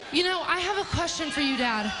You know, I have a question for you,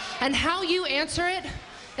 Dad, and how you answer it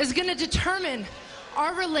is going to determine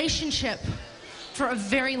our relationship for a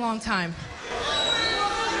very long time.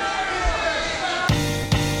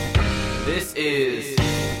 This is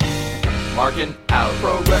Markin Out.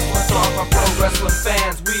 Pro Wrestling Talk by Pro Wrestling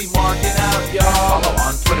fans. We marking out, y'all. Follow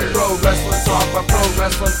on Twitter. Pro Wrestling Talk by Pro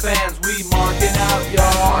Wrestling fans. We marking out,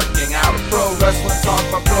 y'all. Marking Out. Pro Wrestling Talk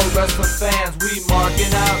by Pro Wrestling fans. We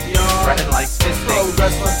marking out, y'all. Brennan likes fisting. Pro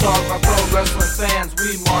Wrestling Talk by Pro Wrestling fans.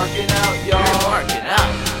 We marking out, y'all. We're marking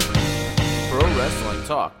out. Pro Wrestling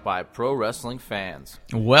Talk by Pro Wrestling fans.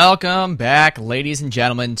 Welcome back, ladies and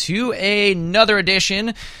gentlemen, to another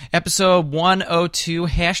edition, episode 102,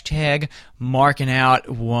 hashtag Markin Out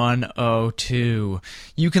 102.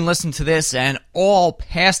 You can listen to this and all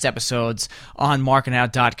past episodes on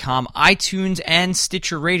markinout.com, iTunes, and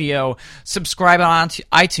Stitcher Radio. Subscribe on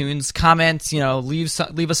iTunes, comment,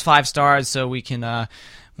 leave us 5 stars so we can,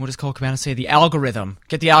 what does Cole Cabana say? The algorithm.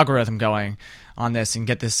 Get the algorithm going on this and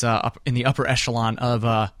get this up in the upper echelon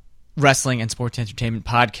of wrestling and sports entertainment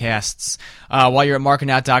podcasts. While you're at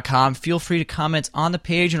markinout.com, feel free to comment on the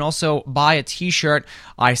page and also buy a t-shirt.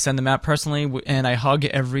 I send them out personally, and I hug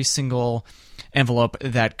every single envelope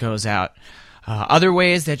that goes out. Other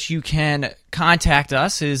ways that you can contact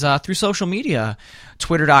us is through social media.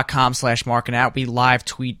 Twitter.com/markinout. We live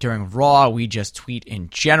tweet during Raw. We just tweet in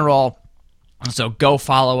general. So go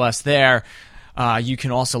follow us there. You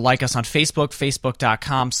can also like us on Facebook,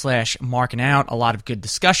 facebook.com/markinout. A lot of good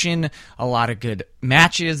discussion, a lot of good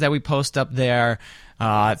matches that we post up there.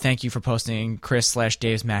 Thank you for posting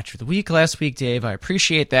Chris/Dave's match of the week last week, Dave. I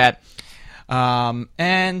appreciate that.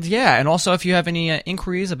 And also if you have any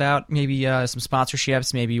inquiries about maybe some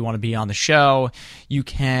sponsorships, maybe you want to be on the show, you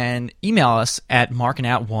can email us at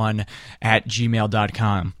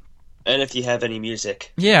markinout1@gmail.com. And if you have any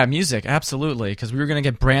music. Yeah, music, absolutely, because we were going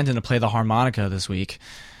to get Brandon to play the harmonica this week.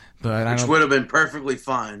 Which would have been perfectly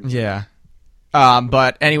fine. Yeah.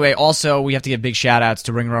 But anyway, also, we have to give big shout-outs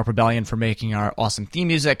to Ring Up Rebellion for making our awesome theme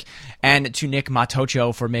music, and to Nick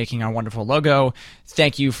Matocho for making our wonderful logo.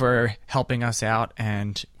 Thank you for helping us out,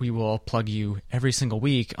 and we will plug you every single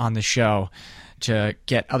week on the show to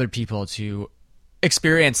get other people to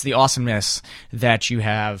experience the awesomeness that you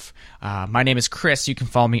have. My name is Chris. You can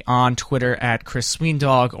follow me on Twitter at Chris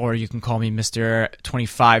Sweendog, or you can call me Mr.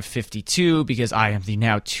 2552 because I am the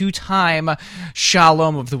now 2-time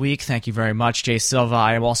Shalom of the Week. Thank you very much, Jay Silva.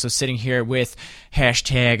 I am also sitting here with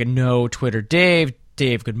hashtag No Twitter Dave.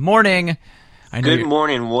 Dave, good morning. Good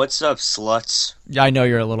morning. What's up, sluts? I know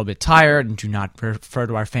you're a little bit tired and do not refer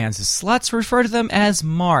to our fans as sluts. Refer to them as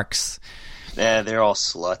marks. Yeah, they're all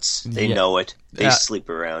sluts. They know it. They sleep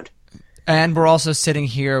around. And we're also sitting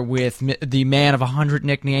here with the man of 100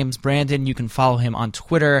 nicknames, Brandon. You can follow him on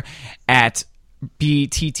Twitter at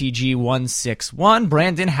BTTG161.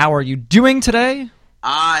 Brandon, how are you doing today?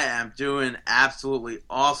 I am doing absolutely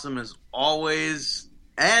awesome as always.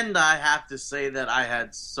 And I have to say that I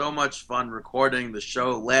had so much fun recording the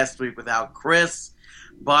show last week without Chris.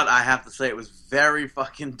 But I have to say it was very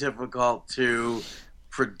fucking difficult to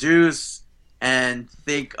produce and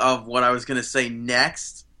think of what I was going to say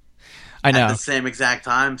next. I know. At the same exact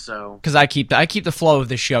time, so. Because I keep the flow of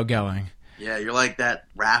the show going. Yeah, you're like that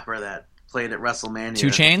rapper that played at WrestleMania. 2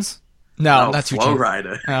 Chainz? No, not 2 Chainz. Flow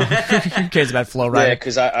Rider. Oh, who cares about Flow Rider? Yeah,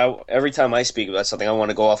 because I every time I speak about something, I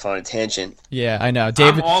want to go off on a tangent. Yeah, I know.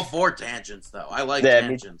 David, I'm all for tangents, though. I like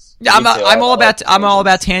tangents. Yeah, I'm all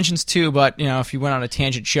about tangents too. But if you went on a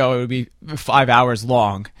tangent show, it would be 5 hours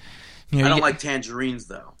long. I don't like tangerines,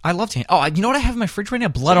 though. I love tangerines. Oh, you know what I have in my fridge right now?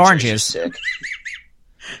 Blood oranges. Sick.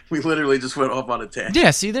 We literally just went off on a tangent.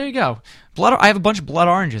 Yeah, see, there you go. I have a bunch of blood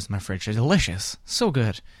oranges in my fridge. They're delicious. So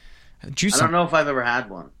good. Juice. I don't know if I've ever had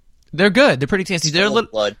one. They're good. They're pretty tasty. They're full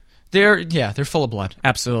of blood. They're full of blood.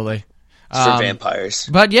 Absolutely. For vampires.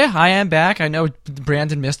 But yeah, I am back. I know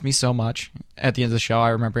Brandon missed me so much at the end of the show. I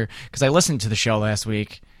remember because I listened to the show last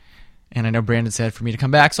week, and I know Brandon said for me to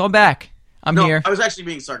come back, so I'm back. I'm here. I was actually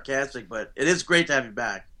being sarcastic, but it is great to have you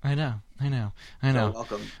back. I know. So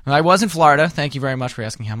welcome. I was in Florida. Thank you very much for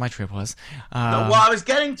asking how my trip was. I was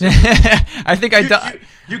getting to. I think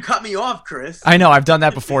you cut me off, Chris. I know. I've done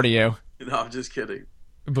that before to you. No, I'm just kidding.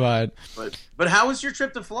 But how was your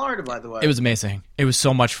trip to Florida, by the way? It was amazing. It was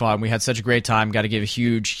so much fun. We had such a great time. Got to give a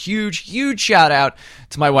huge shout out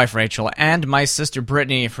to my wife Rachel and my sister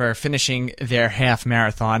Brittany for finishing their half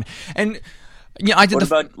marathon. And I did.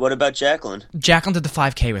 What about Jacqueline? Jacqueline did the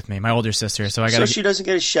 5K with me, my older sister. So she doesn't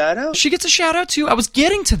get a shout out? She gets a shout out too. I was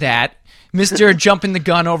getting to that, Mr. Jumping the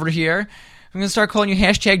gun over here. I'm gonna start calling you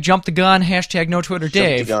hashtag jump the gun, hashtag no Twitter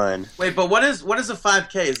Dave. Jump the gun. Wait, but what is a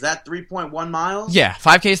 5K? Is that 3.1 miles? Yeah,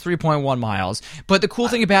 5K is 3.1 miles. But the cool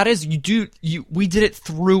thing about it is we did it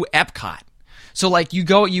through Epcot. So like you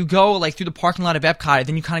go like through the parking lot of Epcot, and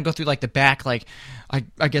then you kind of go through like the back, like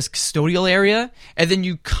I guess custodial area, and then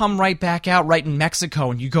you come right back out right in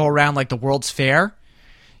Mexico, and you go around like the World's Fair.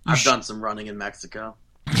 I've done some running in Mexico.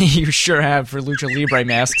 You sure have, for Lucha Libre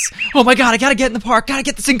masks. Oh my god, I gotta get in the park, gotta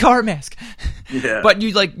get the Sin Cara mask. Yeah. But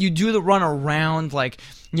you do the run around, like,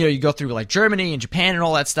 you know, you go through like Germany and Japan and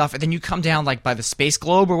all that stuff, and then you come down like by the Space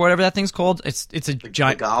Globe or whatever that thing's called. It's a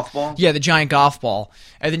giant the golf ball. Yeah, the giant golf ball,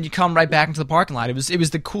 and then you come right back into the parking lot. It was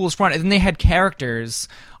the coolest run, and then they had characters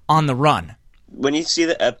on the run. When you see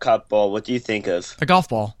the Epcot ball, what do you think of? A golf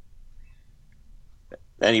ball.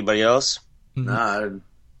 Anybody else? Nah.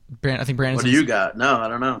 I think Brandon's. What do you got? No, I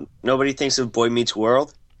don't know. Nobody thinks of Boy Meets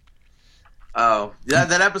World? Oh, yeah,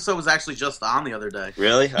 that episode was actually just on the other day.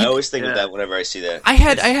 Really? I always think of that whenever I see that. I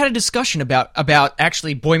had a discussion about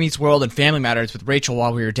actually Boy Meets World and Family Matters with Rachel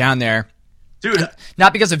while we were down there. Dude,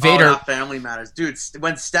 not because of Vader. Not Family Matters. Dude,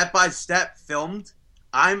 when Step by Step filmed,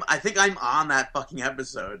 I think I'm on that fucking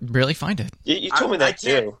episode. Really find it. You told me that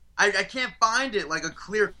too. I can't find it, like a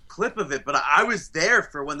clear clip of it, but I was there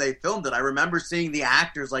for when they filmed it. I remember seeing the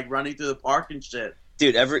actors like running through the park and shit.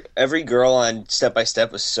 Dude, every girl on Step by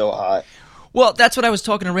Step was so hot. Well, that's what I was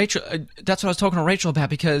talking to Rachel. About,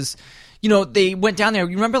 because, you know, they went down there.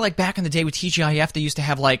 You remember, like, back in the day with TGIF, they used to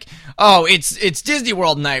have, like, oh, it's Disney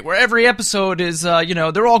World night, where every episode is, you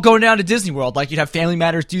know, they're all going down to Disney World. Like, you'd have Family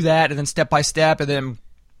Matters do that, and then Step by Step, and then,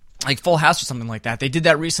 like, Full House or something like that. They did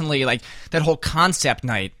that recently, like, that whole concept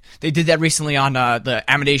night. They did that recently on the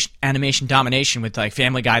Animation Domination with, like,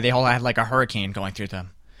 Family Guy. They all had, like, a hurricane going through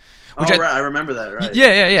them. Right, I remember that, right.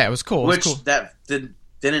 Yeah, it was cool. Which that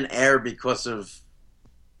didn't air because of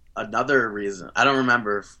another reason. I don't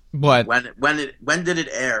remember. What? When did it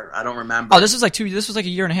air? I don't remember. Oh, this was like a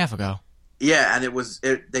year and a half ago. Yeah, and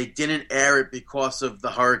they didn't air it because of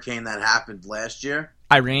the hurricane that happened last year.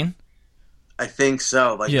 Irene? I think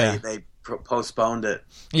so. Like, yeah. they postponed it.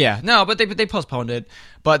 Yeah, no, but they postponed it.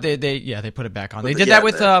 But they put it back on. They did that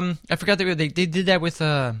with I forgot they did that with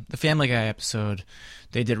the Family Guy episode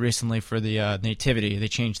they did recently for the Nativity. They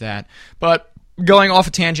changed that. But going off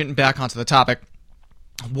a tangent and back onto the topic,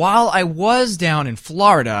 while I was down in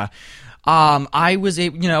Florida, I was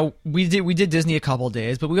we did Disney a couple of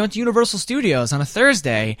days, but we went to Universal Studios on a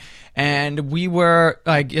Thursday, and we were,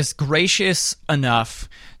 I guess, gracious enough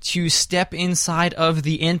to step inside of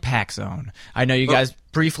the Impact Zone. I know you guys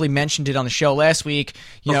briefly mentioned it on the show last week.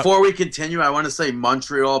 Before we continue, I want to say,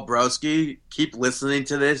 Montreal Broski, keep listening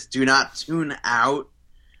to this. Do not tune out.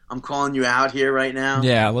 I'm calling you out here right now.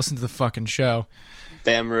 Yeah, listen to the fucking show.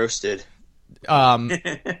 Bam roasted.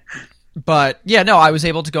 But yeah, no, I was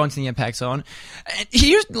able to go into the Impact Zone. And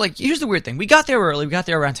here's the weird thing. We got there early. We got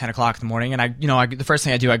there around 10 o'clock in the morning, and the first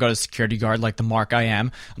thing I do, I go to the security guard, like the mark I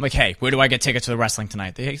am. I'm like, hey, where do I get tickets to the wrestling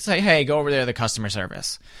tonight? They say, hey, go over there to the customer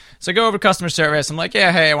service. So I go over to customer service. I'm like,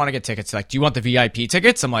 yeah, hey, I want to get tickets. Like, do you want the VIP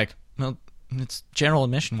tickets? I'm like, well, it's general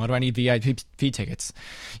admission. Why do I need VIP tickets?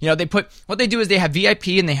 What they do is they have VIP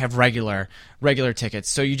and they have regular tickets.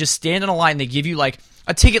 So you just stand in a line. They give you like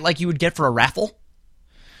a ticket like you would get for a raffle,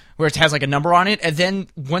 where it has like a number on it. And then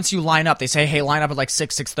once you line up, they say, hey, line up at like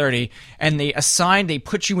 6:30, and they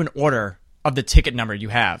put you in order of the ticket number you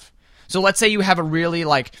have. So let's say you have a really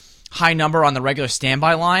like high number on the regular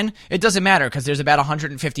standby line. It doesn't matter because there's about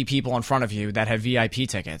 150 people in front of you that have VIP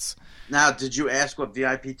tickets. Now, did you ask what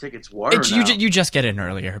VIP tickets were? You just get in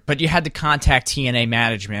earlier, but you had to contact TNA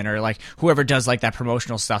management or like whoever does like that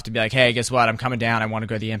promotional stuff to be like, hey, guess what? I'm coming down. I want to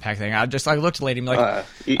go to the Impact thing. I looked at the lady and be like,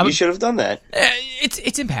 you should have done that.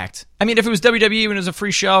 It's Impact. I mean, if it was WWE and it was a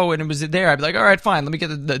free show and it was there, I'd be like, all right, fine, let me get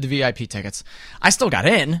the VIP tickets. I still got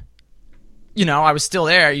in. I was still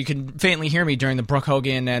there. You can faintly hear me during the Brooke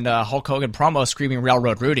Hogan and Hulk Hogan promo screaming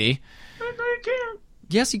Railroad Rudy. I can.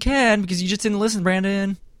 Yes, you can, because you just didn't listen,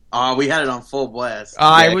 Brandon. We had it on full blast.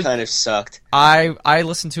 It kind of sucked. I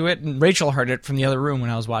listened to it, and Rachel heard it from the other room when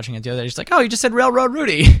I was watching it the other day. She's like, oh, you just said Railroad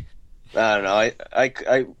Rudy. I don't know.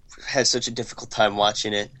 I had such a difficult time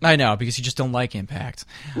watching it. I know, because you just don't like Impact.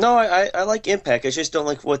 No, I like Impact. I just don't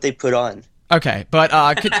like what they put on. Okay, but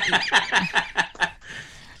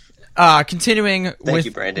continuing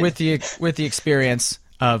with the experience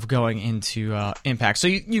of going into Impact. So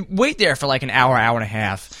you wait there for like an hour and a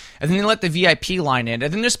half, and then they let the VIP line in,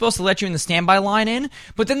 and then they're supposed to let you in the standby line in,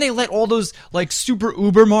 but then they let all those like super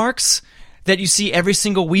Uber marks that you see every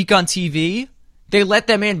single week on TV, they let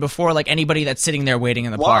them in before like anybody that's sitting there waiting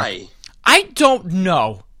in the park. Why? I don't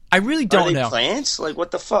know. I really don't Are they know. plants? Like,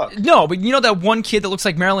 what the fuck? No, but you know that one kid that looks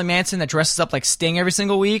like Marilyn Manson that dresses up like Sting every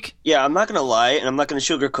single week? Yeah, I'm not gonna lie, and I'm not gonna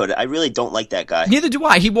sugarcoat it. I really don't like that guy. Neither do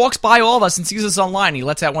I. He walks by all of us and sees us online. He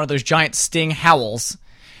lets out one of those giant Sting howls.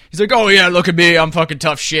 He's like, "Oh yeah, look at me. I'm fucking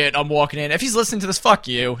tough shit. I'm walking in." If he's listening to this, fuck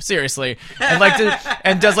you, seriously.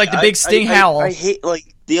 And does like the big Sting howl. I hate, like,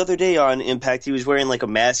 the other day on Impact, he was wearing like a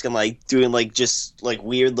mask and like doing like just like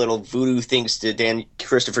weird little voodoo things to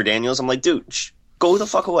Christopher Daniels. I'm like, dude, go the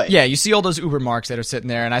fuck away. Yeah, you see all those Uber marks that are sitting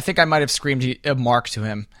there, and I think I might have screamed a mark to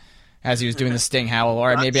him as he was doing the Sting howl,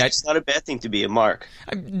 or maybe It's not a bad thing to be a mark.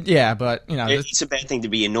 Yeah, but you know, It's a bad thing to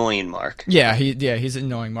be annoying, Mark. Yeah, he's an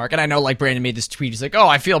annoying Mark, and I know like Brandon made this tweet. He's like, "Oh,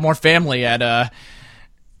 I feel more family at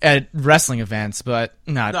wrestling events," but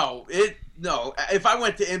not. No. If I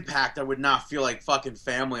went to Impact, I would not feel like fucking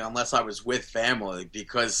family unless I was with family,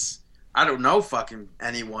 because I don't know fucking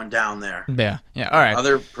anyone down there. Yeah. All right.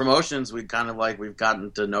 Other promotions, we've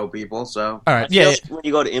gotten to know people. So All right. I feel Yeah. like when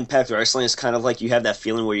you go to Impact Wrestling, it's kind of like you have that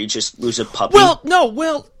feeling where you just lose a puppy.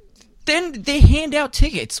 Well, then they hand out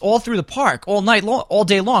tickets all through the park all night long, all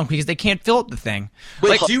day long, because they can't fill up the thing.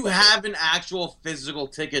 Wait, do you have an actual physical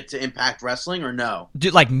ticket to Impact Wrestling or no?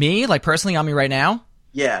 Like me, like personally, on me right now.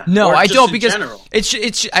 Yeah. No, or I just don't, in because general?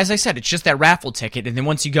 it's as I said, it's just that raffle ticket, and then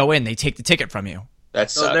once you go in, they take the ticket from you.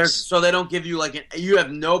 That sucks. So they don't give you you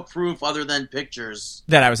have no proof other than pictures.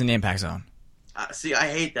 That I was in the Impact Zone. See, I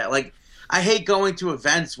hate that. Like, I hate going to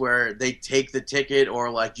events where they take the ticket or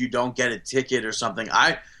like you don't get a ticket or something.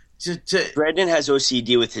 Brandon has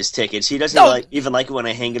OCD with his tickets. He doesn't even like it when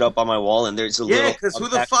I hang it up on my wall and there's a little. Yeah, because who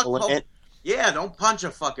the fuck? Don't punch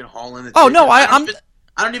a fucking hole in it. Oh no,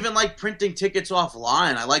 I don't even like printing tickets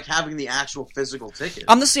offline. I like having the actual physical ticket.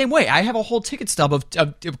 I'm the same way. I have a whole ticket stub of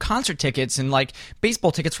concert tickets and like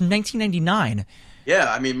baseball tickets from 1999.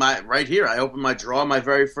 Yeah, I mean, right here, I opened my drawer. My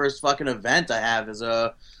very first fucking event I have is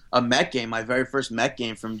a Met game. My very first Met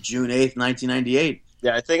game from June 8th, 1998.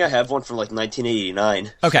 Yeah, I think I have one from like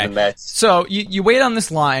 1989. Okay, for the Mets. So you wait on this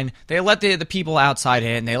line. They let the people outside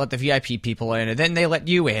in. They let the VIP people in, and then they let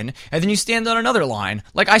you in, and then you stand on another line.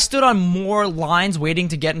 Like, I stood on more lines waiting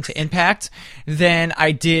to get into Impact than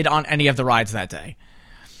I did on any of the rides that day.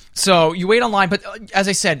 So you wait online, but as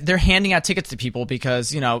I said, they're handing out tickets to people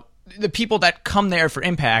because, you know, the people that come there for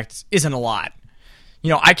Impact isn't a lot. You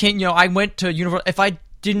know, I can't. You know, I went to Universal.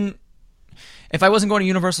 If I wasn't going to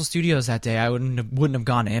Universal Studios that day, I wouldn't have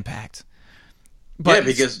gone to Impact. But yeah,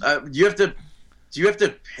 because do you have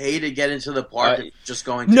to pay to get into the park? Just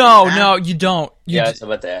going to No, you don't. That's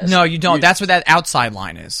about to ask. No, you don't. That's where that outside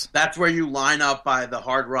line is. That's where you line up by the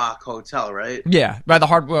Hard Rock Hotel, right? Yeah, by the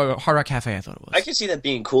Hard Rock Cafe, I thought it was. I can see that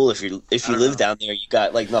being cool if you live down there. You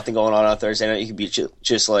got like nothing going on Thursday night. You could be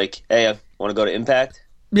just like, hey, I want to go to Impact.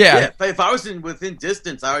 Yeah. If I was within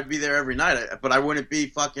distance, I would be there every night. But I wouldn't be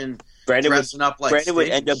fucking dressing up like Brandon would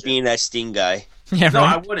Sting end up shit. being that Sting guy. Yeah, No,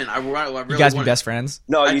 right? I wouldn't. I really You guys be wouldn't. best friends?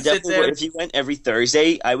 No, I'd you sit definitely there- would. If you went every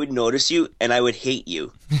Thursday, I would notice you and I would hate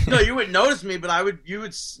you. No, you wouldn't notice me, but you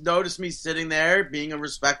would notice me sitting there, being a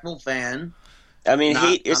respectful fan. I mean, Not-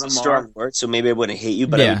 hate is not a a strong mark. word, so maybe I wouldn't hate you,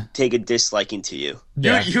 but I Yeah. would take a disliking to you.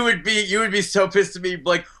 Yeah. You would be so pissed at me,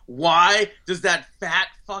 like, why does that fat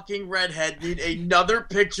fucking redhead need another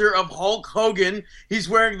picture of Hulk Hogan? He's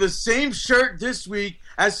wearing the same shirt this week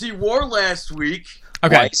as he wore last week.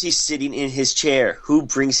 Okay. Why is he sitting in his chair? Who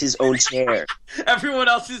brings his own chair? Everyone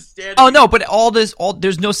else is standing. Oh no, but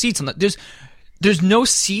there's no seats on the there's no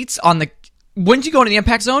seats on the. When you go into the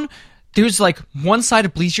Impact Zone, there's like one side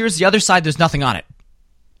of bleachers, the other side there's nothing on it.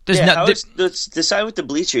 There's The side with the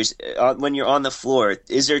bleachers, when you're on the floor,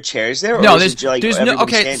 is there chairs there? Or no, is there's it, there's no. everybody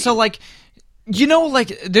Okay, standing? so like. You know,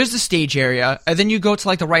 like, there's the stage area, and then you go to,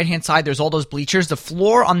 like, the right-hand side, there's all those bleachers. The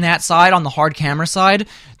floor on that side, on the hard camera side,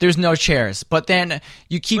 there's no chairs. But then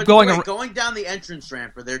you keep going... going down the entrance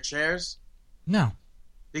ramp, are there chairs? No.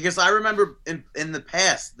 Because I remember in the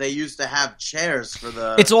past, they used to have chairs for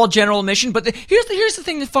the... It's all general admission, but here's the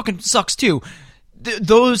thing that fucking sucks, too.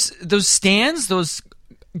 Those stands,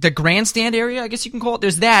 the grandstand area, I guess you can call it,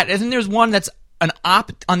 there's that, and then there's one that's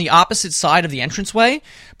on the opposite side of the entranceway,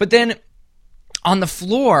 but then... On the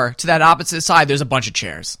floor to that opposite side, there's a bunch of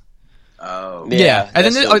chairs. Oh. Yeah.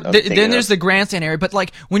 And then then there's the grandstand area. But,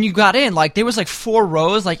 like, when you got in, like, there was, like, 4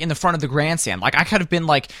 rows, like, in the front of the grandstand. Like, I could have been,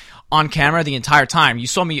 like, on camera the entire time. You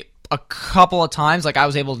saw me a couple of times. Like, I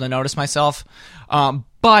was able to notice myself.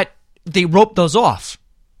 But they roped those off,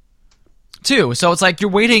 too. So it's like you're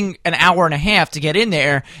waiting an hour and a half to get in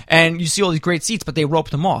there, and you see all these great seats, but they roped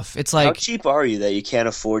them off. It's like... How cheap are you that you can't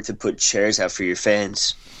afford to put chairs out for your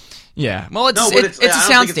fans? Yeah, well, it's I a don't think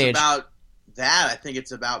soundstage. it's about that. I think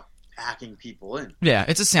it's about packing people in. Yeah,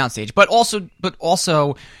 it's a soundstage, but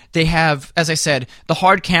also they have, as I said, the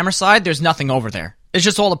hard camera side. There's nothing over there. It's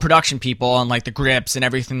just all the production people and like the grips and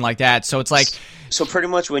everything like that. So it's like, so pretty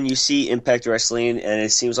much when you see Impact Wrestling and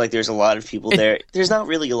it seems like there's a lot of people there, there's not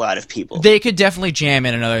really a lot of people. They could definitely jam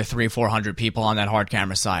in another 300-400 people on that hard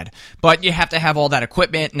camera side, but you have to have all that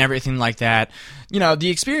equipment and everything like that. You know, the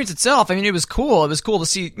experience itself. I mean, it was cool. It was cool to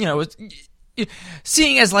see. You know,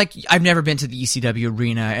 seeing as like I've never been to the ECW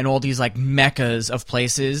arena and all these like meccas of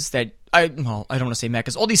places that I don't want to say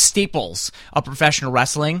meccas, all these staples of professional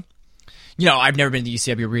wrestling. You know, I've never been to the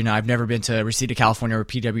ECW arena. I've never been to Reseda, California, or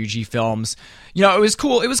PWG Films. You know, it was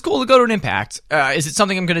cool. It was cool to go to an Impact. Is it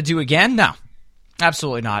something I'm going to do again? No,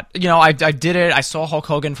 absolutely not. You know, I did it. I saw Hulk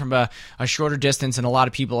Hogan from a shorter distance, and a lot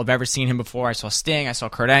of people have ever seen him before. I saw Sting. I saw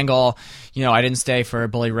Kurt Angle. You know, I didn't stay for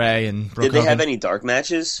Bully Ray and Brooke Did they Hogan. have any dark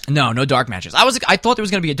matches? No dark matches. I thought there was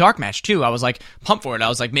going to be a dark match too. I was like pumped for it. I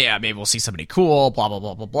was like, yeah, maybe we'll see somebody cool. Blah blah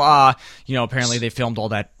blah blah blah. You know, apparently they filmed all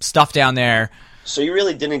that stuff down there. So you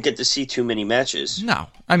really didn't get to see too many matches? No.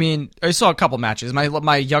 I mean, I saw a couple matches.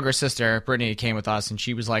 My younger sister, Brittany, came with us, and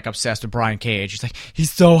she was, like, obsessed with Brian Cage. She's like,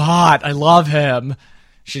 he's so hot. I love him.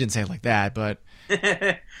 She didn't say it like that, but...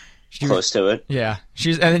 Close to it. Yeah.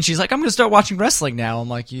 And then she's like, I'm going to start watching wrestling now. I'm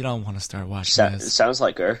like, you don't want to start watching It this. sounds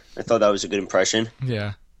like her. I thought that was a good impression.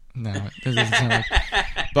 Yeah. No, it doesn't sound like...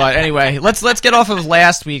 But anyway, let's get off of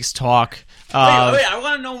last week's talk. Wait, I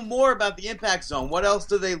want to know more about the Impact Zone. What else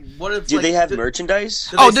do they? Do they have merchandise?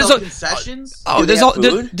 Do they sell concessions?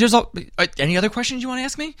 Any other questions you want to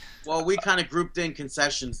ask me? Well, we kind of grouped in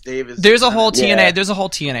concessions. Dave There's a whole TNA. There's a whole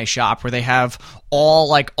TNA shop where they have all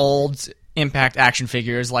like old Impact action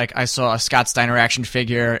figures. Like I saw a Scott Steiner action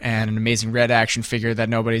figure and an Amazing Red action figure that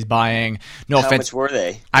nobody's buying. No offense. How much were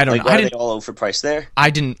they? I don't know. Are they all overpriced there? I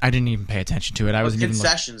didn't even pay attention to it. I was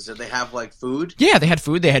concessions. Did they have like food? Yeah, they had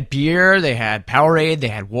food. They had beer. They had Powerade. They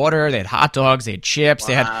had water. They had hot dogs. They had chips.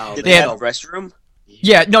 Wow. Did they have a restroom?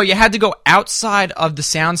 Yeah, no, you had to go outside of the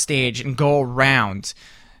soundstage and go around,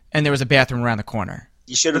 and there was a bathroom around the corner.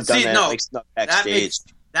 You should have done that. No, like snuck backstage.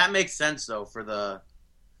 That makes sense though for the.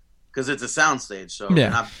 Because it's a soundstage, so you're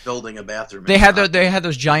not building a bathroom. They had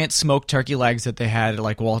those giant smoked turkey legs that they had at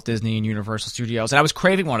like Walt Disney and Universal Studios, and I was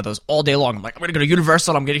craving one of those all day long. I'm like, I'm gonna go to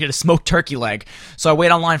Universal, and I'm gonna get a smoked turkey leg. So I wait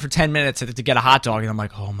online for 10 minutes to get a hot dog, and I'm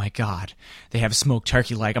like, oh my god, they have a smoked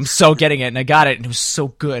turkey leg. I'm so getting it, and I got it, and it was so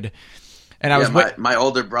good. And I was my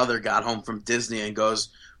older brother got home from Disney and goes,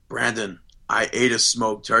 Brandon, I ate a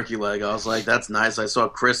smoked turkey leg. I was like, that's nice. I saw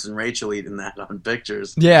Chris and Rachel eating that on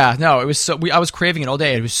pictures. Yeah, no, it was so. I was craving it all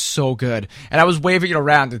day. It was so good, and I was waving it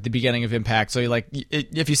around at the beginning of Impact. So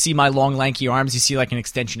if you see my long, lanky arms, you see like an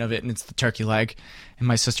extension of it, and it's the turkey leg. And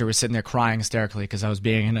my sister was sitting there crying hysterically because I was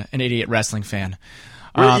being an idiot wrestling fan.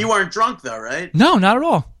 You weren't drunk though, right? No, not at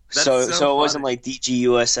all. So it wasn't like DG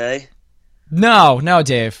USA. No,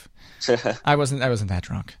 Dave. I wasn't that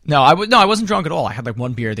drunk. No, I wasn't drunk at all. I had like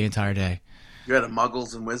one beer the entire day. You had a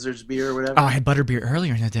Muggles and Wizards beer or whatever? Oh, I had butterbeer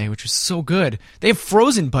earlier in the day, which was so good. They have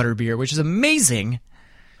frozen butterbeer, which is amazing.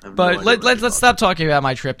 But let's stop talking about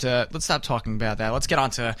my trip to. Let's stop talking about that. Let's get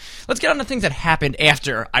on to things that happened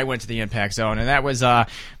after I went to the Impact Zone, and that was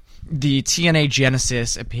the TNA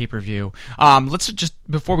Genesis pay-per-view. Let's just,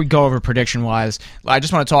 before we go over prediction-wise, I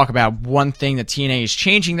just want to talk about one thing that TNA is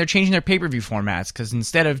changing. They're changing their pay-per-view formats, because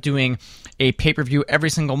instead of doing a pay-per-view every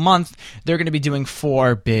single month, they're going to be doing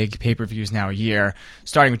 4 big pay-per-views now a year,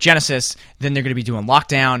 starting with Genesis, then they're going to be doing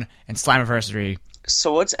Lockdown and Slammiversary.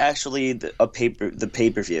 So what's actually the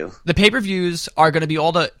pay-per-view? The pay-per-views are going to be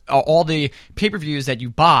all the pay-per-views that you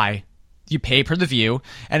buy. You pay per the view,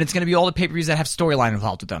 and it's going to be all the pay-per-views that have storyline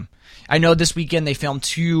involved with them. I know this weekend they filmed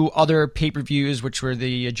 2 other pay-per-views, which were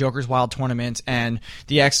the Joker's Wild Tournament and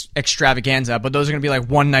the Extravaganza, but those are going to be like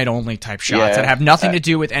one-night-only type shots that have nothing to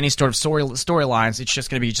do with any sort of storylines. It's just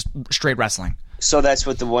going to be just straight wrestling. So that's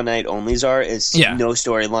what the one-night-onlys are? It's no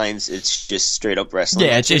storylines, it's just straight-up wrestling?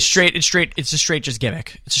 Yeah, it's straight just gimmick. It's a straight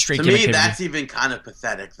to gimmick. To me, that's even kind of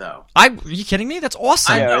pathetic, though. Are you kidding me? That's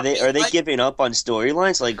awesome. Yeah, are they giving up on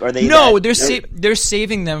storylines? Like, are they? No, they're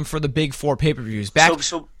saving them for the big 4 pay-per-views.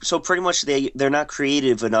 So pretty much they're not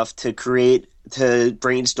creative enough to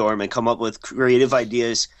brainstorm and come up with creative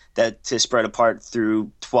ideas to spread apart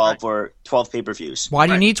through 12 pay-per-views. Why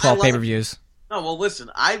do you need 12 pay-per-views? No, well, listen,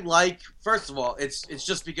 first of all, it's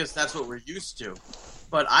just because that's what we're used to.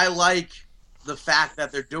 But I like the fact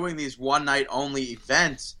that they're doing these one-night-only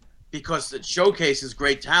events because it showcases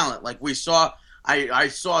great talent. Like we saw, I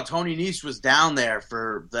saw Tony Nese was down there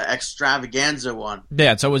for the Extravaganza one.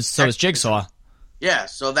 Yeah, so was Jigsaw. Yeah,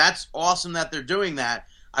 so that's awesome that they're doing that.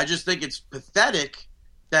 I just think it's pathetic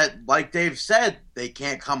that, like Dave said, they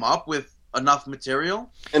can't come up with enough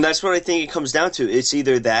material. And that's what I think it comes down to. It's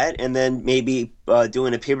either that, and then maybe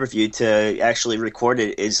doing a pay-per-view to actually record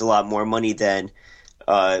it is a lot more money than.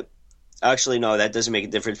 Actually, no, that doesn't make a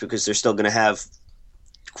difference because they're still going to have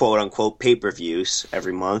quote-unquote pay-per-views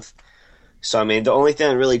every month. So, I mean, the only thing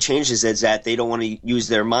that really changes is that they don't want to use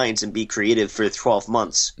their minds and be creative for 12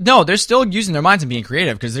 months. No, they're still using their minds and being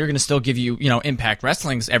creative because they're going to still give you, Impact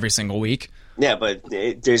Wrestlings every single week. Yeah, but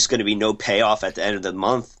there's going to be no payoff at the end of the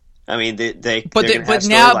month. I mean, they're going to have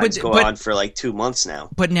storylines go on for like 2 months now.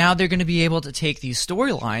 But now they're going to be able to take these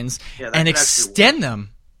storylines and extend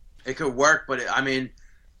them. It could work, but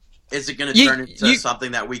is it going to turn into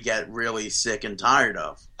something that we get really sick and tired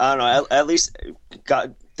of? I don't know. At least,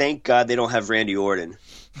 thank God they don't have Randy Orton.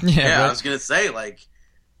 Yeah, I was going to say, like,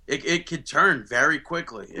 it could turn very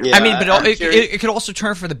quickly. Yeah, I mean, but it could also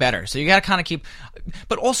turn for the better. So you got to kind of keep.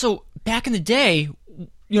 But also, back in the day,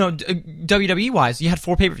 WWE wise, you had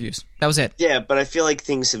 4 pay-per-views. That was it. Yeah, but I feel like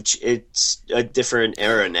things have. It's a different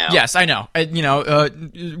era now. Yes, I know.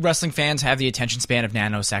 Wrestling fans have the attention span of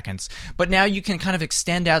nanoseconds, but now you can kind of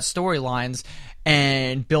extend out storylines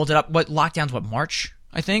and build it up. Lockdown's March,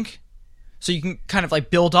 I think. So you can kind of like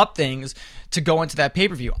build up things to go into that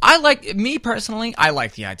pay-per-view. Me personally, I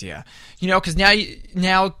like the idea. Because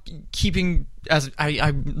now keeping, as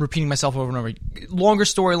I'm repeating myself over and over, longer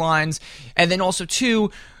storylines, and then also too,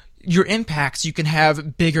 your impacts, you can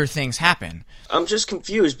have bigger things happen. I'm just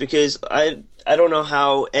confused because I don't know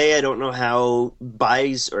how I don't know how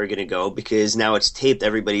buys are going to go because now it's taped.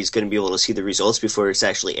 Everybody's going to be able to see the results before it's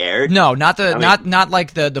actually aired. No, not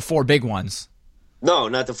like the 4 big ones. No,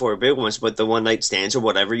 not the 4 big ones, but the one night stands or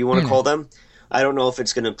whatever you want to call them. I don't know if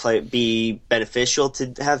it's going to be beneficial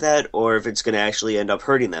to have that or if it's going to actually end up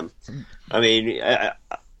hurting them. I mean,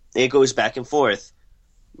 it goes back and forth.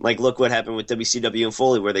 Like, look what happened with WCW and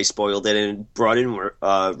Foley, where they spoiled it and brought in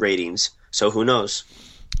ratings. So who knows?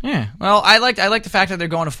 Yeah. Well, I like the fact that they're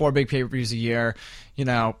going to 4 big pay-per-views a year.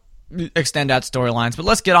 Extend out storylines. But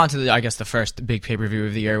let's get on to the first big pay-per-view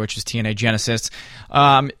of the year, which is TNA Genesis.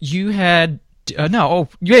 You had.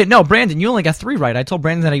 Brandon, you only got 3 right. I told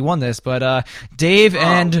Brandon that he won this, but Dave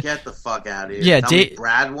and get the fuck out of here. Yeah,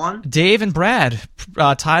 Brad won. Dave and Brad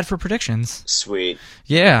tied for predictions. Sweet.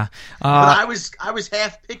 Yeah, but I was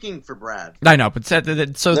half picking for Brad. I know, but so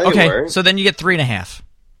okay, so then you get 3.5.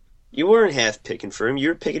 You weren't half picking for him. You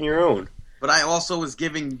were picking your own. But I also was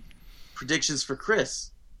giving predictions for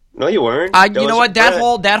Chris. No, you weren't. You know what?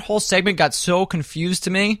 That whole segment got so confused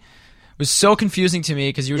to me. Was so confusing to me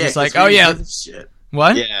because you were just like, oh yeah, shit.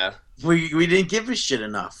 What? Yeah, we didn't give a shit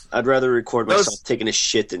enough. I'd rather record myself taking a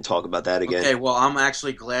shit than talk about that again. Okay, well, I'm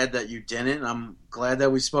actually glad that you didn't. I'm glad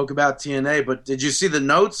that we spoke about TNA. But did you see the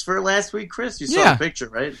notes for last week, Chris? You saw the picture,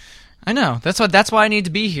 right? I know. That's why I need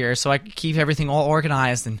to be here so I can keep everything all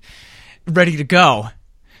organized and ready to go.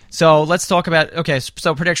 So let's talk about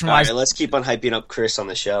so prediction wise. All right, let's keep on hyping up Chris on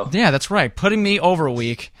the show. Yeah, that's right. Putting me over a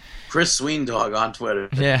week. Chris Sweendog on Twitter.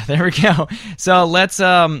 Yeah, there we go. So let's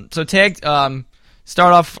tag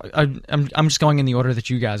start off. I'm just going in the order that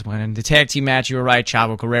you guys went in. The tag team match, you were right.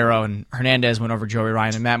 Chavo Guerrero and Hernandez went over Joey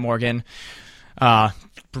Ryan and Matt Morgan.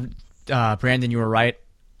 Brandon, you were right.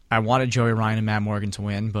 I wanted Joey Ryan and Matt Morgan to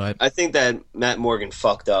win, but I think that Matt Morgan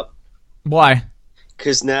fucked up. Why?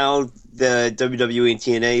 Because now the WWE and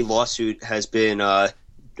TNA lawsuit has been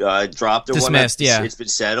dropped or dismissed. Whatnot. Yeah, it's been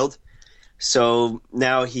settled. So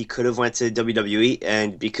now he could have went to WWE,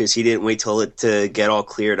 and because he didn't wait till it to get all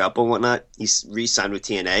cleared up and whatnot, he's re-signed with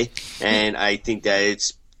TNA, and I think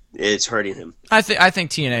that it's hurting him. I think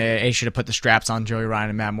TNA should have put the straps on Joey Ryan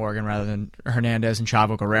and Matt Morgan rather than Hernandez and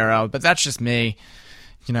Chavo Guerrero, but that's just me.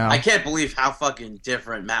 I can't believe how fucking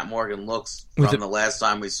different Matt Morgan looks from the last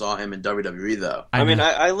time we saw him in WWE, though. I mean,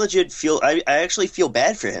 I legit feel I actually feel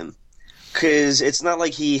bad for him because it's not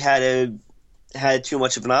like he had too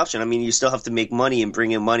much of an option. I mean, you still have to make money and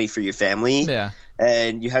bring in money for your family. Yeah.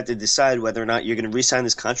 And you have to decide whether or not you're going to re-sign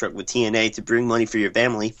this contract with TNA to bring money for your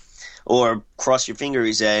family or cross your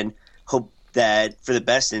fingers and hope that for the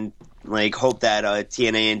best and hope that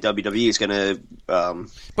TNA and WWE is going to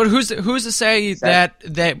But who's to say that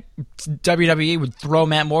WWE would throw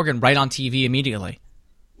Matt Morgan right on TV immediately?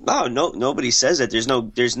 No, nobody says that.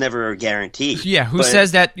 There's never a guarantee. Yeah, who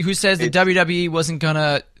says that WWE wasn't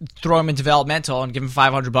gonna throw him in developmental and give him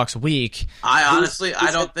 $500 a week?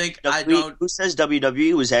 I don't think. Who says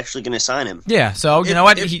WWE was actually going to sign him? Yeah, so you know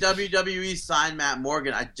what? If WWE signed Matt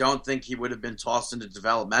Morgan, I don't think he would have been tossed into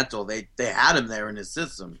developmental. They had him there in their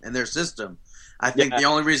system. I think the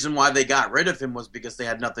only reason why they got rid of him was because they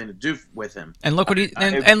had nothing to do with him. And look what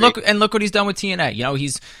look what he's done with TNA.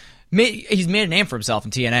 He's he's made a name for himself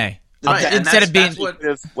in TNA. Right, Instead of being, He could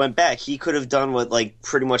have went back. He could have done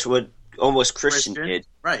pretty much what almost Christian did.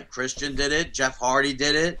 Right, Christian did it. Jeff Hardy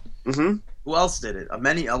did it. Mm-hmm. Who else did it?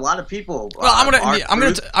 A lot of people. well, I'm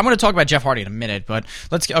gonna talk about Jeff Hardy in a minute, but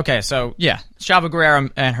so Chavo Guerrero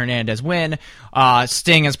and Hernandez win.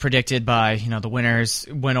 Sting, as predicted by the winners,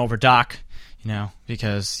 win over Doc.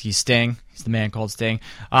 Because he's Sting. He's the man called Sting.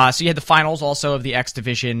 So you had the finals also of the X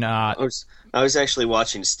Division. I was actually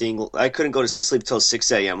watching Sting. I couldn't go to sleep till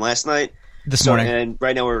 6 a.m. last night. This morning. And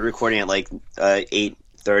right now we're recording at 8:30,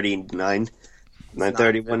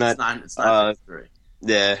 9:30, whatnot. It's 9:53.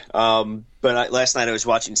 Yeah. But last night I was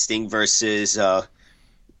watching Sting versus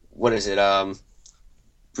what is it?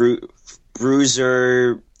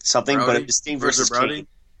 Bruiser something. Brody? But it was Sting versus Brody? Kane.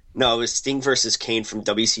 No, it was Sting versus Kane from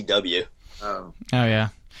WCW. Oh yeah.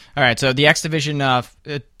 All right. So the X Division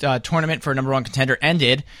tournament for number one contender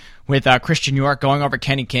ended with Christian York going over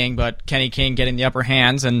Kenny King, but Kenny King getting the upper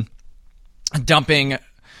hands and dumping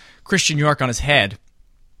Christian York on his head.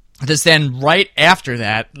 This then, right after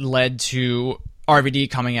that, led to RVD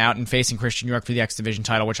coming out and facing Christian York for the X Division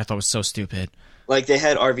title, which I thought was so stupid. They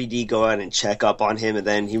had RVD go out and check up on him, and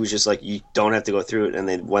then he was just like, "You don't have to go through it," and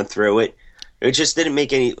they went through it. It just didn't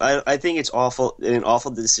make any. I think it's an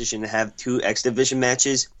awful decision to have two X Division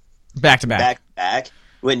matches back to back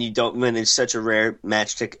when it's such a rare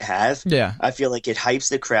match to have. Yeah, I feel like it hypes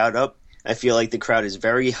the crowd up. I feel like the crowd is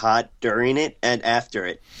very hot during it and after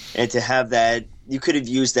it, and to have that, you could have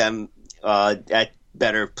used them at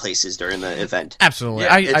better places during the event. Absolutely,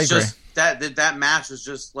 yeah, I agree. Just that match was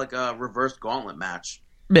just like a reverse gauntlet match.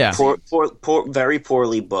 Yeah, very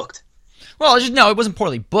poorly booked. Well, it wasn't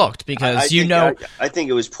poorly booked because I think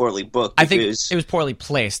it was poorly booked. I think it was poorly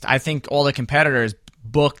placed. I think all the competitors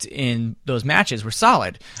booked in those matches were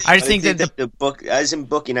solid. I just think that the book, as in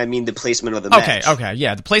booking, I mean the placement of the match. Okay,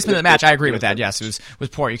 yeah, the placement of the match. I agree with that. Yes, it was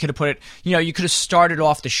poor. You could have put it. You could have started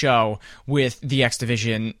off the show with the X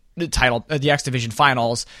Division title, the X Division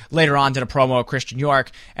finals. Later on, did a promo of Christian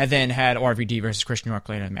York, and then had RVD versus Christian York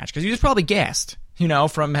later in the match because he was probably gassed.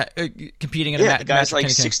 From competing in a match. The guy's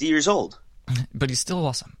 60 years old. But he's still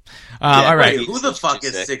awesome. All right. Wait, who the fuck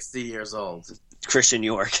is 60 years old? Christian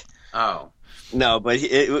York. Oh. No, but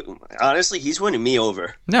honestly, he's winning me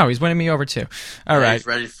over. No, he's winning me over too. All right. He's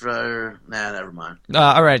ready for... Nah, never mind.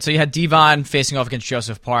 All right, so you had Devon facing off against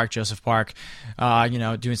Joseph Park. Joseph Park,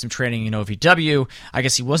 doing some training in OVW. I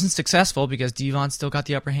guess he wasn't successful because Devon still got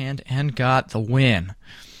the upper hand and got the win.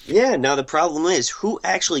 Yeah, now the problem is, who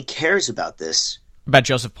actually cares about this? About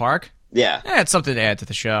Joseph Park? Yeah. It's something to add to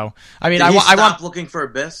the show. I mean, Did he I want looking for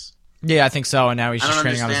Abyss? Yeah, I think so, and now he's just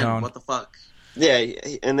training on his own. What the fuck? Yeah,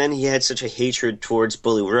 and then he had such a hatred towards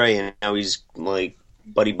Bully Ray, and now he's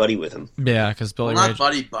buddy with him. Yeah, because Billy Ray... Not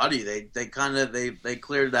buddy. They kind of they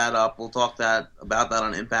cleared that up. We'll talk about that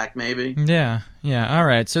on Impact, maybe. Yeah. All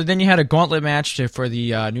right. So then you had a gauntlet match for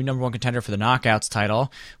the new number one contender for the Knockouts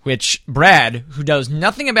title, which Brad, who knows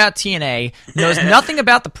nothing about TNA, knows nothing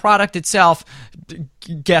about the product itself,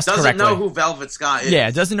 guessed correctly. Doesn't know who Velvet Sky is.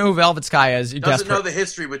 Yeah, doesn't know who Velvet Sky is. Doesn't know the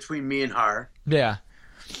history between me and her. Yeah.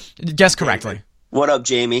 Guessed correctly. What up,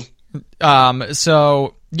 Jamie?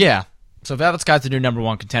 So Velvet Sky's the new number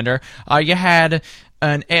one contender. You had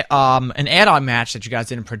an add-on match that you guys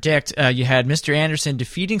didn't predict. You had Mr. Anderson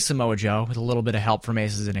defeating Samoa Joe with a little bit of help from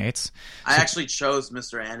Aces and Eights. I actually chose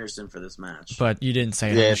Mr. Anderson for this match. But you didn't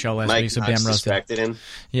say it on the show last week, so Bam distracted him.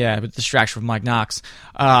 Yeah, but distraction from Mike Knox.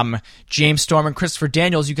 James Storm and Christopher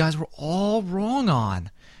Daniels, you guys were all wrong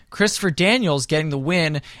on. Christopher Daniels getting the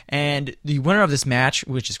win, and the winner of this match,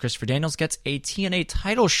 which is Christopher Daniels, gets a TNA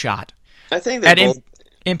title shot. I think that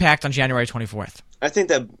Impact on January 24th. I think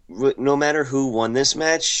that no matter who won this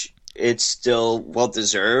match, it's still well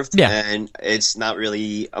deserved. Yeah. And it's not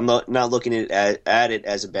really. I'm not looking at it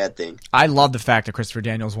as a bad thing. I love the fact that Christopher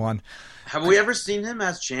Daniels won. Have we ever seen him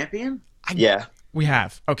as champion? Yeah, we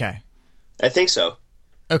have. Okay, I think so.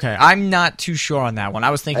 Okay, I'm not too sure on that one. I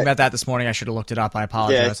was thinking about that this morning. I should have looked it up. I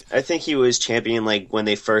apologize. Yeah, I think he was champion when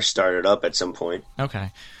they first started up at some point.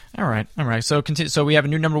 Okay. All right. So we have a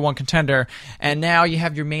new number one contender, and now you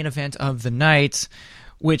have your main event of the night,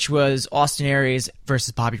 which was Austin Aries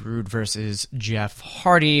versus Bobby Roode versus Jeff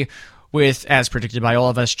Hardy, with, as predicted by all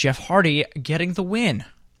of us, Jeff Hardy getting the win.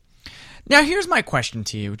 Now, here's my question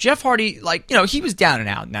to you. Jeff Hardy, he was down and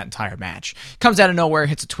out in that entire match. Comes out of nowhere,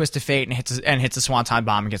 hits a twist of fate, and hits a swanton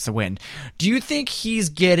bomb and gets the win. Do you think he's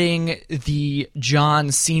getting the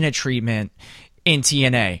John Cena treatment in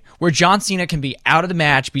TNA, where John Cena can be out of the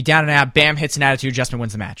match, be down and out, bam, hits an attitude adjustment,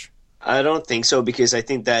 wins the match? I don't think so, because I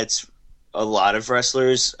think that's a lot of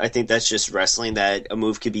wrestlers. I think that's just wrestling, that a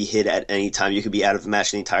move could be hit at any time. You could be out of the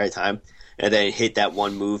match the entire time and then hit that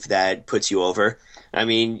one move that puts you over. I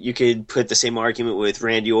mean, you could put the same argument with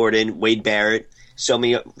Randy Orton, Wade Barrett, so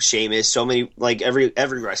many Sheamus, so many, like every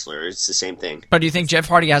wrestler. It's the same thing. But do you think Jeff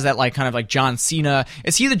Hardy has that like kind of like John Cena?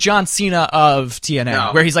 Is he the John Cena of TNA,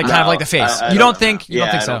 No. where he's like kind of like the face? You don't think? You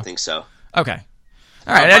don't think so? I don't think so. Okay.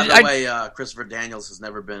 All right. By the way, Christopher Daniels has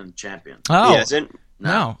never been champion. Oh. He hasn't?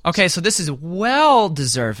 No. Okay, so this is well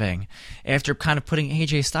deserving after kind of putting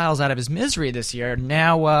AJ Styles out of his misery this year.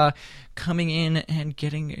 Now coming in and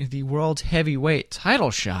getting the world heavyweight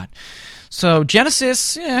title shot. So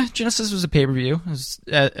Genesis was a pay-per-view. It was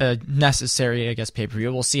a necessary, I guess,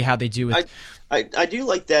 pay-per-view. We'll see how they do with. I do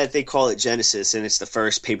like that they call it Genesis and it's the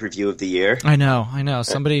first pay-per-view of the year. I know.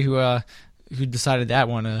 Somebody who decided that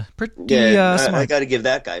one. Pretty smart. I got to give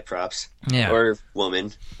that guy props. Yeah. Or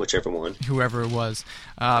woman, whichever one. Whoever it was.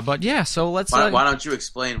 But yeah, so let's. Why don't you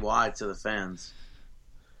explain why to the fans?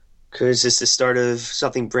 Because it's the start of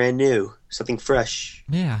something brand new, something fresh.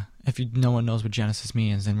 Yeah. If no one knows what Genesis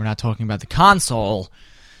means, then we're not talking about the console,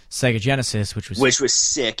 Sega Genesis, which was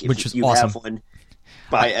sick. Which was you awesome. have one,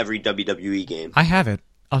 buy every WWE game. I have it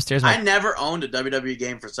upstairs. I never owned a WWE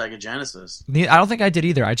game for Sega Genesis. I don't think I did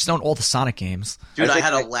either. I just owned all the Sonic games. Dude, I think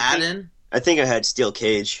had Aladdin. I think I had Steel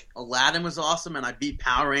Cage. Aladdin was awesome, and I beat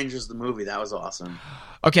Power Rangers the movie. That was awesome.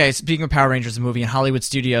 Okay, speaking of Power Rangers the movie, in Hollywood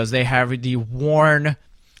Studios, they have the worn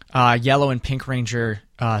yellow and pink Ranger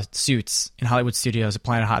suits in Hollywood Studios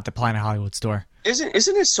at the Planet Hollywood store. Isn't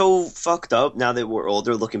it so fucked up now that we're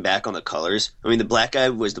older looking back on the colors? I mean, the black guy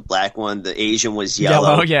was the black one, the Asian was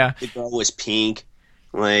yellow, yeah. The girl was pink.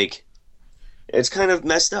 Like, it's kind of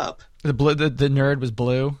messed up. The nerd was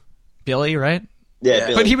blue. Billy, right? Yeah.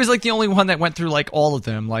 Billy. But he was like the only one that went through like all of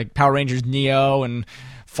them, like Power Rangers Neo and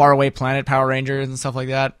Faraway Planet Power Rangers and stuff like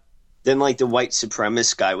that. Then, like, the white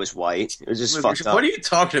supremacist guy was white. It was just fucked up. What are you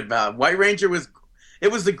talking about? White Ranger was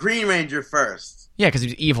the Green Ranger first. Yeah, because he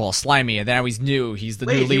was evil, slimy, and now he's new. He's the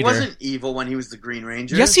new leader. He wasn't evil when he was the Green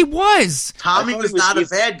Ranger. Yes, he was. Tommy was not a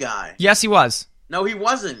bad guy. Yes, he was. No, he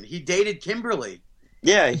wasn't. He dated Kimberly.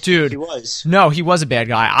 Yeah, dude, he was. No, he was a bad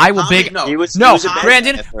guy. I will Tommy, big. No, he was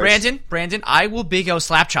Brandon. I will big O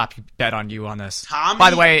slap chop bet on you on this. Tommy, by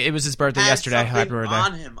the way, it was his birthday yesterday. Happy birthday!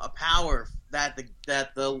 On him, a power that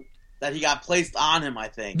he got placed on him. I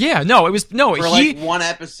think. Yeah, no, it was for like one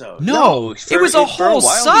episode. No, it was a whole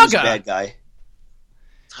saga. He was a bad guy.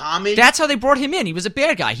 Tommy. That's how they brought him in. He was a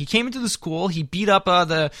bad guy. He came into the school. He beat up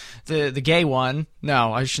the gay one.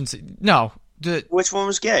 No, I shouldn't say. No, which one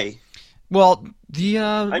was gay? Well, the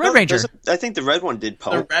Red Ranger. I think the red one did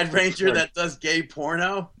Poe. The Red Ranger that does gay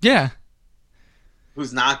porno? Yeah.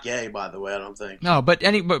 Who's not gay, by the way, I don't think. No, but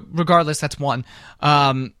regardless, that's one.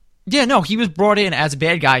 Yeah, no, he was brought in as a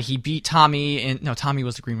bad guy. He beat Tommy, and no, Tommy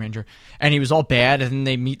was the Green Ranger, and he was all bad, and then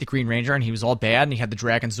they meet the Green Ranger, and he was all bad, and he had the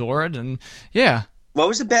Dragon Zord, and yeah. What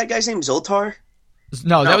was the bad guy's name? Zoltar?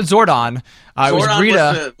 No, that was Zordon. It was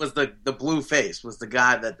Rita. Was the blue face, was the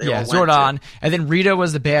guy that they all went Zordon. to. And then Rita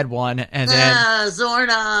was the bad one, and then...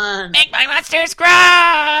 Zordon! Make my monsters grow!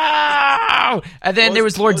 And then there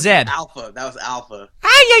was Lord Zed. Alpha. That was Alpha.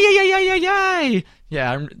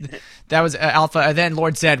 Yeah, that was Alpha. And then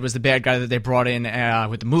Lord Zed was the bad guy that they brought in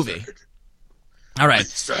with the movie. All right.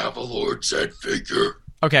 Let's have a Lord Zed figure.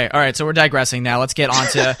 Okay, all right, so we're digressing now. Let's get on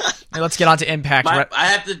to Impact. I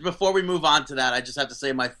have to, before we move on to that, I just have to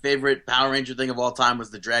say my favorite Power Ranger thing of all time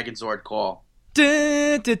was the Dragon Zord call.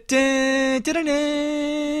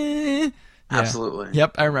 Absolutely.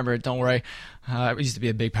 Yep, I remember it. Don't worry. It used to be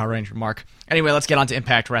a big Power Ranger mark. Anyway, let's get on to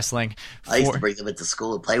Impact Wrestling. I used to bring them into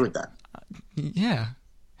school and play with them. Yeah.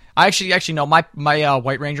 I actually know my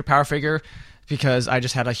White Ranger power figure, because I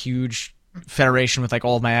just had a huge Federation with like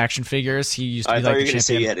all of my action figures. He used to be like the champion. I thought you were going to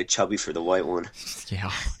say you had a chubby for the white one. Yeah.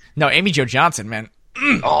 No, Amy Jo Johnson, man.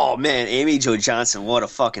 Oh man, Amy Jo Johnson, what a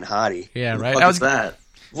fucking hottie. Yeah, right. What is that?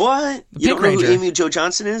 What? You don't know who Amy Jo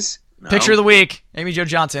Johnson is? No. Picture of the week, Amy Jo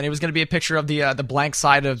Johnson. It was going to be a picture of the blank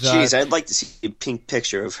side of the... Jeez, I'd like to see a pink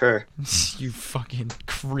picture of her. You fucking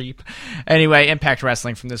creep. Anyway, Impact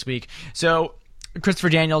Wrestling from this week. So... Christopher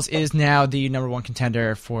Daniels is now the number one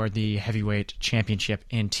contender for the heavyweight championship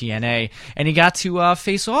in TNA, and he got to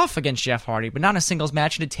face off against Jeff Hardy, but not in a singles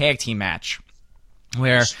match, in a tag team match,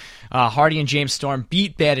 where Hardy and James Storm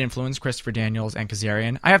beat Bad Influence, Christopher Daniels, and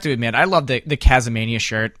Kazarian. I have to admit, I love the Kazamania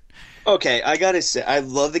shirt. Okay, I gotta say, I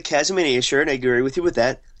love the Kazamania shirt, I agree with you with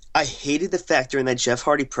that. I hated the fact during that Jeff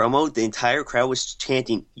Hardy promo, the entire crowd was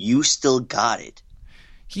chanting, "You still got it."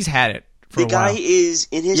 He's had it. The guy is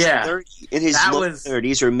in his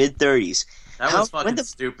 30s or mid-30s. That was fucking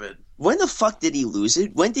stupid. when the fuck did he lose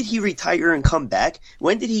it? When did he retire and come back?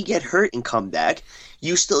 When did he get hurt and come back?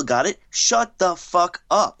 You still got it? Shut the fuck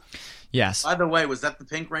up. Yes. By the way, was that the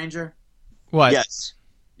Pink Ranger? What? Yes.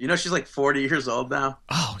 You know she's like 40 years old now.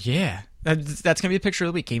 Oh yeah, that's gonna be a picture of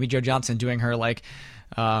the week. Amy Jo Johnson doing her like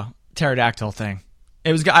pterodactyl thing.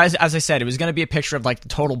 It was, as I said, it was gonna be a picture of like the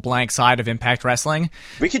total blank side of Impact Wrestling.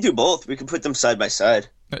 We could do both. We could put them side by side.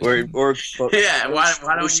 Or Yeah, why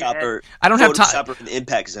don't you add- I don't have time. Photoshop in the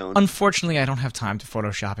Impact Zone. Unfortunately, I don't have time to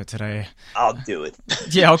Photoshop it today. I'll do it.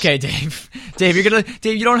 Yeah, okay, Dave. Dave, you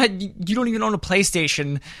don't even own a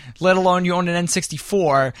PlayStation, let alone you own an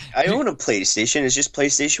N64. I own a PlayStation. It's just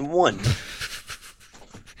PlayStation 1.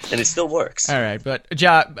 And it still works. All right, but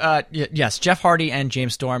yes, Jeff Hardy and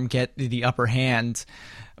James Storm get the upper hand,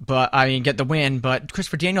 get the win, but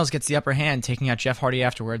Christopher Daniels gets the upper hand, taking out Jeff Hardy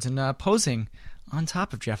afterwards and posing on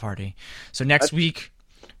top of Jeff Hardy. So next week,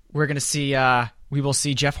 we're going to see, we will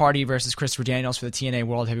see Jeff Hardy versus Christopher Daniels for the TNA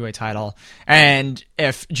World Heavyweight title. And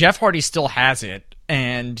if Jeff Hardy still has it,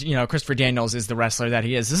 and, Christopher Daniels is the wrestler that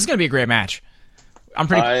he is, this is going to be a great match.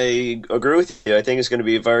 I agree with you. I think it's going to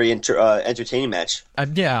be a very entertaining match.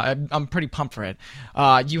 I'm pretty pumped for it.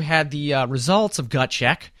 You had the results of Gut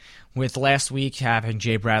Check, with last week having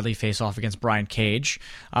Jay Bradley face off against Brian Cage.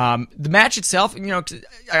 The match itself, I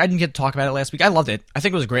didn't get to talk about it last week. I loved it. I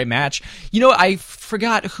think it was a great match. I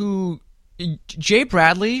forgot who... Jay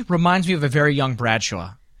Bradley reminds me of a very young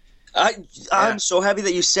Bradshaw. I'm so happy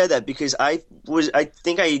that you said that, because I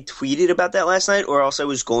think I tweeted about that last night, or else I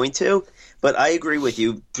was going to, but I agree with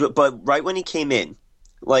you. But right when he came in,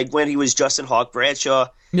 like when he was Justin Hawk Bradshaw,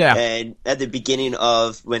 and at the beginning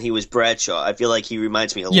of when he was Bradshaw, I feel like he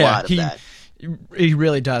reminds me a lot of that. He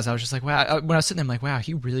really does. I was just like, wow. When I was sitting there, I'm like, wow,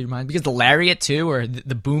 he really reminds me. Because the lariat, too, or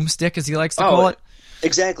the boomstick, as he likes to call it.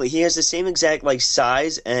 Exactly. He has the same exact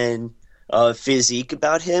size and physique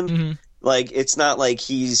about him. Mm-hmm. Like, it's not like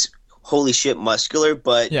he's holy shit muscular,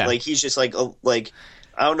 but he's just I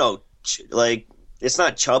don't know, it's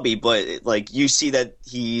not chubby, but you see that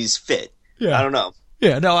he's fit. Yeah. I don't know.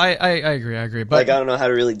 Yeah, no, I agree. But I don't know how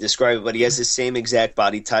to really describe it, but he has the same exact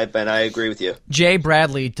body type, and I agree with you. Jay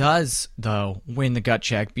Bradley does, though, win the gut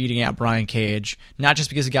check, beating out Brian Cage. Not just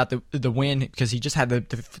because he got the win, because he just had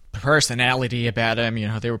the personality about him.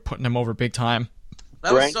 They were putting him over big time.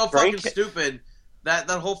 That was so fucking stupid. That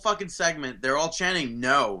whole fucking segment, they're all chanting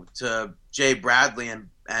no to Jay Bradley,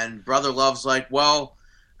 and Brother Love's like, well,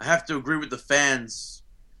 I have to agree with the fans.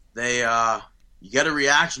 They, you get a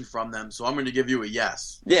reaction from them, so I'm going to give you a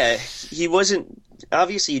yes. Yeah, he wasn't...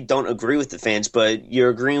 Obviously, you don't agree with the fans, but you're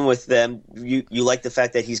agreeing with them. You like the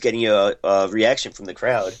fact that he's getting a reaction from the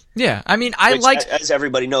crowd. Yeah, I mean, as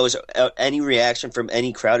everybody knows, any reaction from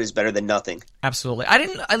any crowd is better than nothing. Absolutely.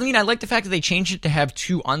 I like the fact that they changed it to have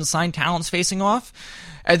two unsigned talents facing off.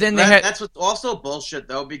 And then that's what's also bullshit,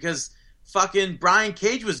 though, because fucking Brian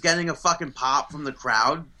Cage was getting a fucking pop from the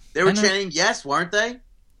crowd. They were chanting yes, weren't they?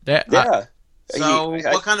 Yeah. So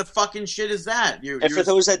what kind of fucking shit is that? For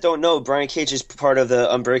those that don't know, Brian Cage is part of the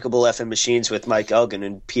Unbreakable effing Machines with Mike Elgin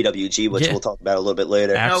and PWG, which we'll talk about a little bit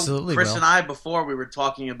later. Absolutely. Chris and I, before we were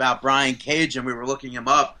talking about Brian Cage and we were looking him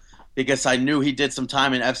up because I knew he did some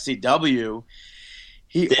time in FCW.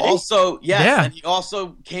 And he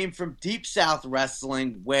also came from Deep South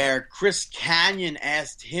Wrestling, where Chris Kanyon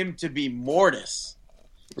asked him to be Mortis.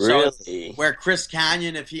 Really? So, where Chris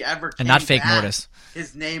Kanyon, if he ever came and not fake back, Mortis,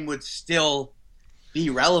 his name would still be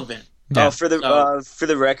relevant. Yeah. For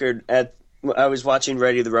the record, I was watching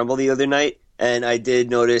Ready to Rumble the other night, and I did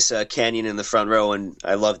notice Kanyon in the front row, and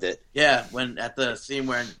I loved it. Yeah, when at the scene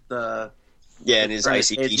wearing in his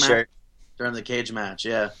ICP shirt during the cage match.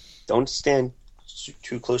 Yeah, don't stand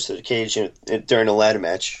too close to the cage during a ladder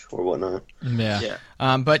match or whatnot. Yeah.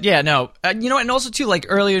 But yeah, no. And also too, like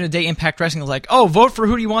earlier in the day, Impact Wrestling was like, "Oh, vote for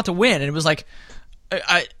who do you want to win," and it was like,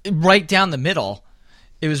 right down the middle.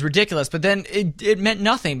 It was ridiculous, but then it meant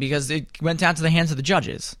nothing because it went down to the hands of the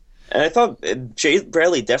judges. And I thought Jay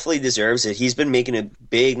Bradley definitely deserves it. He's been making a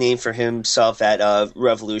big name for himself at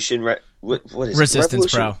Revolution. What is Resistance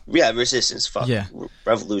it? Revolution? Pro? Yeah, Resistance. Fuck. Yeah.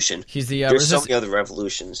 Revolution. He's the There's so many other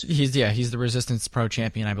Revolutions. He's the Resistance Pro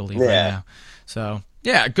champion, I believe, right now. So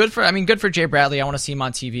yeah, good for Jay Bradley. I want to see him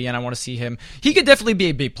on TV, and I want to see him. He could definitely be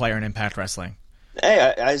a big player in Impact Wrestling. Hey,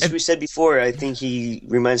 as we said before, I think he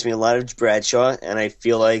reminds me a lot of Bradshaw, and I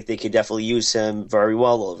feel like they could definitely use him very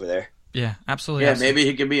well over there. Yeah, absolutely. Yeah, maybe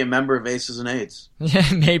he could be a member of Aces and Eights. Yeah,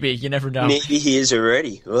 maybe. You never know. Maybe he is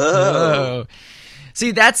already. Whoa.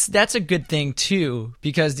 See, that's a good thing, too,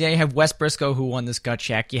 because you have Wes Briscoe, who won this gut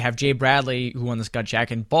check. You have Jay Bradley, who won this gut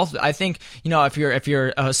check. And both, I think, if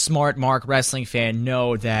you're a smart Mark wrestling fan,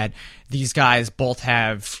 know that these guys both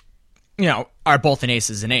have are both in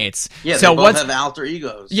Aces and Eights. Yeah, so they both have alter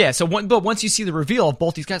egos. Yeah, but once you see the reveal of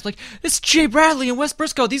both these guys, like, this is Jay Bradley and Wes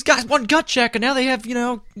Briscoe. These guys won Gut Check, and now they have,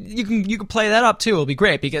 you can play that up too. It'll be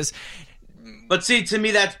great because. But see, to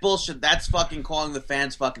me, that's bullshit. That's fucking calling the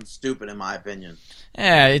fans fucking stupid, in my opinion.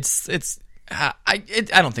 Yeah, I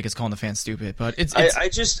don't think it's calling the fans stupid, but it's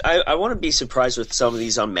I want to be surprised with some of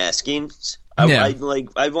these unmaskings.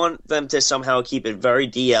 I want them to somehow keep it very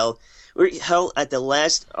DL. Or hell,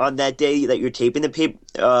 on that day that you're taping the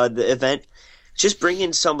event, just bring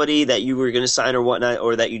in somebody that you were going to sign or whatnot,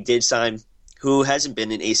 or that you did sign, who hasn't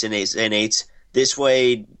been in Ace and Eights. This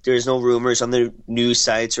way, there's no rumors on the news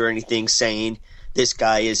sites or anything saying this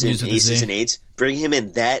guy is in Aces and Eights. Bring him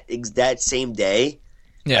in that same day.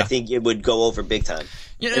 Yeah. I think it would go over big time.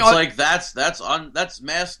 It's like that's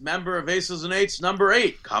masked member of Aces and Eights number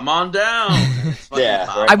 8. Come on down. Yeah,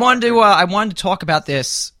 right. I wanted to talk about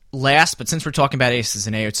this last, but since we're talking about Aces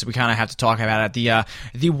and Eights, we kind of have to talk about it.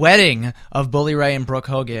 The wedding of Bully Ray and Brooke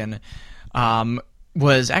Hogan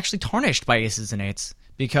was actually tarnished by Aces and Eights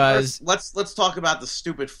because let's talk about the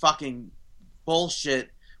stupid fucking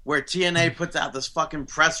bullshit where TNA puts out this fucking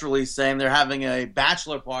press release saying they're having a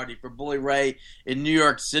bachelor party for Bully Ray in New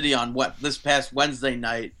York City on this past Wednesday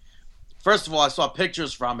night. First of all, I saw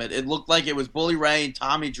pictures from it. It looked like it was Bully Ray and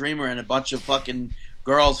Tommy Dreamer and a bunch of fucking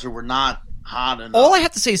girls who were not hot enough. All I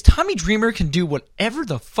have to say is Tommy Dreamer can do whatever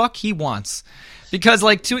the fuck he wants. Because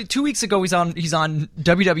like two weeks ago he's on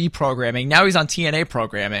WWE programming. Now he's on TNA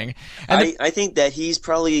programming. And I think that he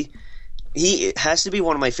has to be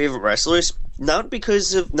one of my favorite wrestlers. Not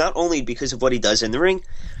only because of what he does in the ring,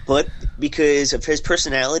 but because of his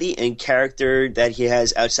personality and character that he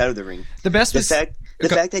has outside of the ring. The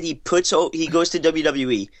fact that he goes to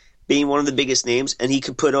WWE, being one of the biggest names, and he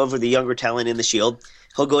could put over the younger talent in the Shield.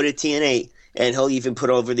 He'll go to TNA, and he'll even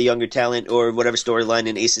put over the younger talent or whatever storyline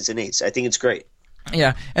in Aces and Eights. I think it's great.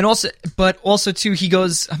 Yeah, and also too, he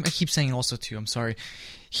goes. I keep saying also too. I'm sorry.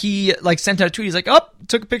 He sent out a tweet. He's like,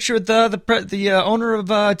 took a picture with the owner of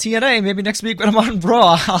TNA. Maybe next week when I'm on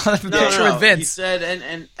Raw, I'll have a picture with Vince. He said,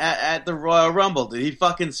 and at the Royal Rumble, did he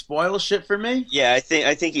fucking spoil shit for me? Yeah, I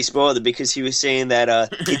think he spoiled it because he was saying that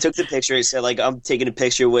he took the picture and said, I'm taking a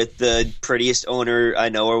picture with the prettiest owner I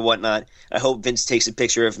know or whatnot. I hope Vince takes a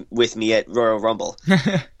picture with me at Royal Rumble.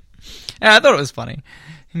 Yeah, I thought it was funny.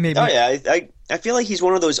 Maybe. Oh yeah, I feel like he's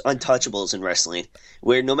one of those untouchables in wrestling,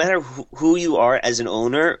 where no matter who you are as an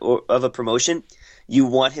owner of a promotion, you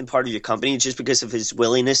want him part of your company just because of his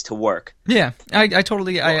willingness to work. Yeah, I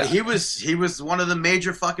totally. He was one of the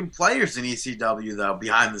major fucking players in ECW though,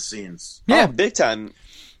 behind the scenes. Yeah, big time.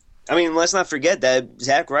 I mean, let's not forget that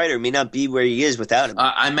Zack Ryder may not be where he is without him.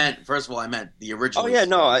 First of all, I meant the original. Oh yeah,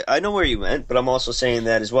 no, I know where you meant, but I'm also saying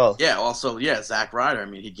that as well. Yeah, Zack Ryder. I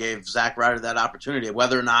mean, he gave Zack Ryder that opportunity.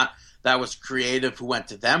 Whether or not that was creative who went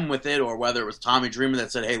to them with it, or whether it was Tommy Dreamer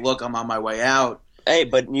that said, "Hey, look, I'm on my way out." Hey,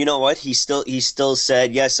 but you know what? He still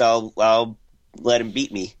said, "Yes, I'll let him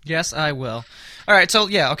beat me." Yes, I will. All right, so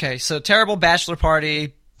yeah, okay, so terrible bachelor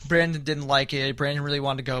party. Brandon didn't like it. Brandon really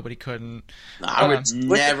wanted to go, but he couldn't. No, I would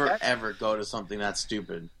never ever go to something that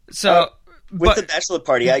stupid. So with the bachelor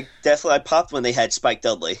party, I popped when they had Spike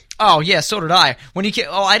Dudley. Oh yeah, so did I. When he came,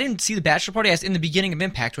 I didn't see the bachelor party. I was in the beginning of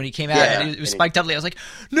Impact when he came out. Yeah, and it was Spike Dudley. I was like,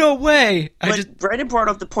 no way. But Brandon brought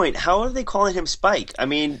up the point. How are they calling him Spike? I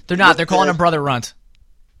mean, they're not. They're calling him Brother Runt.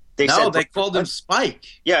 They called him Spike.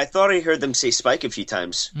 Yeah, I thought I heard them say Spike a few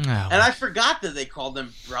times. Oh. And I forgot that they called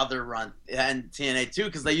him Brother Runt and TNA too,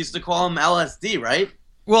 because they used to call him LSD, right?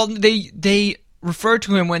 Well, they referred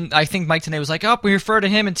to him when I think Mike Tenay was like, we refer to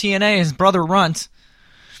him in TNA as Brother Runt.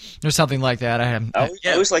 Or something like that.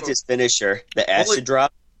 I always liked his finisher, the acid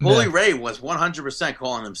drop. Bully Ray was 100%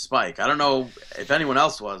 calling him Spike. I don't know if anyone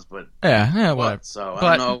else was, but yeah, whatever. So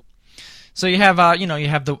I don't know. So you have,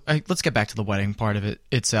 let's get back to the wedding part of it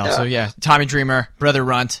itself. Yeah. So yeah, Tommy Dreamer, Brother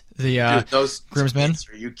Runt, the those groomsmen. Tits,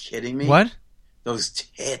 are you kidding me? What? Those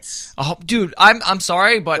tits. Oh, dude, I'm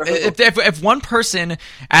sorry, but if one person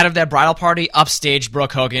out of that bridal party upstaged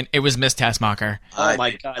Brooke Hogan, it was Miss Tessmacher. Oh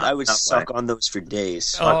my God, I would suck on those for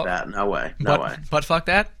days. Fuck that, no way, no way. But fuck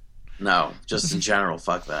that? No, just in general,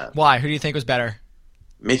 fuck that. Why? Who do you think was better?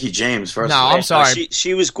 Mickey James, first no, of all. I'm sorry.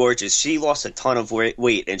 She was gorgeous. She lost a ton of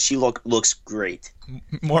weight, and she looks great.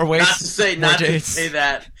 More weight? Not to say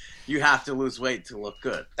that you have to lose weight to look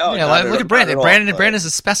good. Oh, yeah, look at Brandon. Brandon's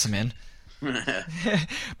a specimen.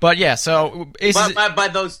 But yeah, so... By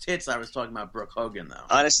those tits, I was talking about Brooke Hogan, though.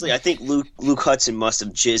 Honestly, I think Luke Hudson must have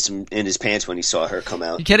jizzed in his pants when he saw her come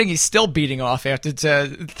out. You kidding? He's still beating off after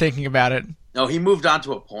thinking about it. No, he moved on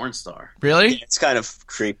to a porn star. Really? Yeah, it's kind of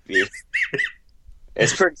creepy.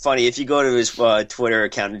 It's pretty funny. If you go to his Twitter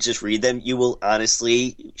account and just read them, you will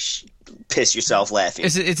honestly piss yourself laughing.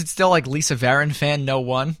 Is it still like Lisa Varon fan no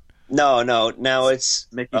one? No. Now it's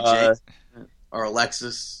Mickey J or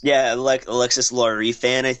Alexis. Yeah, Alexis Laurie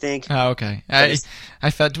fan, I think. Oh, okay. I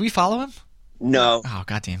felt. Do we follow him? No. Oh,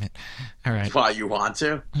 god damn it! All right. Why, you want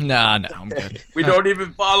to? No, I'm good. We don't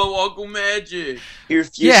even follow Uncle Magic.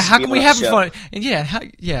 Yeah, how can we have fun? And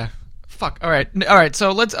yeah. Fuck. All right.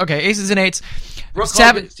 So let's. Okay, aces and eights. Brooke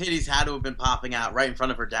Hogan's titties had to have been popping out right in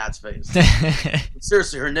front of her dad's face.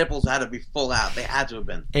 Seriously, her nipples had to be full out. They had to have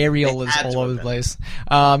been. Ariel is all over the place.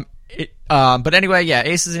 But anyway, yeah,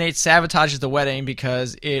 aces and eights sabotages the wedding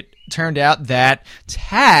because it turned out that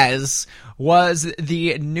Taz was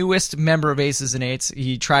the newest member of Aces and Eights.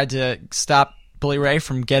 He tried to stop Billy Ray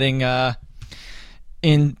from getting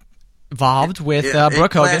involved with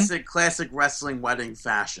Brooke Hogan. Classic wrestling wedding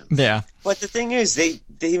fashion. Yeah. But the thing is, he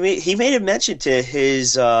made a mention to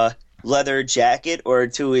his leather jacket or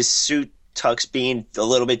to his suit tux being a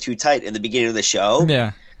little bit too tight in the beginning of the show.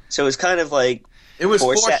 Yeah. So it's kind of like it was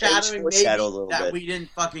foreshadowing maybe a little that bit. We didn't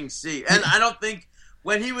fucking see. And I don't think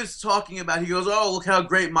when he was talking about, he goes, "Oh, look how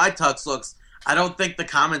great my tux looks." I don't think the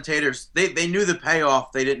commentators they knew the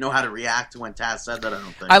payoff. They didn't know how to react to when Taz said that. I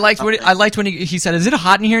don't think. I liked when he said, "Is it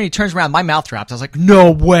hot in here?" And he turns around, my mouth dropped. I was like,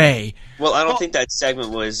 "No way!" Well, I don't think that segment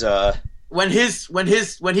was when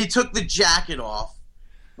he took the jacket off.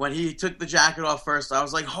 When he took the jacket off first, I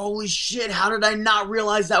was like, "Holy shit! How did I not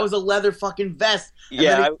realize that was a leather fucking vest?" And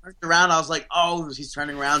then he turned around. I was like, "Oh, he's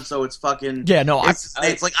turning around, so it's fucking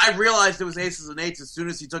It's like I realized it was Aces and Eights as soon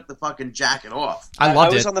as he took the fucking jacket off. I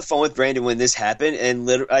was on the phone with Brandon when this happened, and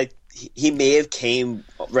literally, he may have came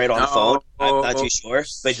right on the phone. I'm not too sure,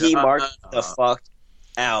 but he marked the fuck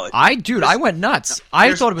out. I went nuts.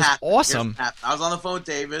 I thought it was awesome. I was on the phone with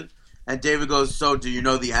David. And David goes, "So, do you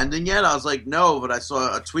know the ending yet?" I was like, "No, but I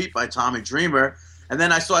saw a tweet by Tommy Dreamer." And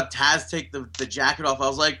then I saw Taz take the jacket off. I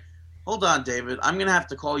was like, "Hold on, David. I'm going to have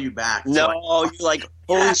to call you back." No, you're like,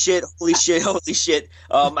 holy shit.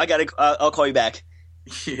 I'll call you back.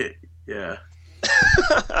 Yeah.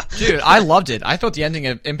 Dude, I loved it. I thought the ending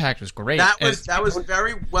of Impact was great. That was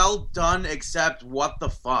very well done, except what the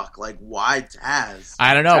fuck? Like, why Taz?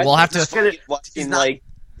 I don't know. We'll have to... He's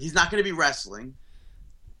not going to be wrestling.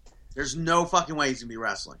 There's no fucking way he's gonna be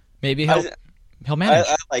wrestling. Maybe he'll manage.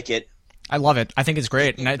 I like it. I love it. I think it's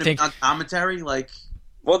great, and I think on commentary, like.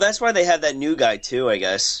 Well, that's why they have that new guy too, I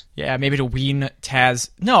guess. Yeah, maybe to wean Taz.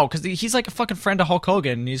 No, because he's like a fucking friend of Hulk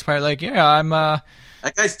Hogan, and he's probably like, yeah, I'm.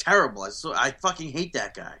 That guy's terrible. I fucking hate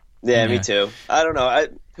that guy. Yeah, me too. I don't know.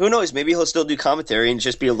 Who knows? Maybe he'll still do commentary and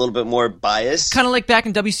just be a little bit more biased. Kind of like back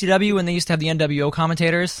in WCW when they used to have the NWO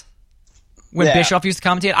commentators. When Bischoff used to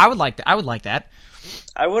commentate, I would like that.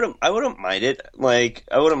 I wouldn't mind it. Like,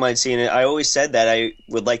 I wouldn't mind seeing it. I always said that I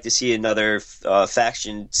would like to see another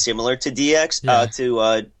faction similar to DX,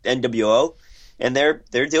 to NWO, and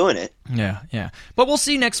they're doing it. Yeah. But we'll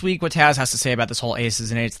see next week what Taz has to say about this whole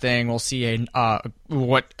Aces and Eights thing. We'll see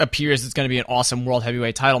what appears is going to be an awesome World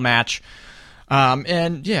Heavyweight title match.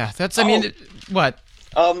 And yeah, that's. I mean, what?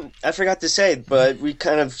 I forgot to say, but we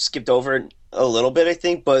kind of skipped over it a little bit, I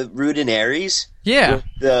think. But Rude and Aries. Yeah.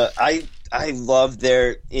 I love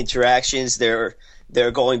their interactions. They're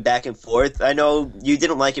going back and forth. I know you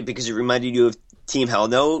didn't like it because it reminded you of Team Hell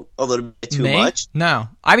No a little bit too much. No,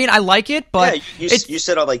 I mean I like it, but you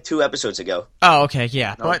said it like 2 episodes ago. Oh, okay,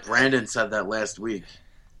 yeah. No, but Brandon said that last week.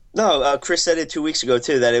 No, Chris said it 2 weeks ago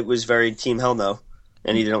too, that it was very Team Hell No,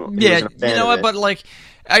 and he didn't. Yeah, wasn't a fan you know of what? it. But like.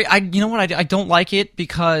 You know what? I don't like it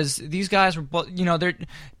because these guys were, they're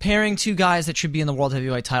pairing two guys that should be in the World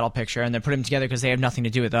Heavyweight title picture, and they're putting them together because they have nothing to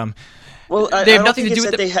do with them. Well, they have nothing to do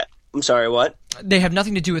with them. I'm sorry, what? They have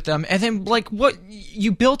nothing to do with them. And then, like, what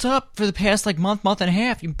you built up for the past month and a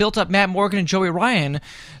half, you built up Matt Morgan and Joey Ryan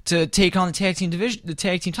to take on the tag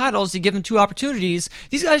team titles, to give them 2 opportunities.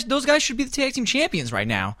 Those guys should be the tag team champions right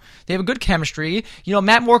now. They have a good chemistry.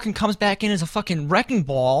 Matt Morgan comes back in as a fucking wrecking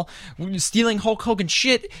ball, stealing Hulk Hogan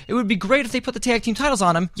shit. It would be great if they put the tag team titles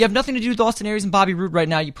on him. You have nothing to do with Austin Aries and Bobby Roode right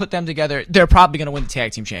now. You put them together, they're probably going to win the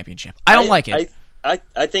tag team championship. I don't like it.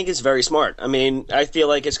 I think it's very smart. I mean, I feel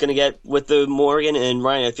like it's going to get, with the Morgan and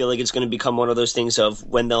Ryan, I feel like it's going to become one of those things of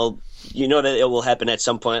when that it will happen at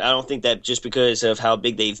some point. I don't think that just because of how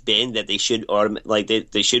big they've been that they should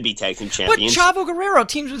they should be tag team champions. But Chavo Guerrero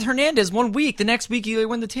teams with Hernandez 1 week. The next week you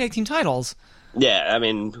win the tag team titles. Yeah, I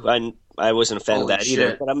mean, I wasn't a fan of that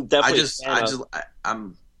either. But I'm definitely.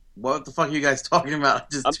 What the fuck are you guys talking about? I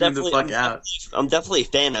just tuned the fuck out. I'm definitely a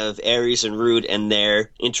fan of Aries and Rude and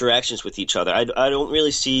their interactions with each other. I don't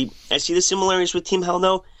really see... I see the similarities with Team Hell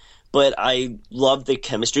No, but I love the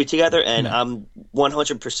chemistry together, and I'm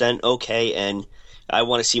 100% okay, and I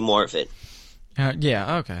want to see more of it.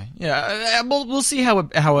 Yeah. Okay. Yeah. We'll see how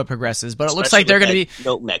it progresses, but it looks Especially like they're with going to be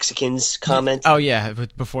no Mexicans comment. Oh yeah,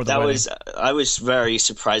 before the wedding. I was very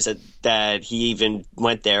surprised that he even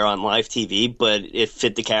went there on live TV, but it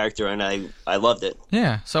fit the character, and I loved it.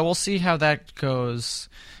 Yeah. So we'll see how that goes.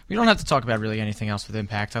 We don't have to talk about really anything else with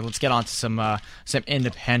Impact. Let's get on to some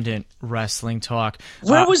independent wrestling talk.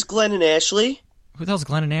 Where was Glenn and Ashley? Who the hell's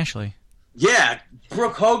Glenn and Ashley? Yeah,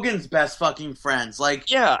 Brooke Hogan's best fucking friends. Like,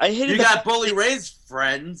 yeah, I hated. You got Bully Ray's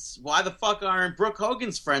friends. Why the fuck aren't Brooke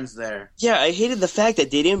Hogan's friends there? Yeah, I hated the fact that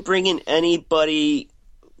they didn't bring in anybody.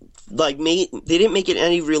 Like, they didn't make it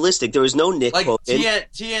any realistic. There was no Nick Hogan.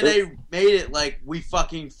 TNA made it like we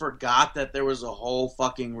fucking forgot that there was a whole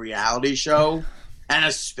fucking reality show and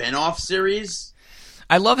a spin-off series.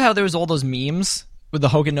 I love how there was all those memes with the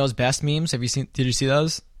Hogan Knows Best memes. Did you see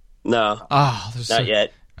those? No. Oh, not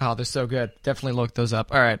yet. Oh, they're so good. Definitely look those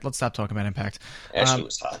up. All right, let's stop talking about Impact. Ashley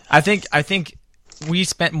was hot. I think we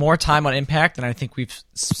spent more time on Impact than I think we've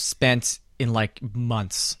spent in like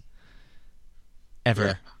months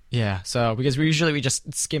ever. Yeah. So because we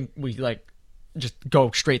just skim, just go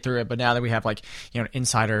straight through it. But now that we have an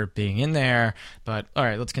insider being in there, but all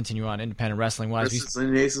right, let's continue on independent wrestling wise. Chris is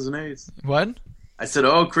an aces and eights. What? I said,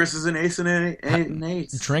 Chris is an ace and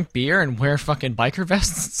eights. Drink beer and wear fucking biker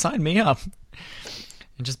vests. Sign me up.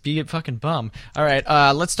 And just be a fucking bum. All right,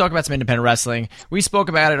 let's talk about some independent wrestling. We spoke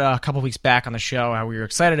about it a couple weeks back on the show, how we were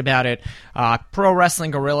excited about it. Pro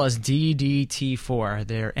Wrestling Guerrillas DDT4,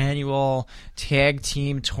 their annual tag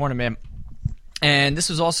team tournament. And this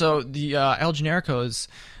was also the El Generico's,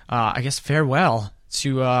 farewell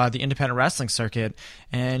to the independent wrestling circuit.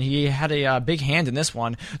 And he had a big hand in this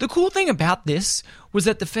one. The cool thing about this was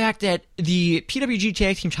that the fact that the PWG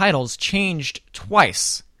tag team titles changed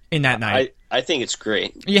twice in that night. I think it's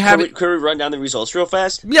great. Could we run down the results real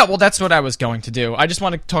fast? Yeah, well, that's what I was going to do. I just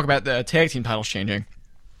want to talk about the tag team titles changing.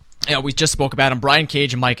 We just spoke about them. Brian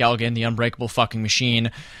Cage and Mike Elgin, the unbreakable fucking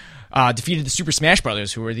machine, defeated the Super Smash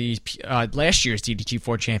Brothers, who were the last year's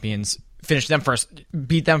DDT4 champions.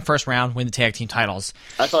 Beat them first round, win the tag team titles.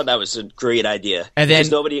 I thought that was a great idea. And then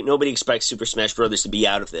because nobody expects Super Smash Brothers to be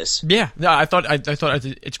out of this. Yeah, no, I thought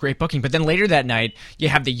it's great booking. But then later that night, you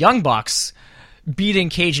have the Young Bucks beating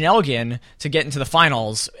Cage and Elgin to get into the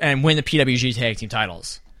finals and win the PWG tag team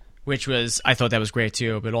titles, I thought that was great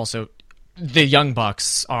too. But also, the Young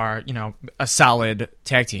Bucks are, a solid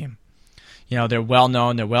tag team. They're well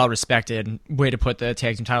known, they're well respected. Way to put the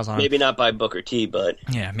tag team titles on. Maybe not by Booker T, but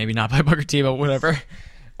yeah, maybe not by Booker T, but whatever.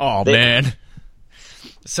 Oh man.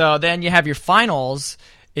 So then you have your finals.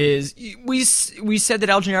 We said that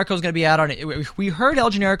El Generico was going to be out on. We heard El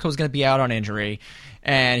Generico was going to be out on injury,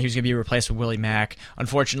 and he was going to be replaced with Willie Mack.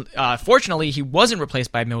 Fortunately, he wasn't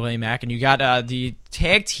replaced by Willie Mack, and you got the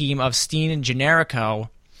tag team of Steen and Generico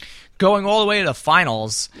going all the way to the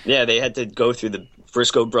finals. Yeah, they had to go through the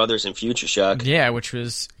Briscoe Brothers and Future Shock. Yeah, which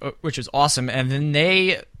was awesome, and then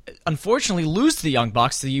they unfortunately lose to the Young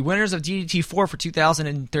Bucks. The winners of DDT4 for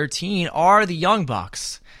 2013 are the Young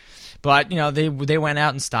Bucks. But, they went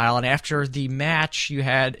out in style, and after the match, you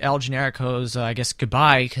had El Generico's,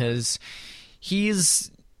 goodbye, because he's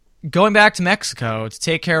going back to Mexico to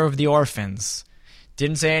take care of the orphans.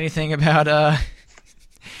 Didn't say anything about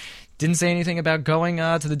going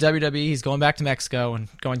to the WWE. He's going back to Mexico and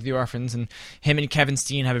going to the orphans, and him and Kevin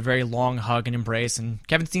Steen have a very long hug and embrace, and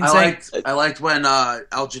Kevin Steen I liked when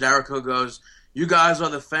El Generico goes, "You guys are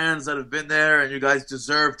the fans that have been there, and you guys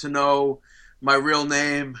deserve to know my real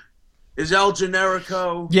name is El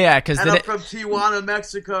Generico. Yeah, because I'm from Tijuana,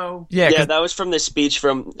 Mexico." Yeah, that was from the speech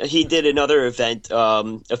he did another event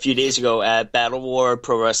a few days ago at Battle War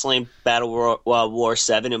Pro Wrestling, Battle War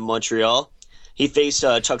 7 in Montreal. He faced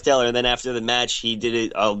Chuck Taylor, and then after the match, he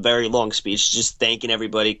did a very long speech just thanking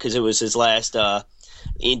everybody because it was his last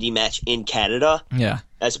indie match in Canada. Yeah.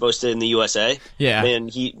 As opposed to in the USA. Yeah. And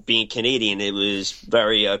he, being Canadian, it was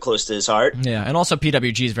very close to his heart. Yeah, and also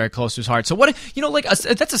PWG is very close to his heart. So what,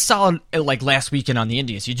 that's a solid, last weekend on the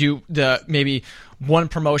Indies. You do maybe one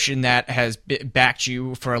promotion that has backed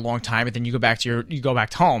you for a long time, and then you go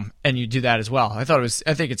back home and you do that as well. I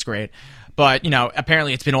think it's great. But,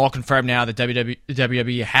 apparently it's been all confirmed now that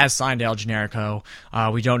WWE has signed El Generico.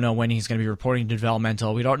 We don't know when he's going to be reporting to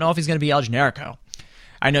developmental. We don't know if he's going to be El Generico.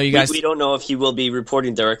 I know you guys. We don't know if he will be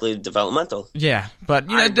reporting directly to developmental. Yeah, but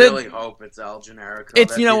I really hope it's El Generico.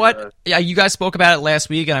 It's Yeah, you guys spoke about it last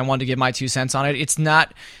week, and I wanted to give my 2 cents on it. It's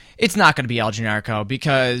not going to be El Generico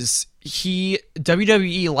because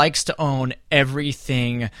WWE likes to own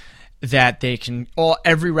everything that they can,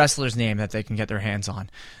 every wrestler's name that they can get their hands on.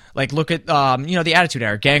 Like, look at, the Attitude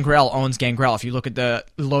Era. Gangrel owns Gangrel. If you look at the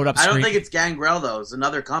load-up screen... I don't think it's Gangrel, though. It's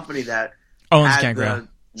another company that owns Gangrel.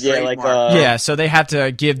 So they have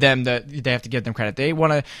to give them credit. They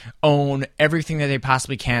want to own everything that they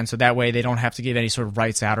possibly can, so that way they don't have to give any sort of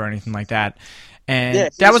rights out or anything like that. And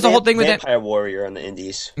that was the whole thing with Vampire Warrior on the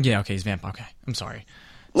Indies. Yeah, okay, he's Vampire. Okay, I'm sorry.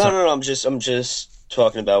 No, I'm just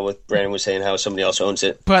talking about what Brandon was saying, how somebody else owns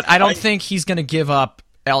it. But I don't think he's going to give up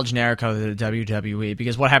El Generico to the WWE,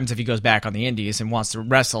 because what happens if he goes back on the Indies and wants to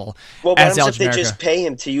wrestle as El Generico? They just pay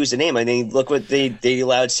him to use the name. I mean, look what they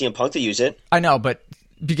allowed CM Punk to use it. I know, but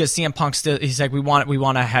because CM Punk he's like, we want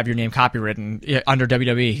to have your name copywritten under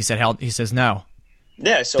WWE. He says no.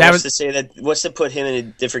 Yeah, so what's to put him in a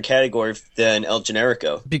different category than El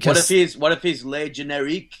Generico? Because what if he's Le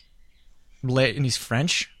Generique? And he's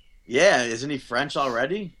French? Yeah, isn't he French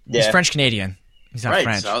already? Yeah. He's French Canadian. He's not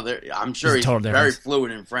French. So I'm sure he's very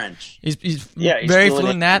fluent in French. He's very fluent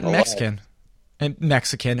in that and Mexican.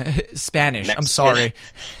 Spanish. Mexican. I'm sorry.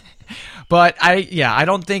 But I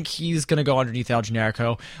don't think he's going to go underneath El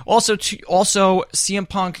Generico. Also, CM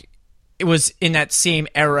Punk, it was in that same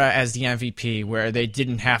era as the MVP, where they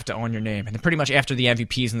didn't have to own your name. And pretty much after the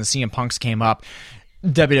MVPs and the CM Punks came up,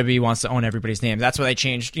 WWE wants to own everybody's name. That's why they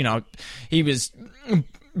changed. He was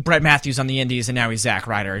Brett Matthews on the Indies, and now he's Zack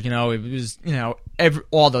Ryder. It was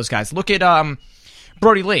all those guys. Look at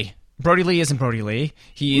Brody Lee. Brody Lee isn't Brody Lee.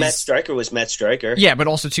 Matt Stryker was Matt Stryker. Yeah, but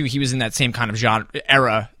also, too, he was in that same kind of genre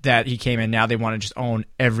era that he came in. Now they want to just own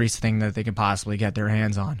everything that they can possibly get their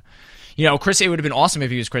hands on. Chris, it would have been awesome if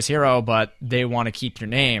he was Chris Hero, but they want to keep your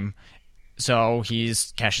name, so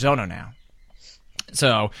he's Cassius Ohno now.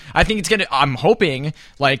 So I think it's going to – I'm hoping,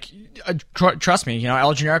 trust me,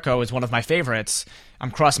 El Generico is one of my favorites.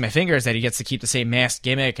 I'm crossing my fingers that he gets to keep the same mask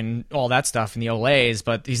gimmick and all that stuff in the Olays,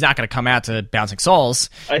 but he's not going to come out to Bouncing Souls.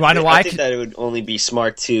 I think that it would only be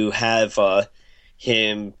smart to have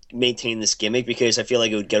him maintain this gimmick, because I feel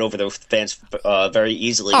like it would get over the fans very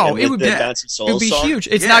easily. Oh, it would be Bouncing Souls. It would be song, huge.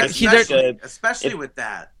 It's not especially with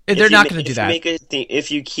that. They're not going to do that.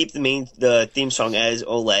 If you keep the theme song as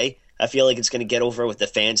Olay, I feel like it's going to get over with the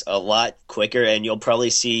fans a lot quicker, and you'll probably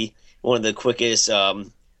see one of the quickest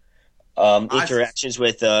interactions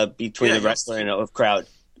between the wrestler and a crowd.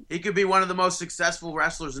 He could be one of the most successful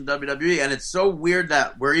wrestlers in WWE, and it's so weird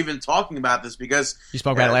that we're even talking about this, because you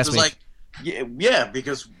spoke about it last week.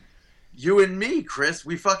 Because you and me, Chris,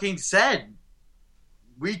 we fucking said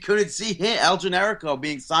we couldn't see El Generico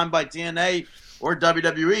being signed by TNA or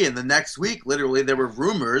WWE, and the next week, literally, there were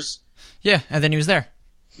rumors. Yeah, and then he was there.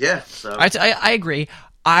 Yeah, so I agree.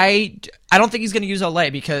 I don't think he's going to use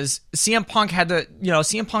Olay, because CM Punk had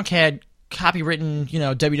copywritten,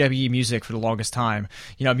 WWE music for the longest time.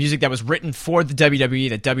 Music that was written for the WWE,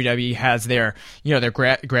 that WWE has their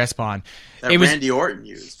grasp on. That Randy Orton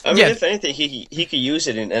used. I mean, if anything, he could use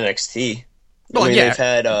it in NXT. They've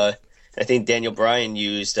had, I think Daniel Bryan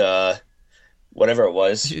used, whatever it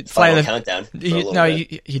was, Final Countdown.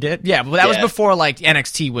 He did? Yeah, but that was before,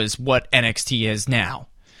 NXT was what NXT is now.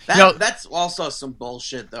 That's also some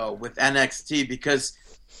bullshit, though, with NXT, because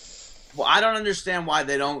I don't understand why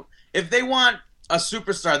they don't. If they want a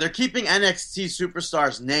superstar, they're keeping NXT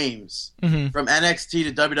superstars' names from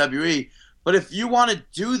NXT to WWE. But if you want to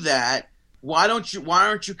do that, why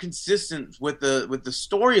aren't you consistent with the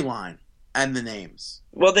storyline and the names?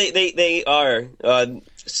 Well, they are.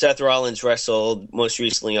 Seth Rollins wrestled most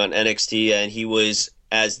recently on NXT, and he was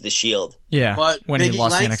as the Shield. Yeah, but when he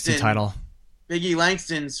lost the NXT title. Biggie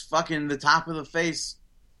Langston's fucking the top of the face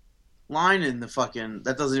line in the fucking...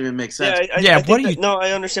 That doesn't even make sense. No,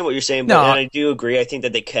 I understand what you're saying, but I do agree. I think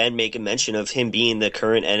that they can make a mention of him being the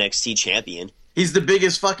current NXT champion. He's the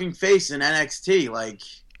biggest fucking face in NXT.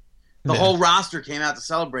 The whole roster came out to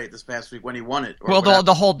celebrate this past week when he won it. Well,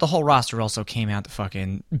 the whole roster also came out to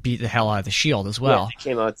fucking beat the hell out of the Shield as well. Yeah, they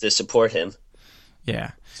came out to support him.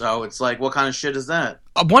 Yeah. So it's what kind of shit is that?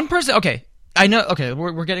 One person... Okay. I know. Okay,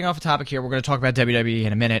 we're getting off the topic here. We're going to talk about WWE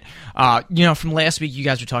in a minute. From last week, you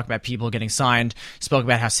guys were talking about people getting signed. Spoke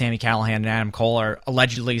about how Sami Callihan and Adam Cole are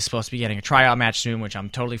allegedly supposed to be getting a tryout match soon, which I'm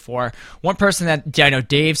totally for. One person that I know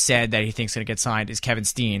Dave said that he thinks going to get signed is Kevin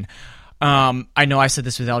Steen. I know I said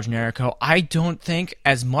this with El Generico. I don't think,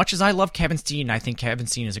 as much as I love Kevin Steen, I think Kevin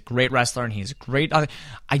Steen is a great wrestler and he's a great.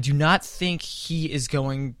 I do not think he is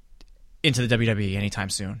going into the WWE anytime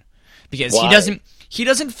soon, because he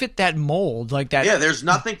doesn't fit that mold like that. Yeah, there's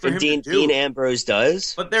nothing for him to do. Dean Ambrose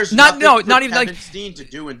does, but there's nothing for even Kevin Steen to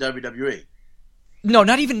do in WWE. No,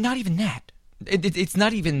 not even that. It's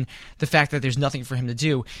not even the fact that there's nothing for him to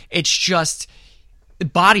do. It's just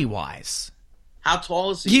body wise. How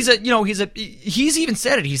tall is he? He's even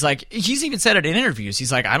said it. He's even said it in interviews.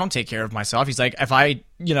 He's like, I don't take care of myself. He's like, Kevin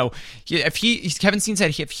Steen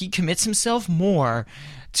said if he commits himself more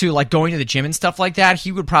to like going to the gym and stuff like that,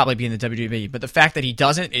 he would probably be in the WWE. But the fact that he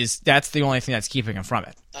doesn't that's the only thing that's keeping him from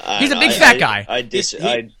it. He's a big fat guy. I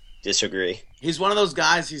disagree. He's one of those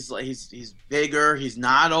guys. He's bigger. He's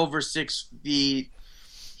not over 6 feet.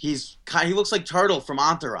 He looks like Turtle from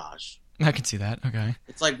Entourage. I can see that. Okay.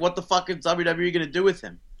 It's like, what the fuck is WWE going to do with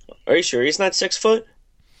him? Are you sure he's not 6 foot?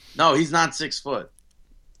 No, he's not 6 foot.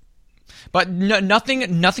 But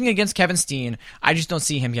nothing against Kevin Steen. I just don't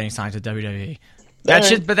see him getting signed to WWE.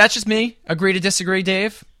 That's just me. Agree to disagree,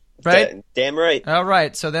 Dave. Right? Damn right. All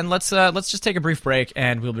right. So then let's just take a brief break,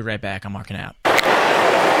 and we'll be right back on Markin Out.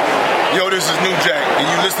 Yo, this is New Jack, and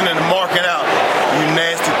you listening to Markin Out, you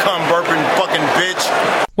nasty cum burping fucking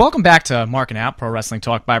bitch. Welcome back to Markin Out, Pro Wrestling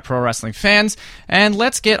Talk by Pro Wrestling Fans, and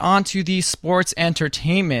let's get on to the sports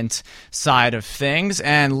entertainment side of things,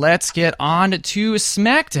 and let's get on to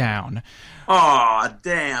SmackDown. Aw,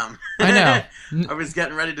 damn. I know. I was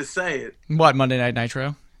getting ready to say it. What, Monday Night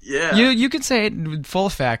Nitro? Yeah. You can say it with full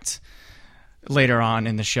effect later on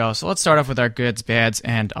in the show. So let's start off with our goods, bads,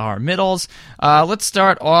 and our middles. Let's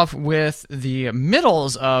start off with the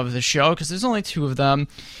middles of the show, because there's only 2 of them.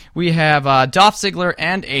 We have Dolph Ziggler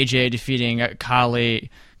and AJ defeating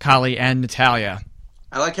Kali and Natalya.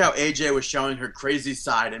 I like how AJ was showing her crazy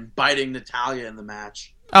side and biting Natalya in the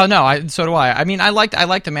match. Oh no, so do I. I mean, I liked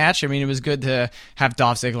the match. I mean, it was good to have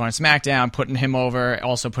Dolph Ziggler on SmackDown, putting him over,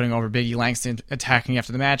 also putting over Biggie Langston attacking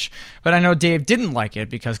after the match. But I know Dave didn't like it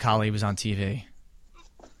because Khali was on TV.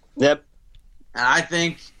 Yep.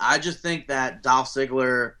 And I just think that Dolph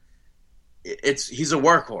Ziggler, he's a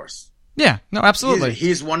workhorse. Yeah, no, absolutely.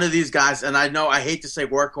 He's one of these guys, and I know I hate to say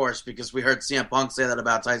workhorse because we heard CM Punk say that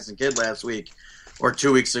about Tyson Kidd last week or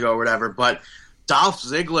 2 weeks ago or whatever, but Dolph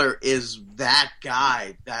Ziggler is that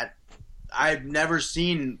guy that I've never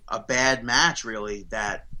seen a bad match, really.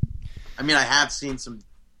 I have seen some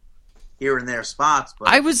here and there spots. But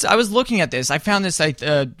I was looking at this. I found this.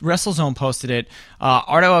 WrestleZone posted it.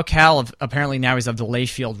 Ardo Akal, apparently now he's of the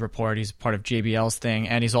Layfield Report. He's part of JBL's thing,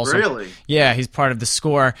 and he's also really, yeah, he's part of the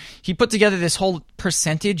Score. He put together this whole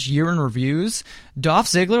percentage year in reviews. Dolph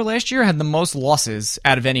Ziggler last year had the most losses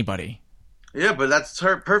out of anybody. Yeah, but that's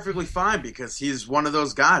perfectly fine because he's one of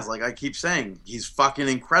those guys. Like I keep saying, he's fucking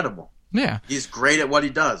incredible. Yeah, he's great at what he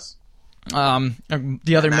does.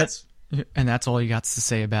 The other myth, and that's all you got to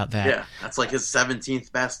say about that. Yeah, that's like his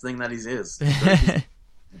 17th best thing that he is.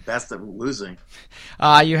 Best at losing.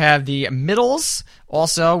 You have the middles.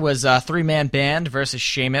 Also, was a 3-man band versus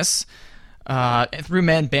Sheamus. A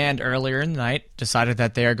 3-man band earlier in the night decided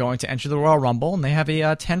that they are going to enter the Royal Rumble, and they have a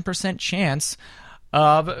 10% chance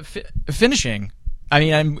of finishing.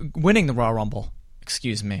 I'm winning the Royal Rumble.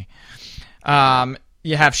 Excuse me.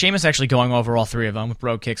 You have Sheamus actually going over all 3 of them with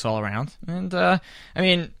brogue kicks all around. And,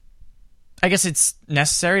 I guess it's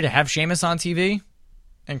necessary to have Sheamus on TV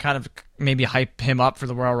and kind of maybe hype him up for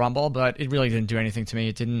the Royal Rumble, but it really didn't do anything to me.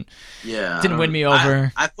 It didn't win me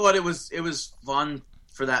over. I thought it was fun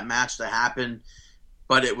for that match to happen,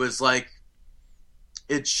 but it was like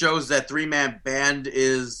it shows that 3-man band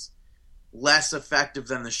is less effective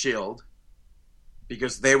than the Shield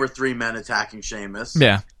because they were 3 men attacking Sheamus.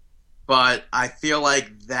 Yeah. But I feel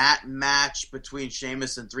like that match between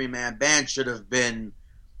Sheamus and 3-man band should have been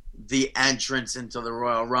the entrance into the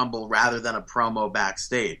Royal Rumble rather than a promo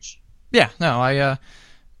backstage. Yeah, no, I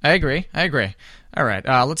agree. All right,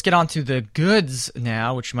 let's get on to the goods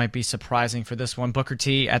now, which might be surprising for this one. Booker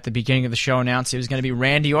T at the beginning of the show announced it was going to be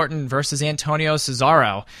Randy Orton versus Antonio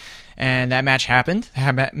Cesaro. And that match happened.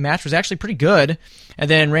 That match was actually pretty good. And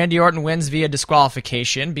then Randy Orton wins via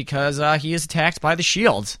disqualification because he is attacked by the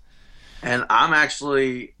Shield. And I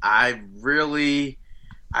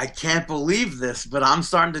can't believe this, but I'm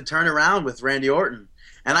starting to turn around with Randy Orton.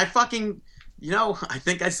 And I think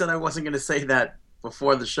I said I wasn't going to say that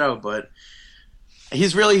before the show, but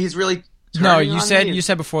he's really No, you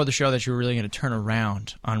said before the show that you were really going to turn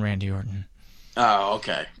around on Randy Orton. Oh,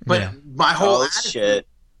 okay. But yeah. my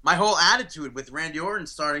whole attitude with Randy Orton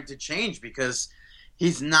starting to change because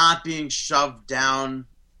he's not being shoved down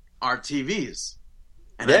our TVs.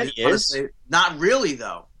 And yeah, he is. Not really,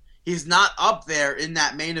 though. He's not up there in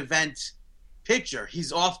that main event picture.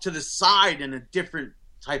 He's off to the side in a different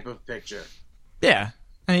type of picture. Yeah.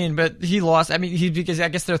 But he lost. Because I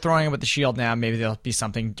guess they're throwing him with the Shield now. Maybe there'll be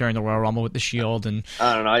something during the Royal Rumble with the Shield. And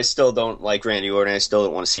I don't know. I still don't like Randy Orton. I still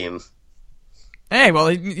don't want to see him. Hey, well,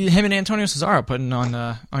 him and Antonio Cesaro putting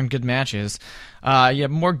on good matches. You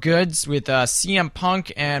have more goods with CM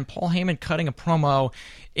Punk and Paul Heyman cutting a promo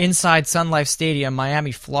inside Sun Life Stadium,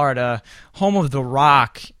 Miami, Florida, home of The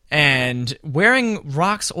Rock, and wearing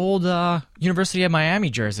Rock's old University of Miami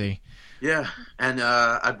jersey. Yeah, and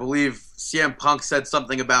I believe CM Punk said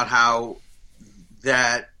something about how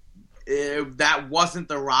that wasn't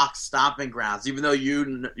The Rock's stomping grounds, even though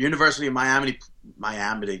University of Miami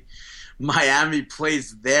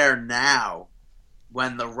plays there now.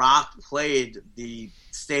 When The Rock played, the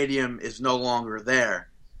stadium is no longer there.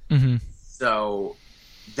 Mm-hmm. So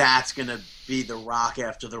that's going to be The Rock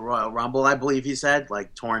after the Royal Rumble, I believe he said,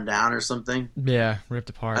 like torn down or something. Yeah, ripped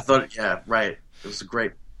apart. I thought, yeah, right. It was a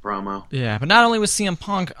great promo. Yeah, but not only was CM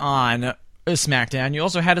Punk on SmackDown, you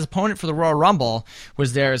also had his opponent for the Royal Rumble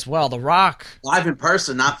was there as well. The Rock. Live in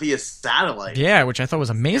person, not via satellite. Yeah, which I thought was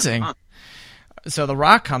amazing. So The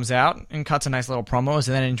Rock comes out and cuts a nice little promo,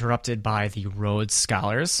 and then interrupted by the Rhodes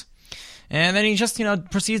Scholars. And then he just,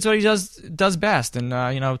 proceeds what he does best,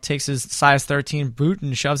 and takes his size 13 boot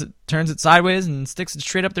and turns it sideways and sticks it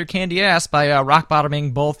straight up their candy ass by rock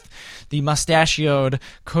bottoming both the mustachioed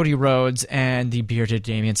Cody Rhodes and the bearded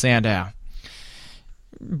Damian Sandow.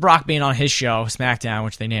 Brock being on his show, SmackDown,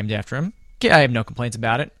 which they named after him. I have no complaints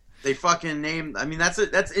about it. They fucking named. I mean, that's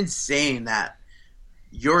insane that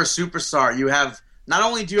you're a superstar. You have not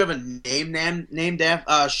only do you have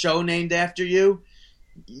a show named after you,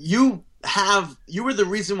 you were the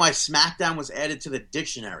reason why SmackDown was added to the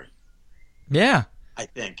dictionary. Yeah, I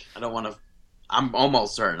think. I don't want to. I'm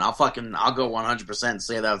almost certain. I'll go 100% and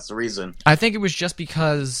say that's the reason. I think it was just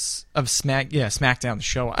because of SmackDown the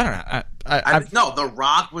show. I don't know. No, The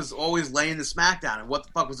Rock was always laying the SmackDown, and what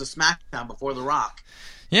the fuck was the SmackDown before The Rock?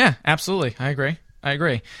 Yeah, absolutely. I agree.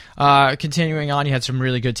 Continuing on, you had some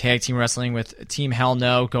really good tag team wrestling with Team Hell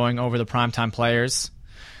No going over the Primetime Players.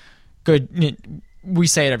 Good. We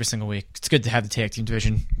say it every single week. It's good to have the tag team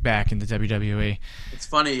division back in the WWE. It's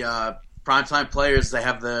funny. Primetime Players, they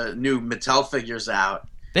have the new Mattel figures out.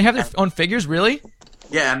 They have their own figures, really?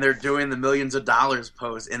 Yeah, and they're doing the millions of dollars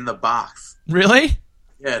pose in the box. Really?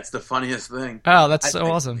 Yeah, it's the funniest thing. Oh, that's so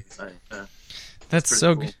awesome. That's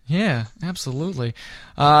so cool. good. Yeah, absolutely.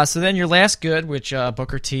 So then your last good, which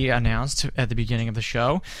Booker T announced at the beginning of the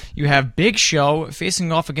show, you have Big Show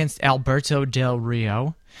facing off against Alberto Del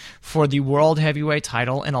Rio for the World Heavyweight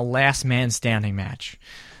title in a last man standing match.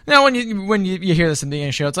 Now, when you hear this in the beginning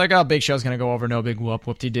of the show, it's like, oh, Big Show's going to go over, no big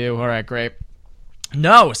whoop-de-doo. All right, great.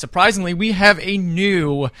 No, surprisingly, we have a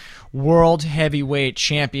new World Heavyweight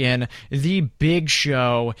Champion. The Big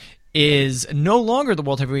Show is no longer the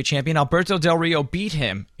World Heavyweight Champion. Alberto Del Rio beat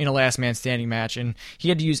him in a last man standing match, and he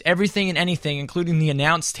had to use everything and anything, including the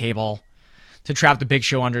announce table, to trap the Big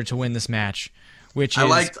Show under to win this match. I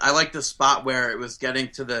liked the spot where it was getting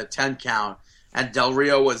to the 10 count, and Del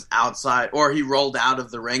Rio was outside, or he rolled out of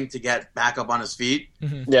the ring to get back up on his feet.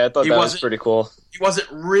 Mm-hmm. Yeah, I thought that was pretty cool. He wasn't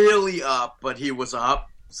really up, but he was up,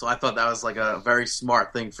 so I thought that was like a very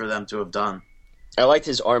smart thing for them to have done. I liked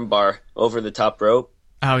his arm bar over the top rope.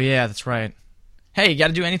 Oh, yeah, that's right. Hey, you got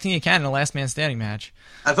to do anything you can in a last man standing match.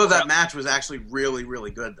 I thought that match was actually really,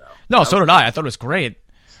 really good, though. No, so did I. I thought it was great.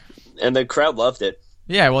 And the crowd loved it.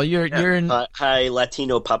 Yeah, well, you're in high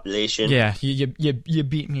Latino population. Yeah, you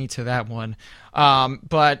beat me to that one.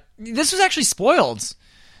 But this was actually spoiled.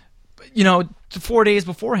 4 days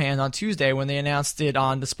beforehand on Tuesday when they announced it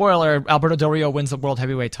on the spoiler, Alberto Del Rio wins the World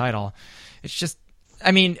Heavyweight title. It's just,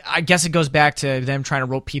 I mean, I guess it goes back to them trying to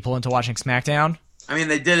rope people into watching SmackDown. I mean,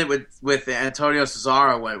 they did it with Antonio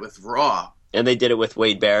Cesaro with Raw. And they did it with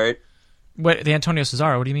Wade Barrett. What, the Antonio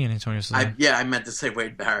Cesaro? What do you mean, Antonio Cesaro? I meant to say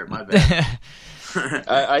Wade Barrett, my bad.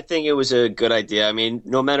 I think it was a good idea. I mean,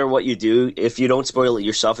 no matter what you do, if you don't spoil it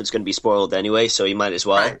yourself, it's going to be spoiled anyway, so you might as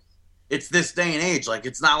well. Right. It's this day and age. Like,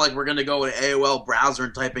 it's not like we're going to go to AOL browser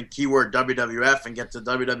and type in keyword WWF and get to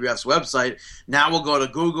WWF's website. Now we'll go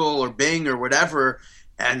to Google or Bing or whatever,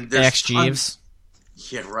 and there's X Jeeves.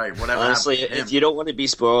 Yeah, right. Whatever. Honestly, if you don't want to be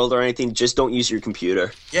spoiled or anything, just don't use your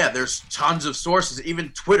computer. Yeah, there's tons of sources. Even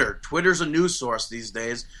Twitter. Twitter's a news source these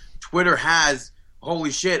days. Twitter has, holy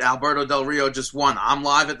shit, Alberto Del Rio just won. I'm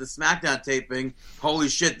live at the SmackDown taping. Holy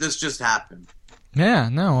shit, this just happened. Yeah,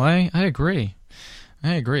 no, I agree.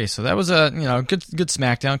 So that was a good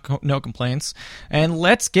SmackDown, no complaints. And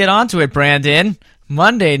let's get on to it, Brandon.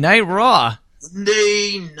 Monday Night Raw.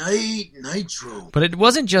 Monday Night Nitro. But it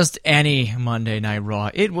wasn't just any Monday Night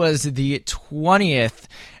Raw. It was the 20th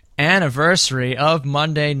anniversary of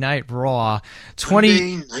Monday Night Raw.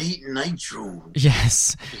 Monday Night Nitro.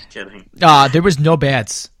 Yes. Just kidding. There was no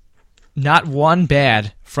bads. Not one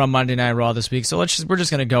bad from Monday Night Raw this week. So we're just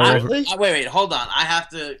gonna go over. Wait, hold on. I have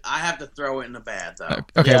to throw it in the bad though.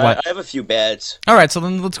 Okay, yeah, what? I have a few bads. All right, so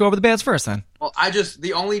then let's go over the bads first then. Well,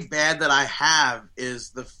 the only bad that I have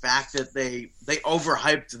is the fact that they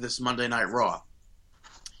overhyped this Monday Night Raw.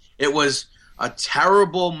 It was a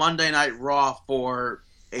terrible Monday Night Raw for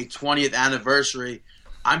a 20th anniversary.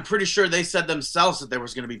 I'm pretty sure they said themselves that there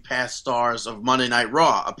was going to be past stars of Monday Night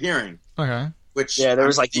Raw appearing. Okay. Which there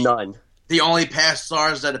was none. The only past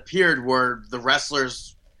stars that appeared were the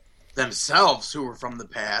wrestlers themselves who were from the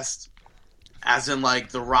past, as in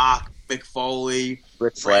The Rock, Mick Foley,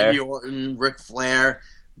 Ric Flair. Randy Orton, Ric Flair.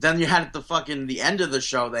 Then you had at the end of the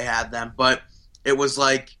show they had them, but it was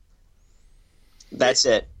that's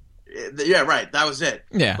it. Yeah, right. That was it.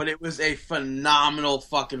 Yeah. But it was a phenomenal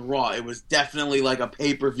fucking Raw. It was definitely a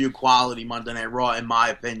pay-per-view quality Monday Night Raw, in my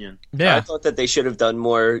opinion. Yeah. I thought that they should have done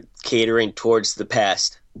more catering towards the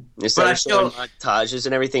past. Instead of showing montages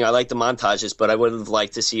and everything. I like the montages, but I would have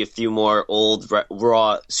liked to see a few more old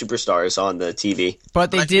Raw superstars on the TV.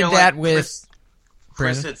 But they did that with...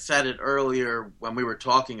 Chris had said it earlier when we were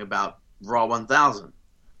talking about Raw 1000.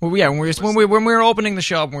 Well, yeah, when we were opening the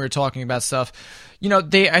show up and we were talking about stuff,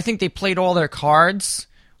 I think they played all their cards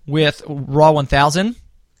with Raw 1000.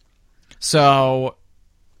 So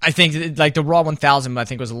I think the Raw 1000, I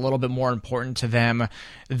think, was a little bit more important to them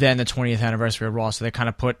than the 20th anniversary of Raw. So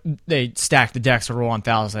they stacked the decks for Raw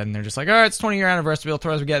 1000, and they're just all right, it's 20-year anniversary. We'll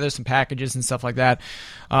throw together some packages and stuff like that.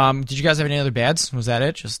 Did you guys have any other bads? Was that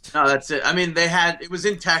it? No, that's it. I mean, it was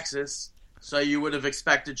in Texas. So you would have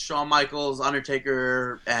expected Shawn Michaels,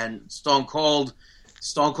 Undertaker, and Stone Cold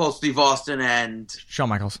Steve Austin, and Shawn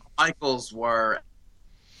Michaels were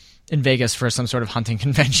in Vegas for some sort of hunting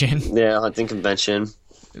convention. Yeah, hunting convention.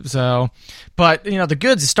 So, but the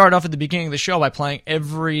goods start off at the beginning of the show by playing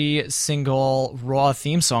every single Raw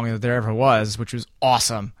theme song that there ever was, which was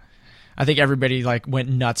awesome. I think everybody went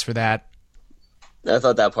nuts for that. I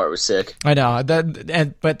thought that part was sick. I know,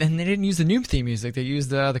 but then they didn't use the new theme music. They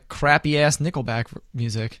used the crappy ass Nickelback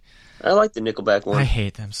music. I like the Nickelback one. I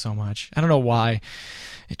hate them so much. I don't know why.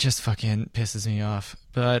 It just fucking pisses me off.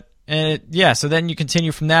 But so then you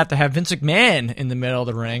continue from that to have Vince McMahon in the middle of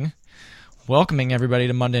the ring, welcoming everybody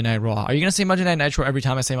to Monday Night Raw. Are you gonna say Monday Night Nitro every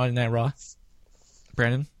time I say Monday Night Raw?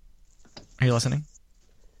 Brandon, are you listening?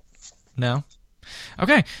 No.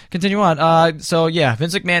 Okay, continue on. So yeah,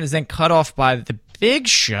 Vince McMahon is then cut off by the Big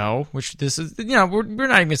Show, which this is, we're not even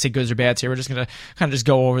going to say goods or bads here. We're just going to kind of just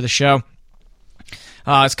go over the show.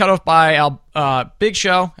 It's cut off by Big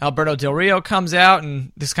Show. Alberto Del Rio comes out,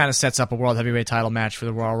 and this kind of sets up a World Heavyweight title match for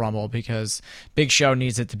the Royal Rumble because Big Show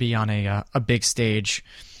needs it to be on a big stage.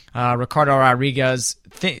 Ricardo Rodriguez,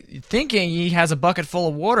 thinking he has a bucket full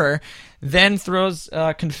of water, then throws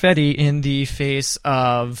confetti in the face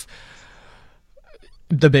of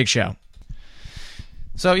the Big Show.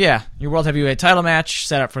 So yeah, your World Heavyweight title match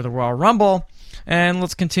set up for the Royal Rumble. And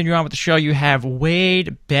let's continue on with the show. You have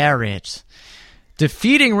Wade Barrett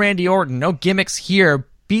defeating Randy Orton. No gimmicks here.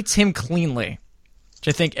 Beats him cleanly, which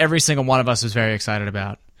I think every single one of us was very excited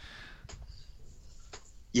about.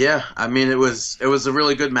 Yeah, I mean, it was a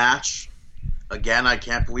really good match. Again, I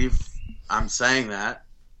can't believe I'm saying that.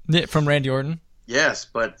 From Randy Orton? Yes,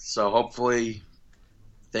 but so hopefully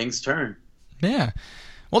things turn. Yeah.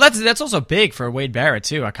 Well, that's also big for Wade Barrett,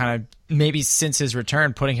 too. I kind of, maybe since his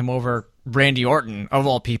return, putting him over Randy Orton, of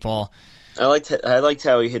all people. I liked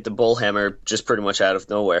how he hit the bullhammer just pretty much out of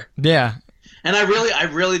nowhere. Yeah. And I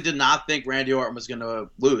really did not think Randy Orton was going to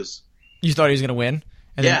lose. You thought he was going to win?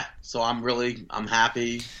 So I'm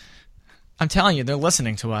happy. I'm telling you, they're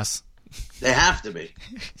listening to us. They have to be.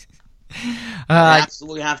 They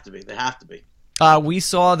absolutely have to be. They have to be. We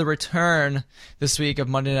saw the return this week of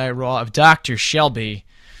Monday Night Raw of Dr. Shelby,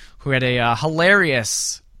 who had a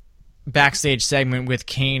hilarious backstage segment with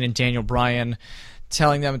Kane and Daniel Bryan,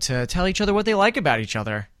 telling them to tell each other what they like about each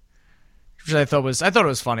other, which I thought it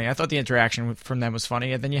was funny. I thought the interaction from them was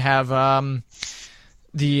funny. And then you have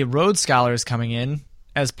the Rhodes Scholars coming in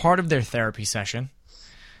as part of their therapy session.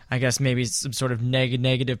 I guess maybe some sort of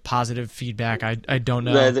negative, positive feedback. I don't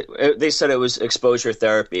know. They said it was exposure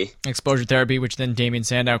therapy. Exposure therapy, which then Damien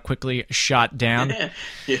Sandow quickly shot down.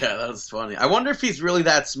 Yeah, that was funny. I wonder if he's really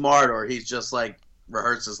that smart or he's just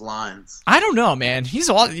rehearses lines. I don't know, man. He's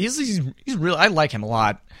real. I like him a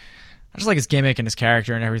lot. I just like his gimmick and his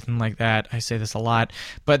character and everything like that. I say this a lot.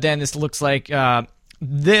 But then this looks like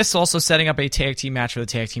this also setting up a tag team match for the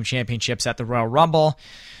tag team championships at the Royal Rumble.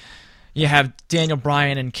 You have Daniel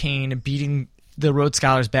Bryan and Kane beating the Rhodes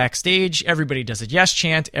Scholars backstage. Everybody does a yes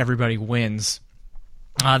chant. Everybody wins.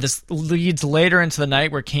 This leads later into the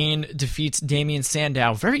night where Kane defeats Damien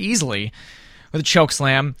Sandow very easily with a choke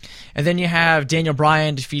slam. And then you have Daniel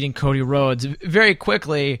Bryan defeating Cody Rhodes very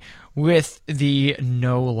quickly with the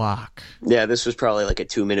no lock. Yeah, this was probably like a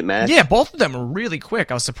 2-minute match. Yeah, both of them were really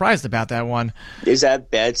quick. I was surprised about that one. Is that a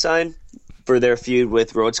bad sign for their feud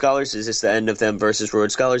with Rhodes Scholars? Is this the end of them versus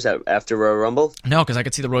Rhodes Scholars after Royal Rumble? No, because I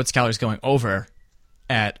could see the Rhodes Scholars going over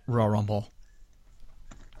at Royal Rumble.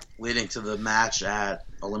 Leading to the match at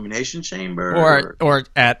Elimination Chamber? Or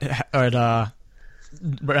at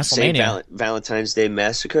WrestleMania. Valentine's Day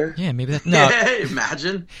Massacre? Yeah, maybe that. No.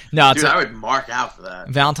 Imagine. No, Dude, I would mark out for that.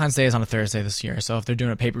 Valentine's Day is on a Thursday this year, so if they're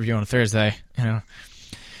doing a pay-per-view on a Thursday,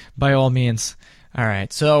 by all means. All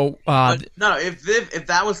right, so... no, if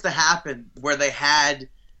that was to happen, where they had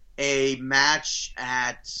a match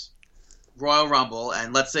at Royal Rumble,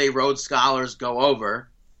 and let's say Rhodes Scholars go over...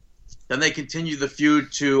 Then they continue the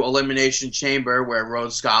feud to Elimination Chamber, where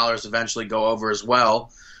Rhodes Scholars eventually go over as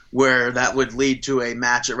well, where that would lead to a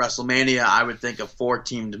match at WrestleMania. I would think a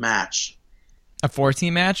 4-teamed match. A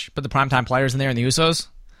 4-team match? But the primetime players in there and the Usos?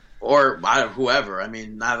 Or whoever. I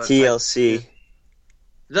mean, TLC.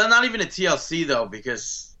 Not even a TLC, though,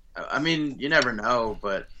 because, I mean, you never know,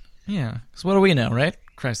 but... Yeah, so what do we know, right?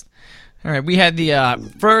 Christ. All right, we had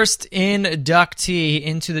the first inductee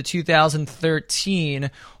into the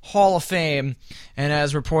 2013 Hall of Fame, and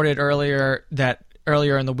as reported earlier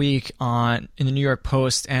in the week in the New York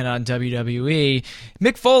Post and on WWE,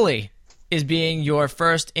 Mick Foley is being your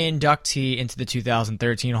first inductee into the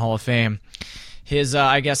 2013 Hall of Fame. His,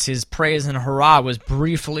 his praise and hurrah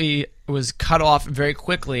was cut off very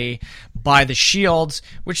quickly by the Shields,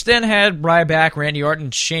 which then had Ryback, Randy Orton,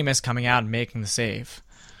 and Sheamus coming out and making the save.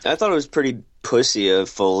 I thought it was pretty pussy of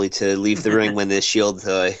Foley to leave the ring when the Shield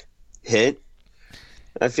hit.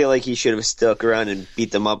 I feel like he should have stuck around and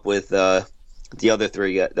beat them up with the other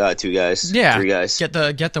two guys. Yeah, 3 guys. Get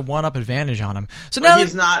the 1-up advantage on him. So but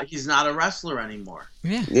now he's not a wrestler anymore.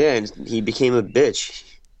 Yeah, and he became a bitch.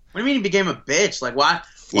 What do you mean he became a bitch? Like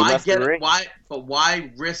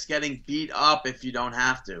why risk getting beat up if you don't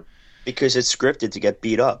have to? Because it's scripted to get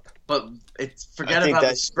beat up. But forget about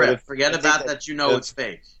the script. Forget about that it's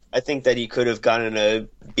fake. I think that he could have gotten a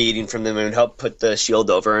beating from them and helped put the Shield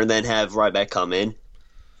over and then have Ryback come in.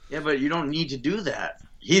 Yeah, but you don't need to do that.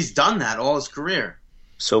 He's done that all his career.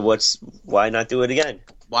 So why not do it again?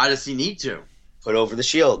 Why does he need to? Put over the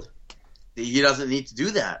Shield. He doesn't need to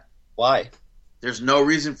do that. Why? There's no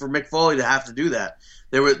reason for Mick Foley to have to do that.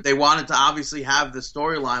 They wanted to obviously have the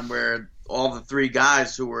storyline where all the 3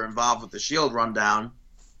 guys who were involved with the Shield run down.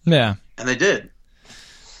 Yeah. And they did.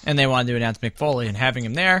 And they wanted to announce Mick Foley, and having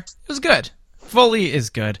him there, it was good. Foley is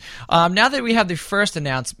good. Now that we have the first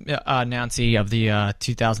announcee of the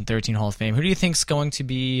 2013 Hall of Fame, who do you think is going to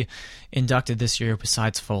be inducted this year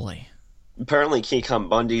besides Foley? Apparently, King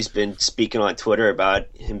Bundy's been speaking on Twitter about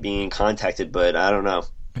him being contacted, but I don't know.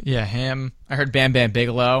 Yeah, him. I heard Bam Bam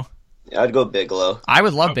Bigelow. I'd go Bigelow. I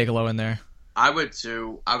would love Bigelow in there. I would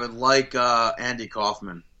too. I would like Andy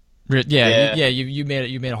Kaufman. Yeah. You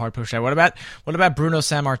made a hard push there. What about Bruno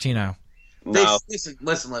Sammartino? No.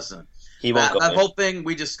 Listen. He won't go that whole thing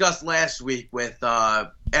we discussed last week with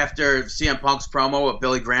after CM Punk's promo, what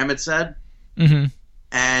Billy Graham had said,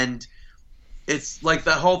 and it's like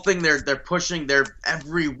the whole thing they're pushing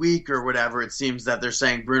every week or whatever. It seems that they're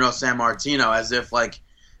saying Bruno Sammartino as if like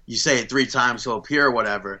you say it 3 times he'll appear or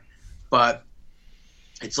whatever, but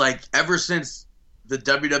it's like ever since the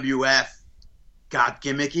WWF got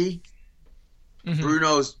gimmicky,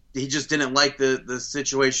 he just didn't like the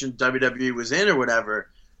situation WWE was in or whatever.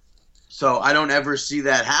 So I don't ever see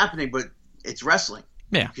that happening, but it's wrestling.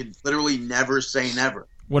 Yeah. You can literally never say never.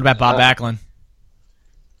 What about Bob Backlund?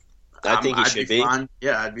 I think he should be. Fine.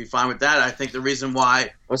 Yeah, I'd be fine with that. I think the reason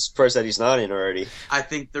why... I'm surprised that he's not in already. I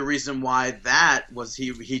think the reason why that was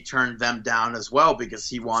he turned them down as well because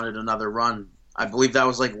he wanted another run. I believe that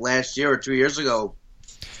was like last year or 2 years ago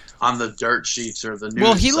on the dirt sheets or the news.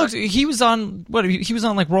 Well, he was on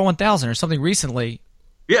like Raw 1000 or something recently.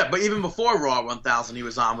 Yeah, but even before Raw 1000, he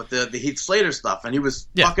was on with the Heath Slater stuff, and he was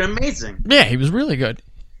fucking amazing. Yeah, he was really good.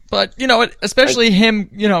 But, especially him,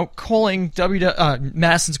 calling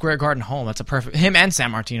Madison Square Garden home, that's a perfect... Him and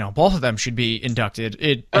Sammartino, both of them should be inducted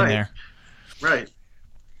in there. Right.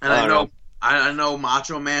 And I know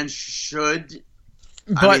Macho Man should...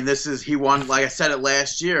 But, he won, like I said it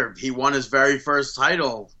last year, he won his very first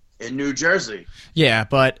title in New Jersey. Yeah,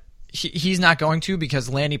 but... He's not going to because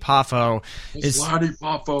Lanny Poffo is... Lanny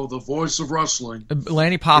Poffo, the voice of wrestling.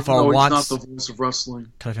 Lanny Poffo wants... He's not the voice of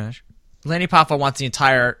wrestling. Can I finish? Lanny Poffo wants the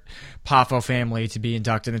entire Poffo family to be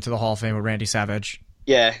inducted into the Hall of Fame with Randy Savage.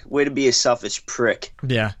 Yeah, way to be a selfish prick.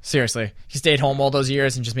 Yeah, seriously. He stayed home all those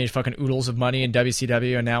years and just made fucking oodles of money in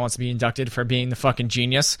WCW and now wants to be inducted for being the fucking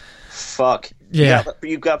genius. Fuck. Yeah.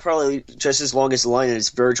 You got probably just as long as the line as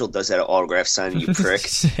Virgil does that autograph signing, you prick.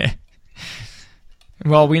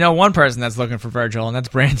 Well, we know one person that's looking for Virgil, and that's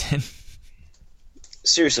Brandon.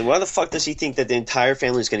 Seriously, why the fuck does he think that the entire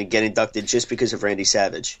family is going to get inducted just because of Randy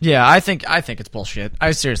Savage? Yeah, I think it's bullshit.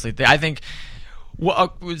 I think.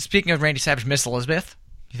 Well, speaking of Randy Savage, Miss Elizabeth,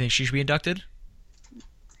 you think she should be inducted?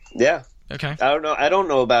 Yeah. Okay. I don't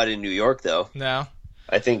know about in New York though. No.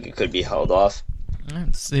 I think it could be held off.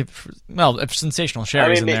 Well, if Sensational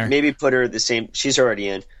Sherry's in there, maybe put her the same. She's already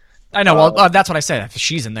in. I know. Well, that's what I said. If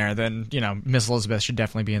she's in there, then Miss Elizabeth should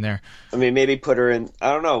definitely be in there. I mean, maybe put her in.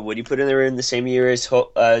 I don't know. Would you put her in the same year as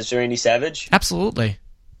Randy Savage? Absolutely.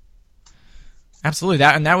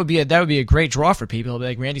 That would be a great draw for people.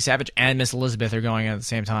 Like Randy Savage and Miss Elizabeth are going in at the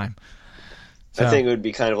same time. So, I think it would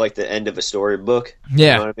be kind of like the end of a storybook.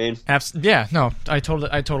 Yeah. You know what I mean? Yeah. No, I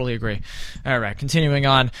totally agree. All right. Continuing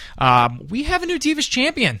on, we have a new Divas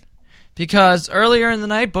champion. Because earlier in the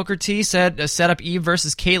night, Booker T set up Eve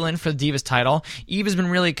versus Caitlyn for the Divas title. Eve has been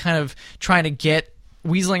really kind of trying to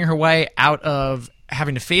weaseling her way out of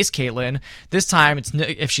having to face Caitlyn. This time,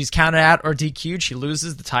 if she's counted out or DQ'd, she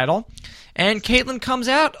loses the title. And Caitlyn comes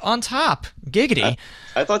out on top. Giggity.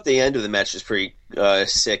 I thought the end of the match was pretty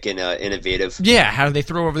sick and innovative. Yeah, how they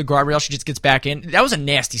throw her over the guardrail, she just gets back in. That was a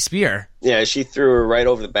nasty spear. Yeah, she threw her right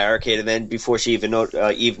over the barricade, and then before she even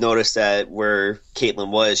Eve noticed that where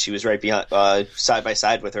Caitlyn was, she was right behind, side by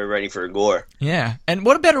side with her, ready for a gore. Yeah, and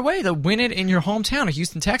what a better way to win it in your hometown of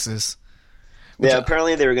Houston, Texas. Yeah,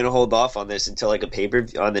 apparently they were going to hold off on this until like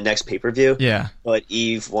on the next pay-per-view. Yeah. But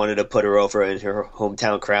Eve wanted to put her over in her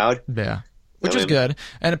hometown crowd. Yeah. Which is good.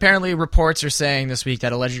 And apparently reports are saying this week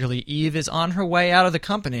that allegedly Eve is on her way out of the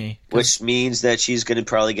company. Which means that she's going to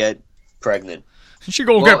probably get pregnant.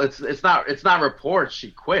 It's not reports. She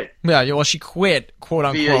quit. Yeah, well, she quit, quote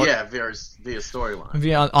unquote. Via storyline.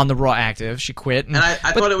 Via on the Raw Active, she quit. And I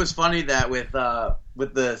thought it was funny that with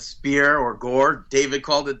the spear or gore, David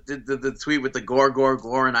called it the tweet with the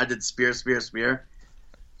gore, and I did spear.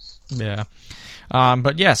 Yeah.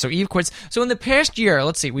 But yeah, so Eve quits. So in the past year,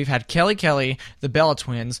 let's see, we've had Kelly, the Bella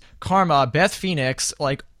Twins, Karma, Beth Phoenix,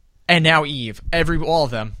 and now Eve. All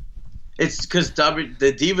of them. It's because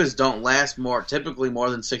the Divas don't last typically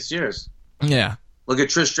more than 6 years. Yeah. Look at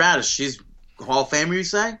Trish Stratus. She's Hall of Famer, you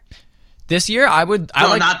say? This year,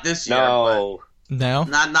 not this year. No. No?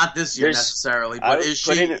 Not this year necessarily, but is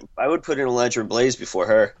she... I would put in Electra Blaze before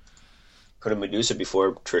her. Put in Medusa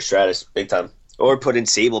before Trish Stratus, big time. Or put in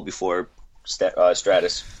Sable before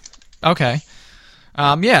Stratus. Okay.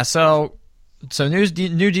 Yeah, so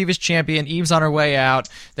new Divas champion, Eve's on her way out.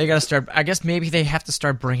 They got to start, I guess maybe they have to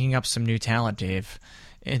start bringing up some new talent, Dave.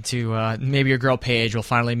 Maybe your girl Paige will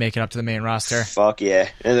finally make it up to the main roster. Fuck yeah.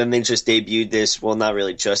 And then they just debuted this, well, not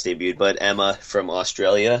really just debuted, but Emma from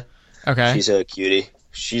Australia. Okay. She's a cutie.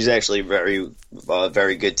 She's actually very,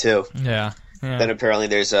 very good too. Yeah. Then apparently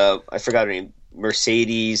there's I forgot her name,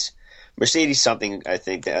 Mercedes something, I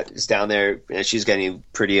think, that is down there, and she's getting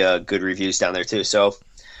pretty good reviews down there too. So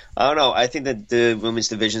I don't know. I think that the women's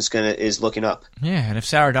division is looking up. Yeah, and if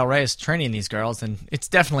Sarah Del Rey is training these girls, then it's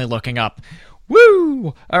definitely looking up.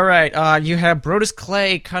 Woo! All right, you have Brodus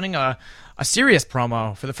Clay cutting a serious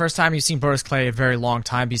promo. For the first time you've seen Brodus Clay a very long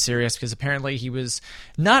time be serious, because apparently he was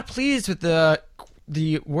not pleased with the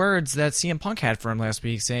words that CM Punk had for him last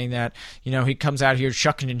week, saying that, he comes out here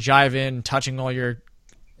shucking and jiving, touching all your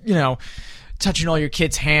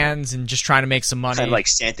kids' hands and just trying to make some money. Kind of like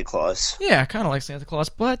Santa Claus. Yeah, kind of like Santa Claus.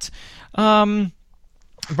 But Brodus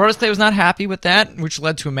Clay was not happy with that, which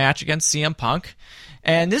led to a match against CM Punk.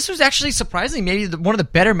 And this was actually surprisingly maybe one of the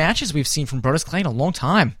better matches we've seen from Brodus Clay in a long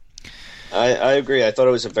time. I agree. I thought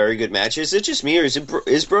it was a very good match. Is it just me, or is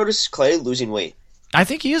Brodus Clay losing weight? I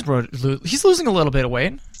think he is. He's losing a little bit of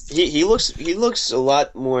weight. He looks a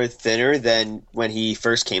lot more thinner than when he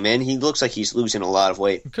first came in. He looks like he's losing a lot of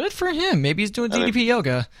weight. Good for him. Maybe he's doing DDP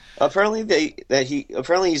yoga. Apparently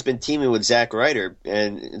he's been teaming with Zack Ryder,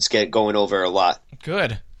 and it's going over a lot.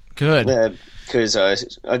 Good. Because I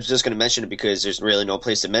was just going to mention it because there's really no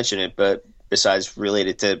place to mention it, but besides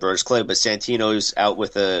related to Brodus Clay, but Santino's out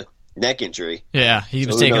with a neck injury. Yeah, he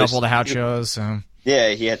was taking up all the house shows. So. Yeah,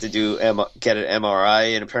 he had to get an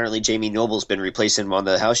MRI, and apparently Jamie Noble's been replacing him on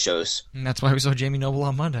the house shows. And that's why we saw Jamie Noble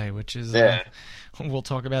on Monday, which is... we'll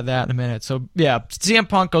talk about that in a minute. So, yeah, CM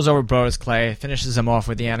Punk goes over Brodus Clay, finishes him off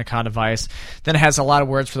with the Anaconda Vice, then it has a lot of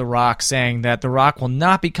words for The Rock, saying that The Rock will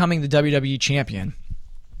not be becoming the WWE champion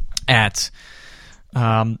at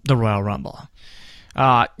the Royal Rumble.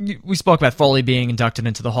 We spoke about Foley being inducted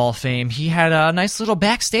into the Hall of Fame. He had a nice little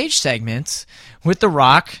backstage segment with The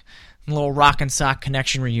Rock, a little Rock and Sock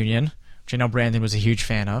Connection reunion, which I know Brandon was a huge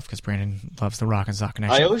fan of because Brandon loves the Rock and Sock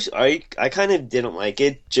Connection. I kind of didn't like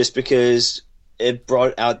it just because it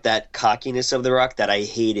brought out that cockiness of The Rock that I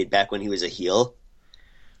hated back when he was a heel.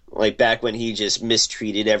 Like back when he just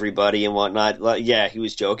mistreated everybody and whatnot. Like, yeah, he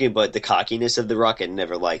was joking, but the cockiness of The Rock I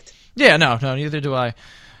never liked. Yeah, no, neither do I.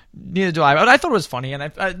 Neither do I. But I thought it was funny,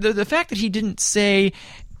 and the fact that he didn't say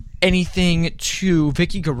anything to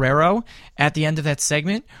Vicky Guerrero at the end of that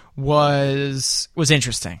segment was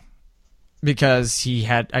interesting because he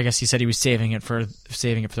had. I guess he said he was saving it for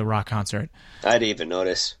the Rock concert. I didn't even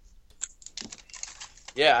notice.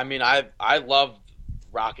 Yeah, I mean, I love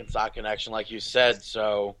Rock and Sock Connection, like you said.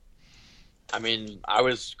 So, I mean, I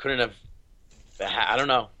couldn't have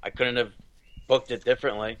booked it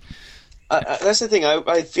differently. That's the thing.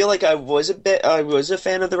 I feel like I was a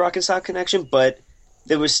fan of the Rock and Sock Connection, but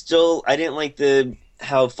there was still I didn't like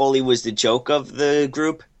how Foley was the joke of the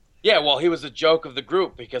group. Yeah, well, he was the joke of the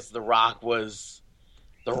group because The Rock was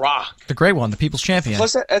The Rock, the great one, the People's Champion.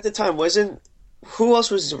 Plus, at the time, who else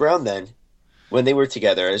was around then when they were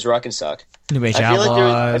together as Rock and Sock? New Age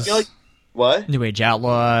Outlaws. I feel like what? New Age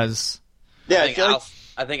Outlaws. Yeah,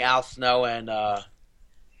 I think Al Snow and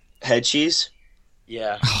Head Cheese.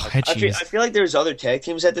 Yeah, Head Cheese. I feel like there was other tag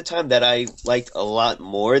teams at the time that I liked a lot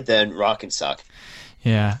more than Rock and Sock.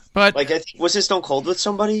 Yeah, but like was it Stone Cold with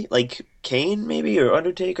somebody like Kane maybe or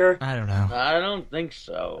Undertaker? I don't know. I don't think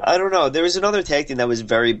so. I don't know. There was another tag team that was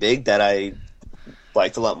very big that I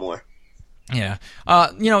liked a lot more. Yeah,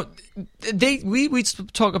 we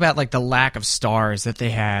talk about like the lack of stars that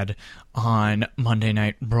they had on Monday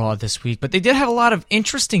Night Raw this week, but they did have a lot of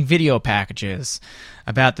interesting video packages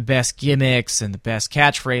about the best gimmicks and the best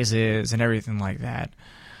catchphrases and everything like that.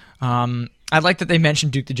 I like that they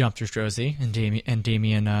mentioned Duke the Jumpster Strozzi and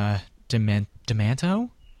Damian Demento. Demento?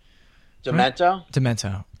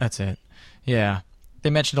 Demento, that's it. Yeah, they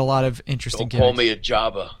mentioned a lot of interesting. Don't call me a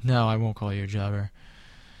jobber. No, I won't call you a jobber.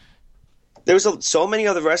 There was so many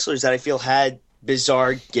other wrestlers that I feel had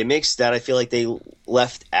bizarre gimmicks that I feel like they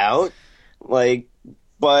left out. Like,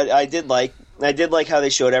 but I did like how they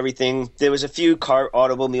showed everything. There was a few car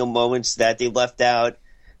automobile moments that they left out.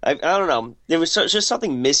 I don't know. There was just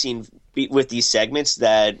something missing with these segments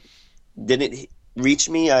that didn't reach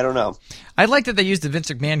me. I don't know. I like that they used the Vince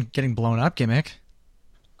McMahon getting blown up gimmick.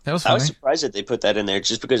 That was funny. I was surprised that they put that in there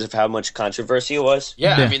just because of how much controversy it was.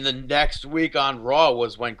 Yeah, I mean, the next week on Raw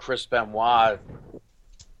was when Chris Benoit,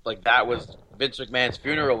 like that was Vince McMahon's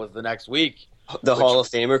funeral was the next week. The Hall of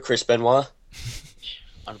Famer, Chris Benoit.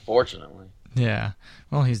 Unfortunately. Yeah.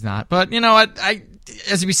 Well, he's not. But, you know what?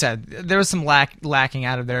 As we said, there was some lacking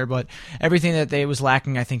out of there, but everything that they was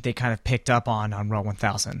lacking, I think they kind of picked up on Raw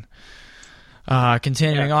 1000.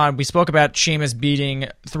 Continuing on, we spoke about Sheamus beating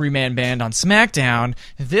Three-Man Band on SmackDown.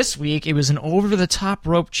 This week, it was an over-the-top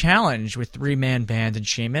rope challenge with Three-Man Band and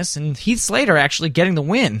Sheamus, and Heath Slater actually getting the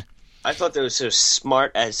win. I thought that was so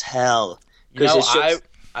smart as hell. You know,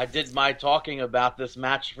 I did my talking about this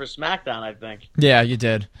match for SmackDown, I think. Yeah, you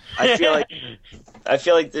did. I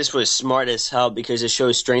feel like this was smart as hell because it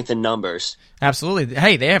shows strength in numbers. Absolutely.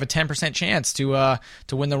 Hey, they have a 10% chance to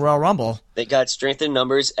win the Royal Rumble. They got strength in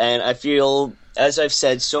numbers, and I feel, as I've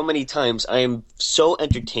said so many times, I am so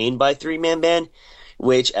entertained by Three-Man Band,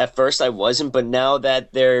 which at first I wasn't, but now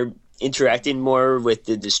that they're interacting more with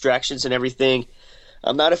the distractions and everything,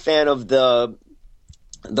 I'm not a fan of the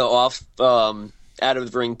off out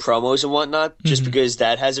of the ring promos and whatnot, just because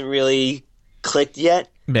that hasn't really clicked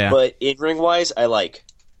yet. Yeah. But in ring wise, I like.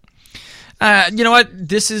 You know what?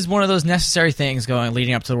 This is one of those necessary things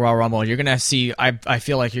leading up to the Royal Rumble. You're gonna see. I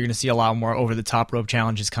feel like you're gonna see a lot more over the top rope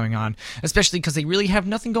challenges coming on, especially because they really have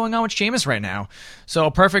nothing going on with Sheamus right now. So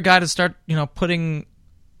a perfect guy to start, putting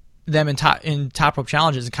them in top rope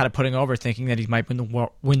challenges and kind of putting over, thinking that he might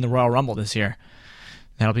win the Royal Rumble this year.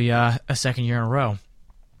 That'll be a second year in a row.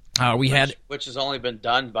 Which has only been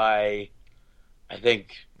done by, I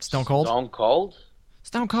think, Stone Cold.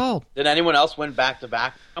 Stone Cold. Did anyone else win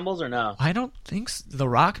back-to-back Rumbles or no? I don't think so. The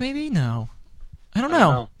Rock, maybe? No. I don't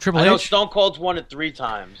know. Triple H? I know Stone Cold's won it 3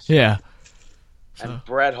 times. Yeah. And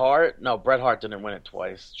Bret Hart didn't win it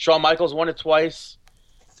twice. Shawn Michaels won it twice.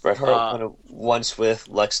 Bret Hart won it once with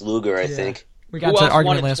Lex Luger, I think. We got to an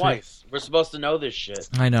argument last week. We're supposed to know this shit.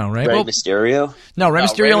 I know, right? Rey Mysterio? No, Rey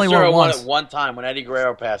Mysterio only won it once. Won it one time when Eddie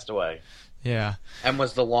Guerrero passed away. Yeah. And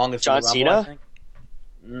was the longest John in the Rumble, Cena? I think.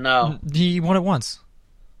 No. He won it once.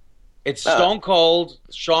 It's Stone Cold,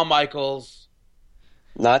 Shawn Michaels.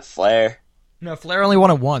 Not Flair. No, Flair only won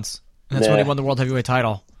it once. And that's when he won the World Heavyweight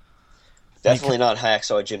title. Definitely not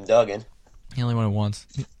Hacksaw Jim Duggan. He only won it once.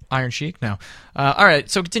 Iron Sheik? No. All right,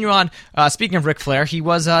 so continue on. Speaking of Ric Flair, he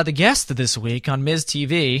was the guest this week on Miz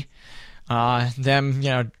TV.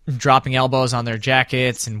 Them, dropping elbows on their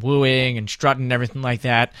jackets and wooing and strutting and everything like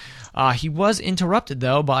that. He was interrupted,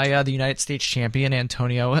 though, by the United States champion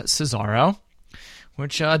Antonio Cesaro,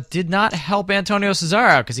 which did not help Antonio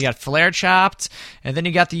Cesaro because he got Flair chopped, and then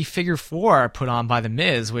he got the figure 4 put on by The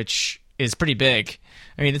Miz, which is pretty big.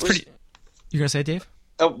 I mean, it's pretty... You going to say it, Dave?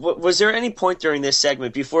 Was there any point during this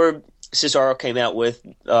segment, before Cesaro came out with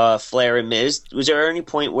Flair and Miz, was there any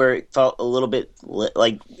point where it felt a little bit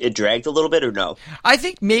like it dragged a little bit, or no? I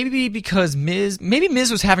think maybe because Miz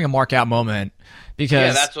was having a mark out moment.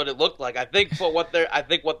 Because that's what it looked like. I think what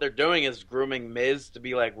they're doing is grooming Miz to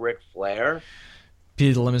be like Ric Flair.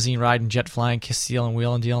 Be the limousine riding, jet flying, kiss stealing,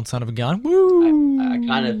 wheeling dealing, son of a gun. Woo! I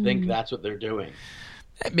kind of think that's what they're doing.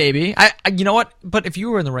 Maybe. You know what? But if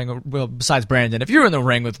you were in the ring, besides Brandon, if you were in the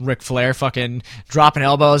ring with Ric Flair fucking dropping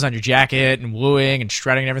elbows on your jacket and wooing and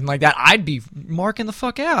shredding and everything like that, I'd be marking the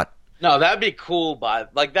fuck out. No, that'd be cool,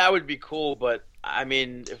 but that would be cool, but I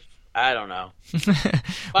mean, I don't know.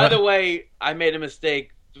 By the way, I made a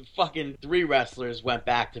mistake. Fucking 3 wrestlers went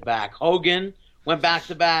back-to-back. Hogan went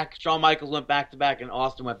back-to-back, Shawn Michaels went back-to-back, and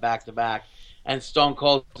Austin went back-to-back. And Stone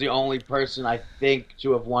Cold's the only person, I think,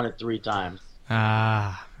 to have won it 3 times. All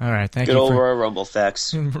right. Thank you. Good old Royal Rumble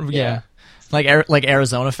facts. Yeah. Like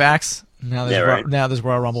Arizona facts. Now there's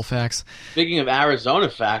Royal Rumble facts. Speaking of Arizona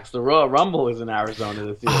facts, the Royal Rumble is in Arizona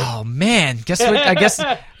this year. Oh man, guess what? I guess.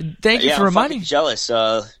 Thank you for reminding. I'm jealous.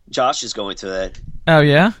 Josh is going to that. Oh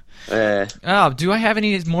yeah. Oh, do I have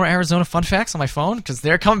any more Arizona fun facts on my phone? Because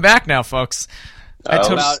they're coming back now, folks.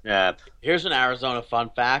 Snap. Here's an Arizona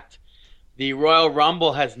fun fact: the Royal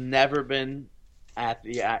Rumble has never been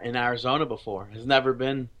in Arizona before. Has never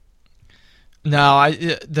been. No, I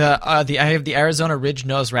have the Arizona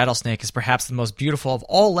ridge-nosed rattlesnake is perhaps the most beautiful of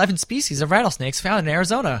all 11 species of rattlesnakes found in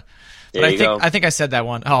Arizona. But I think I said that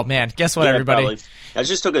one. Oh man, guess what, everybody? Probably. I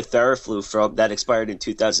just took a Theraflu that expired in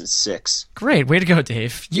 2006. Great, way to go,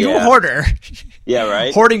 Dave. You hoarder. Yeah,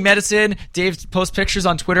 right. Hoarding medicine. Dave posts pictures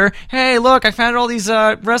on Twitter. Hey, look, I found all these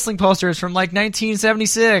wrestling posters from like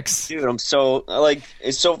 1976. Dude, I'm so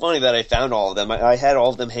it's so funny that I found all of them. I had all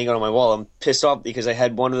of them hanging on my wall. I'm pissed off because I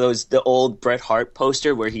had one of the old Bret Hart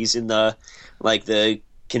poster where he's in the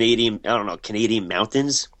Canadian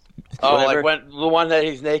mountains. Oh, whatever. like the one that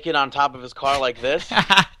he's naked on top of his car like this?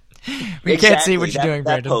 We can't see what you're doing,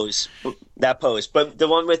 Brandon. That pose. But the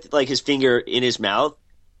one with like his finger in his mouth,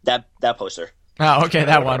 that poster. Oh, okay,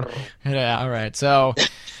 that one. Yeah, all right. So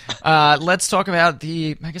let's talk about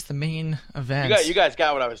the main event. You guys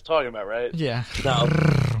got what I was talking about, right? Yeah. No.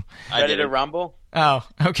 Ready to rumble? Oh,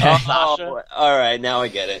 okay. Oh, all right, now I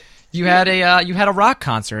get it. You had a rock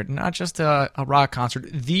concert, not just a rock concert,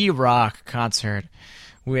 the rock concert,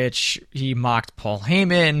 which he mocked Paul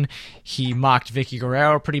Heyman, he mocked Vicky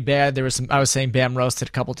Guerrero pretty bad. There was I was saying Bam roasted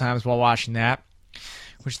a couple times while watching that,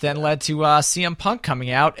 which then led to CM Punk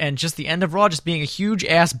coming out and just the end of Raw just being a huge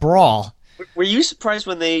ass brawl. Were you surprised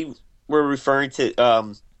when they were referring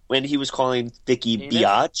to when he was calling Vicky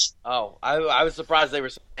biatch? Oh, I was surprised they were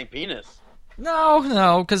saying penis.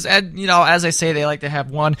 No, because as I say, they like to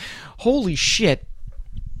have one. Holy shit,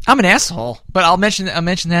 I'm an asshole. But I'll mention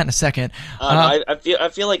that in a second. I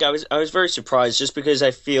feel like I was very surprised just because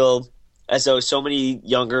I feel as though so many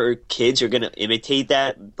younger kids are going to imitate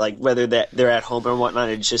that, like whether they're at home or whatnot,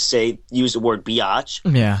 and just use the word biatch.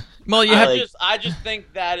 Yeah. Well, I just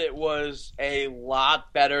think that it was a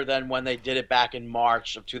lot better than when they did it back in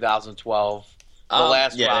March of 2012, the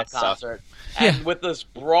last rock concert. And with this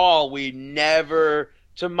brawl, we never,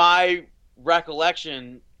 to my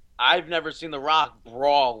recollection, I've never seen The Rock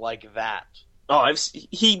brawl like that. Oh,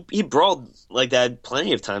 he brawled like that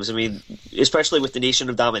plenty of times. I mean, especially with the Nation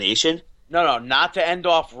of Domination. No, not to end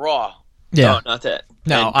off Raw. Yeah, no, not that.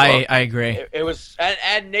 No, I agree. It was,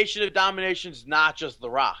 and Nation of Domination's not just The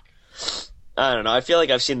Rock. I don't know. I feel like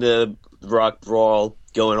I've seen the Rock brawl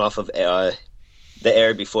going off of the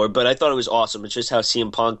air before, but I thought it was awesome. It's just how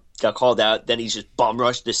CM Punk got called out, then he just bum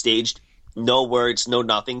rushed the stage, no words, no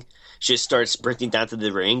nothing, just starts sprinting down to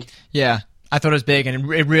the ring. Yeah, I thought it was big,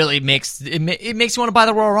 and it really makes you want to buy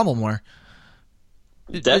the Royal Rumble more.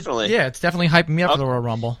 Definitely. It's definitely hyping me up for the Royal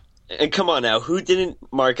Rumble. And come on now, who didn't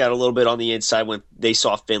mark out a little bit on the inside when they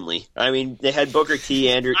saw Finlay? I mean, they had Booker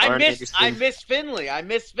T, Arn Anderson. I missed Finlay. I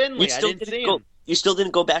didn't see him. You still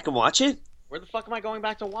didn't go back and watch it? Where the fuck am I going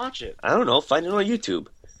back to watch it? I don't know. Find it on YouTube.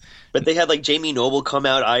 But they had like Jamie Noble come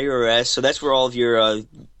out, IRS, so that's where all of your old,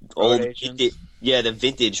 the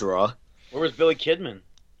vintage Raw. Where was Billy Kidman?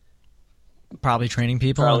 probably training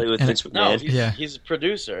people. Probably with Vince No, McMahon. he's a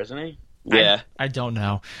producer, isn't he? Yeah. I don't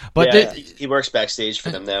know. But Yeah, he works backstage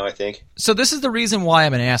for them now, I think. so this is the reason why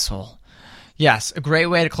I'm an asshole. Yes, a great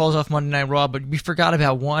way to close off Monday Night Raw, but we forgot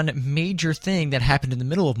about one major thing that happened in the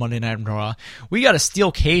middle of Monday Night Raw. We got a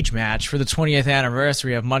steel cage match for the 20th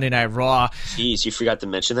anniversary of Monday Night Raw. Jeez, you forgot to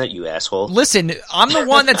mention that, you asshole. Listen, I'm the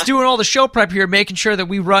one that's doing all the show prep here, making sure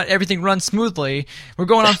that everything runs smoothly. We're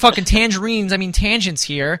going on fucking tangents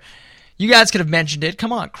here. You guys could have mentioned it.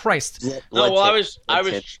 Come on, Christ. No, well,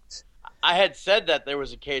 I had said that there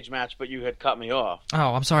was a cage match, but you had cut me off.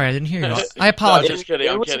 Oh, I'm sorry, I didn't hear you. I apologize. No,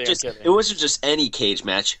 I'm kidding. It wasn't just any cage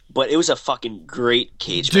match, but it was a fucking great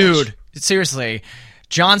cage match. Dude, seriously.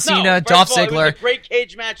 John Cena, Dolph It was Ziggler. a great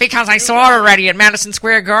cage match. Because I saw it already at Madison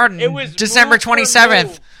Square Garden, It was December move for 27th.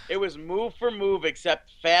 move. It was move for move,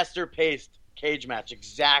 except faster paced cage match.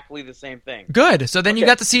 Exactly the same thing. Good. So then you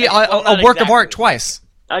Okay. got to see Well, a not work of art exactly. twice.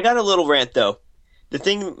 I got a little rant, though.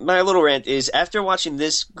 My little rant is, after watching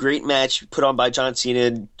this great match put on by John Cena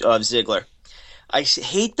and Ziggler, I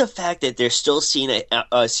hate the fact that there's still Cena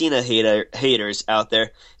haters out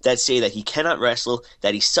there that say that he cannot wrestle,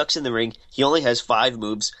 that he sucks in the ring, he only has 5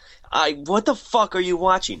 moves. What the fuck are you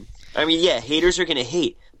watching? I mean, yeah, haters are gonna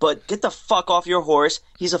hate, but get the fuck off your horse.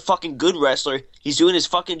 He's a fucking good wrestler. He's doing his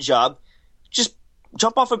fucking job. Just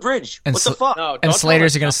jump off a bridge. And What the fuck? No, And don't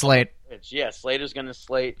Slater's tell going us to slate. Yeah, Slater's going to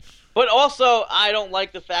slate. But also, I don't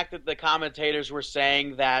like the fact that the commentators were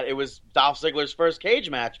saying that it was Dolph Ziggler's first cage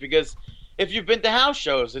match, because if you've been to house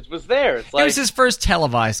shows, it was there. It's It like, was his first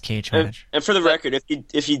televised cage match. And for the record,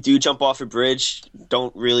 if you do jump off a bridge,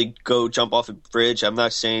 don't really go jump off a bridge. I'm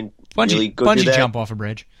not saying really go do Bungee that. jump off a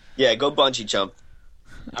bridge. Yeah, go bungee jump.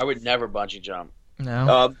 I would never bungee jump.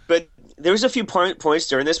 No. But there was a few points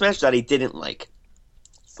during this match that I didn't like.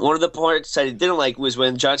 One of the parts I didn't like was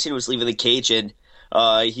when John Cena was leaving the cage and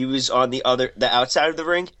he was on the outside of the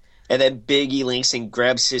ring, and then Big E Langston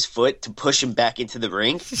grabs his foot to push him back into the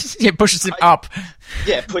ring. It pushes him up.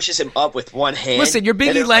 Yeah, pushes him up with one hand. Listen, you're Big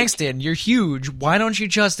And E they're Langston. You're huge. Why don't you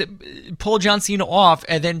just pull John Cena off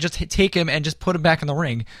and then just take him and just put him back in the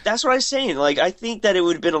ring? That's what I was saying. Like, I think that it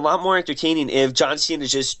would have been a lot more entertaining if John Cena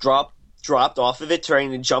just dropped off of it,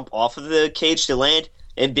 trying to jump off of the cage to land,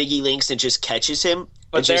 and Big E Langston just catches him.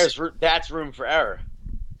 But that's room for error.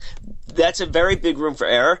 That's a very big room for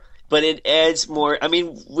error, but it adds more. I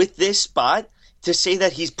mean, with this spot, to say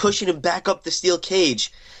that he's pushing him back up the steel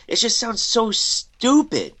cage, it just sounds so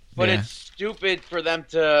stupid. But Yeah. it's stupid for them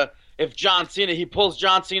to. If John Cena, he pulls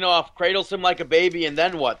John Cena off, cradles him like a baby, and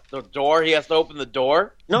then what? The door? He has to open the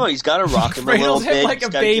door? No, he's got to rock him a little Cradles him bit. like a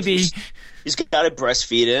baby. He's got to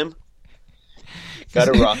breastfeed him. Got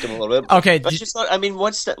to rock him a little bit. Okay, But just thought, I mean,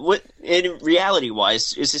 what in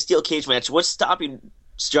reality-wise is a steel cage match? What's stopping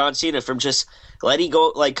John Cena from just letting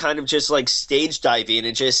go, like kind of just like stage diving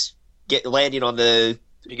and just landing on the?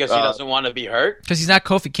 Because he doesn't want to be hurt. Because he's not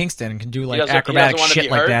Kofi Kingston and can do He like doesn't acrobatic want to shit be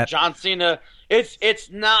like hurt. that. John Cena, it's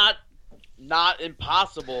not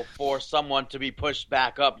impossible for someone to be pushed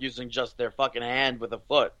back up using just their fucking hand with a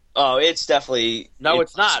foot. Oh, it's definitely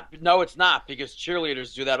It's not. No, it's not, because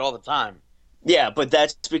cheerleaders do that all the time. Yeah, but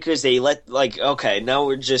that's because they okay, now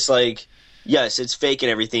we're just like, yes, it's fake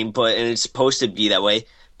and everything, and it's supposed to be that way.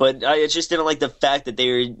 But I just didn't like the fact that they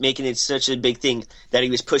were making it such a big thing that he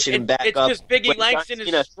was pushing him back it's up. because Biggie when Langston John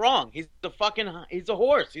Cena- is strong. He's a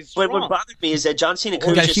horse. He's strong. But what bothered me is that John Cena He's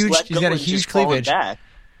could got have a just huge- let he's go got a and huge just fallen cleavage. back.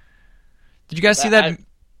 Did you guys see that?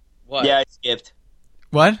 What? Yeah, I skipped.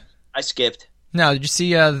 What? I skipped. No, did you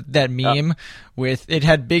see that meme with it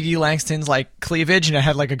had Big E Langston's like cleavage and it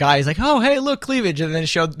had like a guy, he's like, oh hey look, cleavage, and then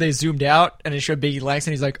they zoomed out and it showed Big E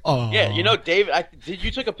Langston, he's like, oh Yeah, you know, Dave. You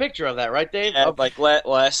took a picture of that, right, Dave? Yeah, Of- like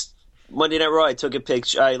last Monday Night Raw, I took a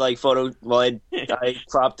picture. I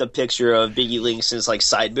cropped a picture of Biggie Langston's like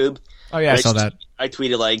side boob. Oh yeah, I saw that. I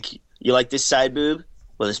tweeted like, "You like this side boob?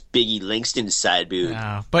 Well, it's Biggie Langston's side boob."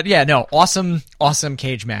 But yeah, no, awesome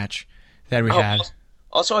cage match that we had.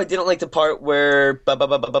 Also, I didn't like the part where Baba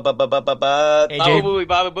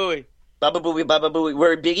Booey. Baba Booey,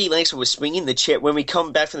 where Biggie Langston was swinging the chair. When we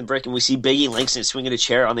come back from the break and we see Biggie Langston swinging a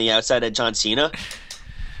chair on the outside of John Cena,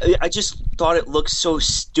 I just thought it looked so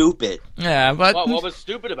stupid. Yeah, but What was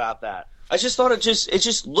stupid about that? I just thought it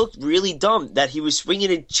just looked really dumb that he was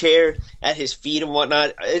swinging a chair at his feet and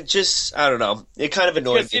whatnot. It just, I don't know. It kind of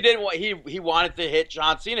annoyed Because me. he wanted to hit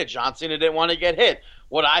John Cena. John Cena didn't want to get hit.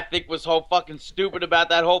 What I think was so fucking stupid about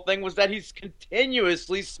that whole thing was that he's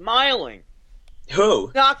continuously smiling.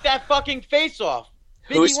 Who? Knock that fucking face off.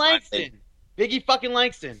 Who's Biggie Langston. Biggie fucking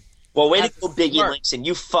Langston. Well, way to That's go, Biggie smart. Langston.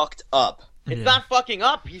 You fucked up. It's not fucking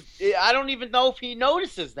up. I don't even know if he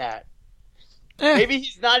notices that. Maybe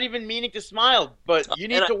he's not even meaning to smile, but you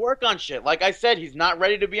need to work on shit. Like I said, he's not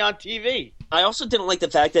ready to be on TV. I also didn't like the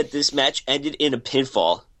fact that this match ended in a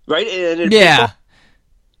pinfall, right? Yeah.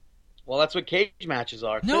 Well, that's what cage matches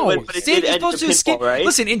are. No, but it Save did is end supposed to in pinfall, escape. right?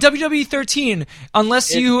 Listen, in WWE 13, unless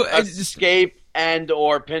It's you escape and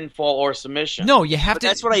or pinfall or submission. no, you have But to.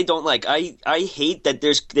 that's what I don't like. I hate that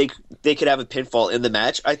they could have a pinfall in the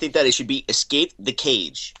match. I think that it should be escape the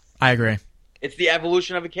cage. I agree. It's the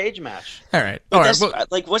evolution of a cage match. All right. But All right. that's, Well,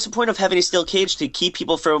 like, what's the point of having a steel cage to keep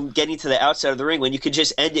people from getting to the outside of the ring when you could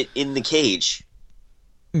just end it in the cage?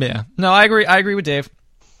 yeah. No, I agree. I agree with Dave.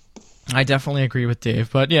 I definitely agree with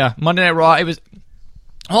Dave. But yeah, Monday Night Raw. It was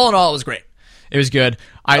all in all, it was great. It was good.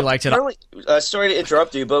 I liked it. Apparently, sorry to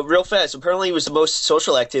interrupt you, but real fast. Apparently, it was the most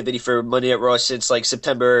social activity for Monday Night Raw since like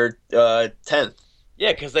September 10th.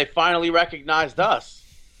 Yeah, because they finally recognized us.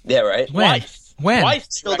 Yeah, right. When? When? Twice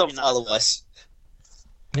Still don't recognized follow us. us.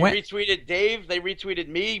 They When? retweeted Dave. They retweeted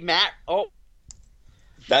me, Matt. Oh,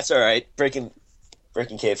 That's all right. Breaking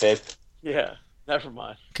kayfabe. yeah. Never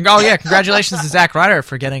mind. Oh yeah! Congratulations to Zack Ryder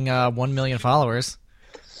for getting 1 million followers.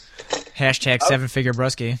 Hashtag 7-figure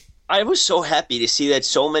brusky. I was so happy to see that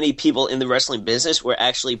so many people in the wrestling business were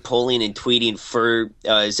actually polling and tweeting for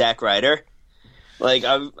Zack Ryder. Like,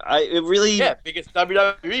 it really... Yeah, because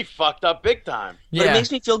WWE fucked up big time. But Yeah. it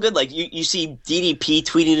makes me feel good. Like, you see DDP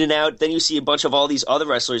tweeting it out, then you see a bunch of all these other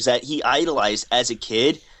wrestlers that he idolized as a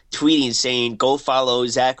kid tweeting, saying, go follow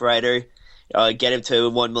Zack Ryder, get him to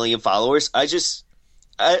 1 million followers. I've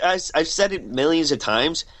said it millions of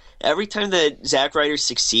times. Every time that Zack Ryder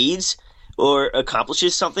succeeds or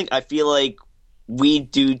accomplishes something, I feel like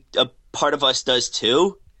a part of us does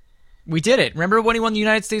too. We did it. Remember when he won the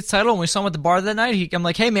United States title and we saw him at the bar that night? I'm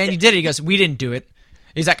like, hey man, you did it. He goes, we didn't do it.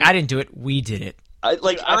 He's like, I didn't do it. We did it. I felt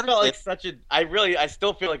like I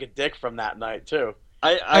still feel like a dick from that night too. Oh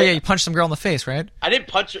yeah, you punched some girl in the face, right? I didn't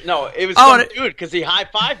punch her. No, it was Oh, some dude because he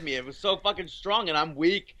high-fived me. It was so fucking strong, and I'm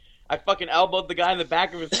weak. I fucking elbowed the guy in the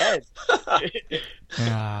back of his head.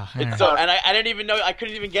 Yeah. And I didn't even know. I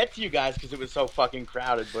couldn't even get to you guys because it was so fucking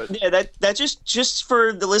crowded. But Yeah, that just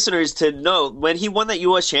for the listeners to know, when he won that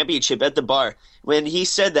U.S. championship at the bar, when he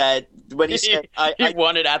said that, when he said, he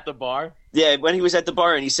won it at the bar. yeah, when he was at the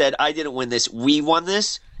bar and he said, I didn't win this, we won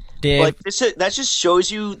this. Dave. Like, that just shows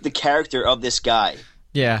you the character of this guy.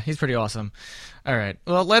 Yeah, he's pretty awesome. All right.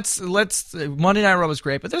 Well, let's Monday Night Raw was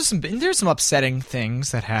great, but there's some upsetting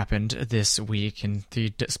things that happened this week in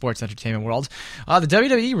the sports entertainment world. The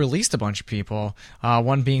WWE released a bunch of people.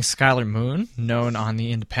 One being Skylar Moon, known on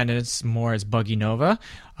the Independents more as Buggy Nova.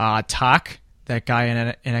 Tak, that guy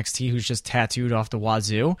in NXT who's just tattooed off the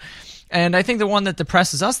wazoo. And I think the one that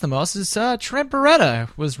depresses us the most is Trent Beretta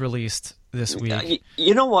was released this week.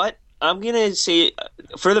 You know what? I'm gonna say,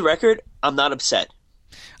 for the record, I'm not upset.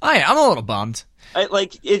 I'm a little bummed.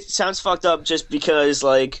 It sounds fucked up just because,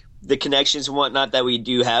 like, the connections and whatnot that we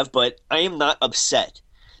do have, but I am not upset.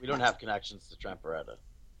 We don't have connections to Trent Beretta.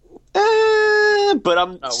 But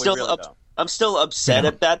I'm don't. still upset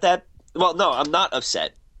about that. Well, no, I'm not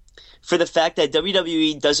upset for the fact that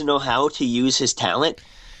WWE doesn't know how to use his talent,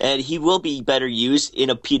 and he will be better used in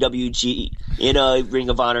a PWG, in a Ring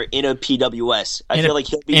of Honor, in a PWS. I feel like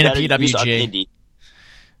he'll be better used on Indie.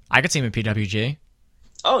 I could see him in PWG.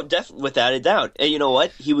 Oh, definitely, without a doubt. And you know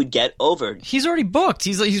what? He would get over. He's already booked.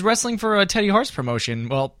 He's wrestling for a Teddy Hart's promotion.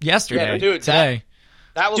 Well, yesterday. Yeah, dude, today.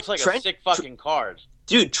 That looks like a sick fucking card.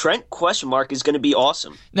 Dude, Trent ? Is going to be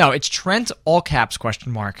awesome. No, it's Trent all caps ?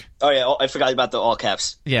 Oh yeah, I forgot about the all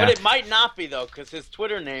caps. Yeah, But it might not be though, because his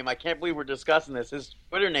Twitter name. I can't believe we're discussing this. His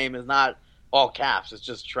Twitter name is not all caps. It's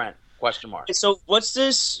just Trent ? So what's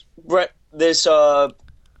this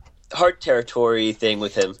Heart Territory thing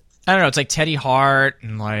with him? I don't know. It's like Teddy Hart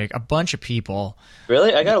and like a bunch of people.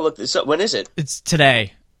 Really? I gotta look this up. When is it? It's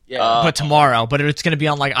today. Yeah, but tomorrow. But it's going to be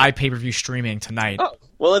on like iPay-per-view streaming tonight. Oh,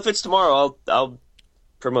 well, if it's tomorrow, I'll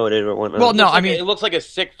promote it or whatnot. Well, no, it looks like a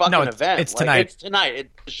sick fucking event. It's tonight. It's tonight.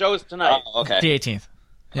 The show's tonight. Oh, okay. The 18th.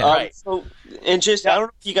 Yeah. Right. So, and just I don't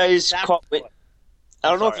know if you guys caught. I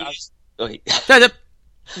don't know if you guys. Okay. I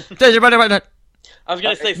was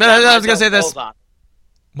gonna say. I was gonna say this.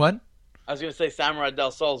 What? I was gonna say Samurai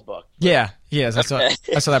Del Sol's book. Yeah. Yes. I saw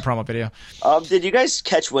that promo video. Did you guys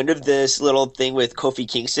catch wind of this little thing with Kofi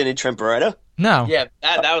Kingston and Trent Beretta? No. Yeah,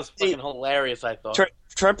 that was fucking hilarious. I thought.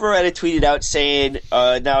 Trent Beretta tweeted out saying,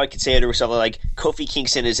 "Now I can say it," or something like, "Kofi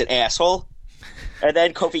Kingston is an asshole." And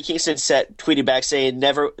then Kofi Kingston tweeted back saying,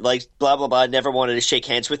 "Never, like, blah blah blah, never wanted to shake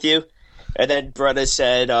hands with you." And then Beretta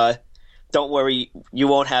said, "Don't worry, you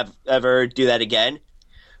won't ever do that again,"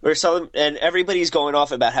 or something. And everybody's going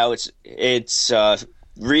off about how it's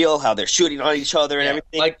real, how they're shooting on each other and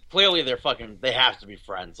everything. Like, clearly they have to be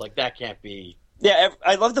friends. Like, that can't be... Yeah,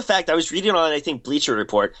 I love the fact, I was reading on, I think, Bleacher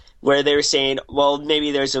Report, where they were saying, well,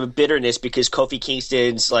 maybe there's a bitterness because Kofi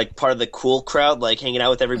Kingston's, like, part of the cool crowd, like, hanging out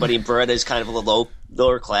with everybody, and Beretta is kind of a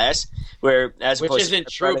lower class, where, as Which opposed isn't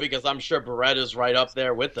to true, Beretta, because I'm sure Beretta's right up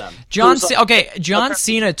there with them. John Cena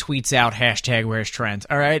tweets out hashtag Where's Trent,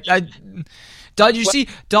 all right? Did you see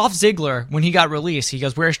Dolph Ziggler, when he got released, he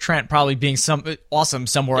goes, Where's Trent, probably being awesome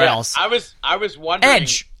somewhere else. I was wondering,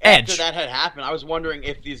 Edge. after that had happened, I was wondering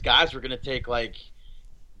if these guys were going to take, like,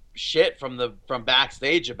 shit from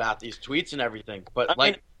backstage about these tweets and everything. But,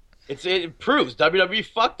 it proves WWE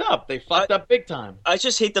fucked up. They fucked up big time. I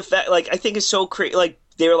just hate the fact, like, I think it's so crazy, like,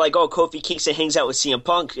 they were like, oh, Kofi Kingston hangs out with CM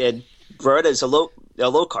Punk, and Beretta's a low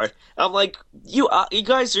card. I'm like, you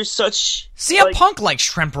guys are such... CM Punk likes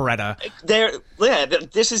Trent Beretta.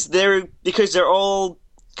 Because they're all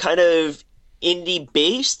kind of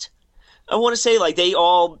indie-based, I want to say. Like, they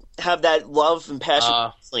all have that love and passion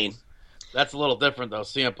for wrestling. That's a little different, though,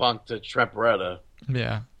 CM Punk to Trent Beretta.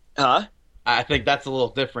 Yeah. Huh? I think that's a little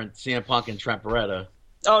different, CM Punk and Trent Beretta.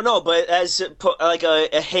 Oh, no, but as, like,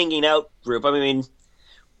 a hanging out group, I mean...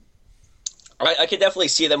 I could definitely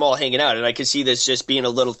see them all hanging out, and I could see this just being a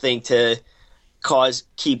little thing to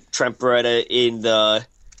keep Trent Beretta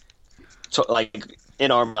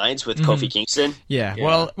in our minds with Kofi Kingston. Yeah.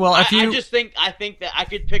 Well, I think that I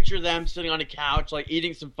could picture them sitting on a couch, like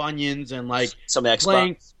eating some Funyuns and like some Xbox.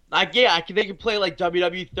 Playing, they could play like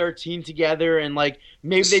WWE 13 together, and like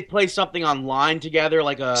maybe they play something online together,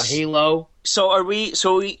 like a Halo. So are we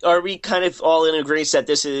kind of all in agreement that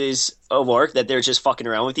this is a work, that they're just fucking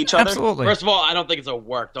around with each other? Absolutely. First of all, I don't think it's a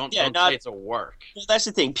work. Don't say it's a work. Well, that's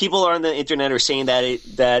the thing. People on the internet are saying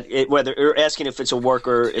whether or asking if it's a work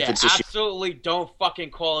or if it's a shoot. Absolutely, don't fucking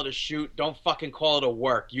call it a shoot. Don't fucking call it a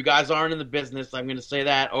work. You guys aren't in the business. I'm going to say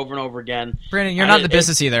that over and over again. Brandon, you're not in the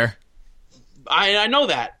business either. I know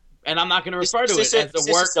that, and I'm not going to refer to it as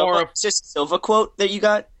a work or a Silva quote that you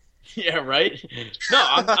got. Yeah, right. No,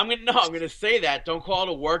 I'm gonna say that. Don't call it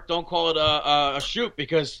a work. Don't call it a shoot,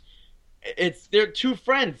 because they're two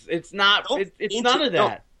friends. It's not. It's none of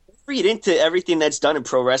that. Don't read into everything that's done in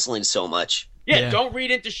pro wrestling so much. Yeah, don't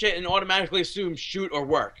read into shit and automatically assume shoot or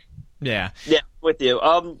work. Yeah, with you.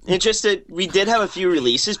 And just that we did have a few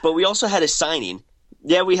releases, but we also had a signing.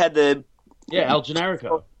 Yeah, we had the El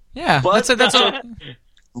Generico. Yeah, but that's all.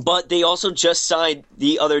 But they also just signed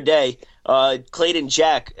the other day Clayton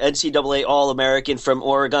Jack, NCAA All-American from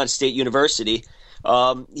Oregon State University.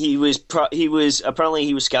 He was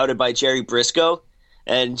scouted by Jerry Briscoe,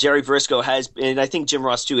 and Jerry Briscoe and I think Jim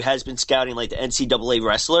Ross too, has been scouting like the NCAA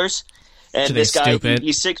wrestlers. And this guy,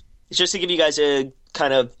 he's six. Just to give you guys a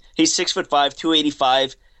kind of, he's 6'5",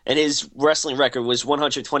 285, and his wrestling record was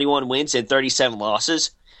 121 wins and 37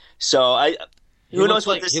 losses. So He looks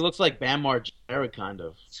like Bam Margera, kind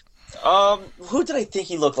of. Who did I think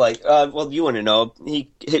he looked like? Well, you want to know. He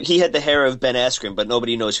had the hair of Ben Askren, but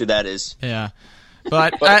nobody knows who that is. Yeah.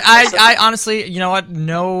 But I honestly, you know what?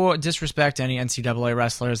 No disrespect to any NCAA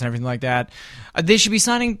wrestlers and everything like that. They should be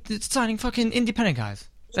signing fucking independent guys.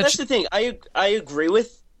 That's the thing. I agree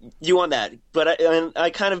with you on that, but I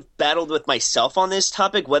kind of battled with myself on this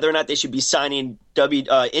topic, whether or not they should be signing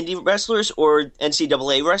indie wrestlers or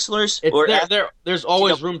NCAA wrestlers. There's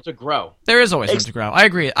always room to grow. There is always room to grow. I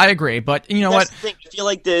agree. But you know That's what? The thing. I feel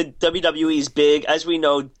like the WWE is big. As we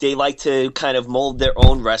know, they like to kind of mold their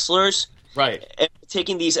own wrestlers. Right. And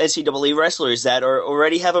taking these NCAA wrestlers that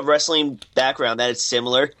already have a wrestling background that is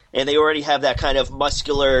similar, and they already have that kind of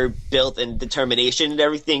muscular build and determination and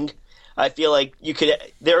everything, I feel like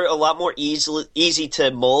they're a lot more easy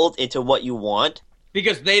to mold into what you want.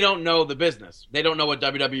 Because they don't know the business. They don't know what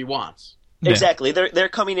WWE wants. Yeah. Exactly. They're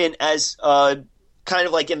coming in as kind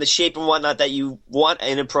of like in the shape and whatnot that you want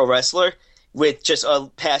in a pro wrestler, with just a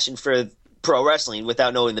passion for pro wrestling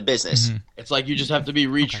without knowing the business. Mm-hmm. It's like you just have to be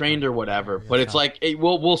retrained or whatever. But it's like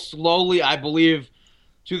we'll slowly, I believe,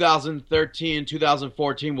 2013,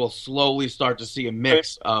 2014, we'll slowly start to see a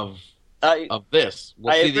mix of this.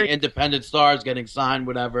 We'll see the independent stars getting signed,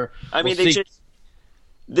 whatever. I mean,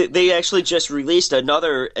 they actually just released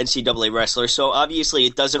another NCAA wrestler, so obviously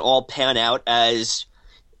it doesn't all pan out as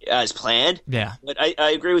planned. Yeah. But I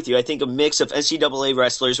agree with you. I think a mix of NCAA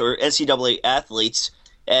wrestlers or NCAA athletes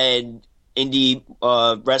and indie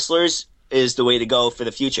wrestlers is the way to go for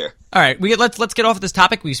the future. All right, let's get off of this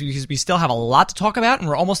topic because we still have a lot to talk about, and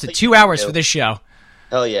we're almost at 2 hours for this show.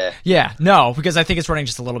 Hell yeah. Yeah, no, because I think it's running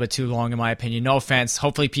just a little bit too long, in my opinion. No offense.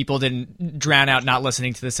 Hopefully people didn't drown out not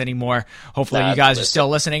listening to this anymore. Hopefully you guys are still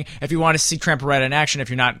listening. If you want to see Trent Beretta in action, if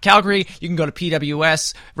you're not in Calgary, you can go to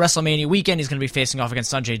PWS WrestleMania weekend. He's going to be facing off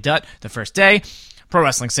against Sanjay Dutt the first day.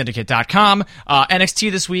 ProWrestlingSyndicate.com.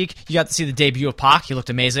 NXT this week, you got to see the debut of Pac. He looked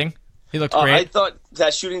amazing. He looked great. I thought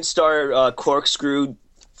that shooting star corkscrew,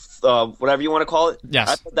 whatever you want to call it. Yes.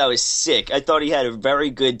 I thought that was sick. I thought he had a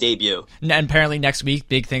very good debut. And apparently next week,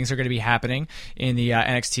 big things are going to be happening in the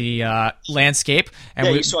NXT landscape.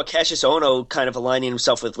 And you saw Cassius Ohno kind of aligning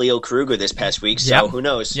himself with Leo Kruger this past week, so who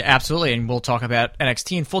knows? Yeah, absolutely. And we'll talk about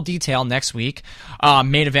NXT in full detail next week.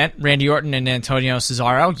 Main event, Randy Orton and Antonio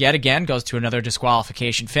Cesaro, yet again, goes to another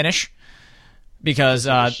disqualification finish because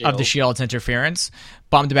of the Shield's interference.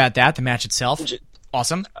 Bummed about that. The match itself,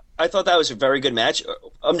 awesome. I thought that was a very good match.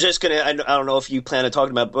 I'm just going to, I don't know if you plan on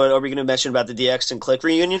talking about, but are we going to mention about the DX and Click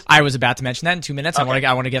reunion? I was about to mention that in 2 minutes. Okay.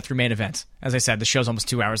 I want to get through main event. As I said, the show's almost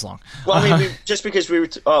 2 hours long. Well, I mean, just because we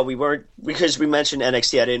mentioned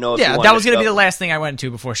NXT, I didn't know if yeah, that was going to be the last thing I went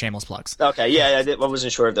into before shameless plugs. Okay, yeah, I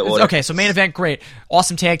wasn't sure of the order. Okay, so main event, great.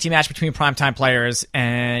 Awesome tag team match between primetime players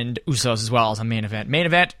and Usos as well as a main event. Main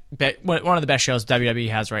event, one of the best shows WWE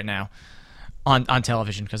has right now. On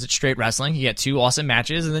television because it's straight wrestling. You get 2 awesome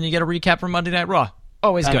matches, and then you get a recap from Monday Night Raw.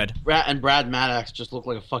 Always good. And Brad Maddox just looked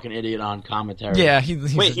like a fucking idiot on commentary. Yeah,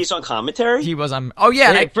 he's on commentary. He was on. Oh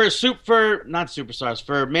yeah, for not superstars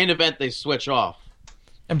for main event they switch off.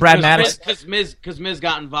 And Brad Maddox because Miz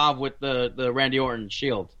got involved with the Randy Orton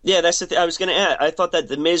Shield. Yeah, that's the thing I was going to add. I thought that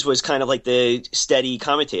the Miz was kind of like the steady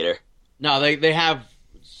commentator. No, they have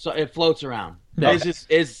it floats around. Okay. Miz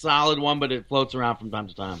is a solid one, but it floats around from time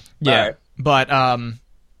to time. Yeah. Right. But,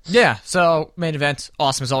 yeah, so main event,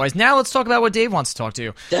 awesome as always. Now let's talk about what Dave wants to talk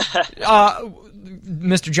to.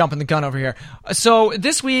 Mr. Jumping the Gun over here. So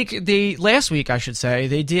this week, last week, I should say,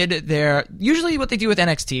 they did usually what they do with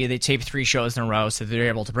NXT, they tape 3 shows in a row so they're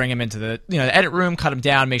able to bring them into the edit room, cut them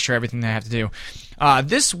down, make sure everything they have to do.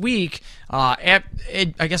 This week, I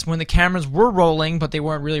guess when the cameras were rolling, but they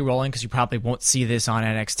weren't really rolling because you probably won't see this on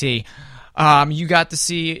NXT, you got to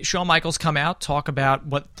see Shawn Michaels come out, talk about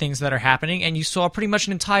what things that are happening, and you saw pretty much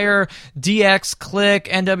an entire DX, Click,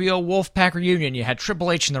 NWO Wolfpack reunion. You had Triple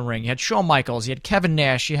H in the ring, you had Shawn Michaels, you had Kevin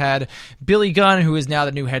Nash, you had Billy Gunn, who is now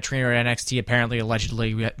the new head trainer at NXT, apparently,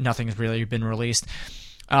 allegedly. Nothing has really been released.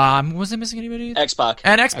 Was I missing anybody? X-Pac.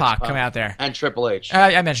 And X-Pac come out there. And Triple H.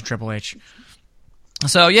 I mentioned Triple H.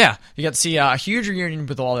 So, yeah, you got to see a huge reunion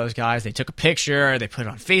with all those guys. They took a picture. They put it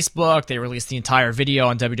on Facebook. They released the entire video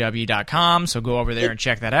on WWE.com, so go over there and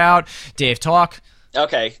check that out. Dave, talk.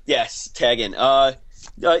 Okay, yes, tag in.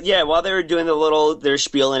 Yeah, while they were doing their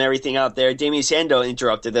spiel and everything out there, Damien Sandow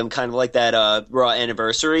interrupted them, kind of like that Raw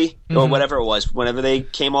anniversary, or whatever it was, whenever they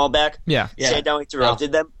came all back. Yeah. Sandow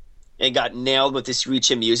interrupted them and got nailed with this Reach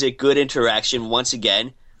Him music. Good interaction once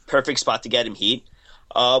again. Perfect spot to get him heat.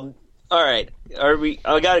 All right,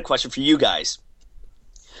 I got a question for you guys.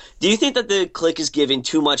 Do you think that the Clique is given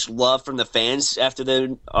too much love from the fans after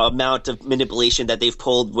the amount of manipulation that they've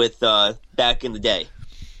pulled with back in the day?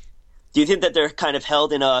 Do you think that they're kind of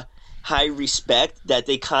held in a high respect, that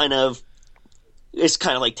it's kind of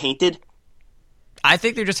like tainted? I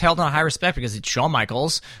think they're just held in a high respect because it's Shawn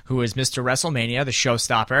Michaels, who is Mr. WrestleMania, the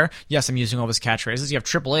showstopper. Yes, I'm using all his catchphrases. You have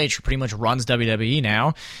Triple H, who pretty much runs WWE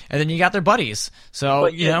now. And then you got their buddies. So,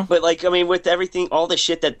 But, like, I mean, with everything, all the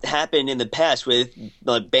shit that happened in the past with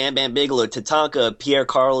Bam Bam Bigelow, Tatanka,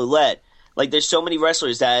 Pierre-Carl Ouellet, like, there's so many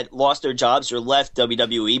wrestlers that lost their jobs or left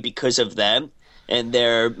WWE because of them and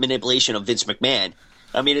their manipulation of Vince McMahon.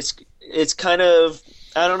 I mean, it's kind of,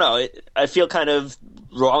 I don't know, I feel kind of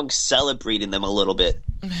wrong celebrating them a little bit.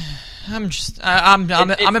 I'm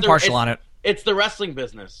impartial on it. It's the wrestling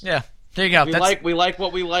business. Yeah, there you go. We like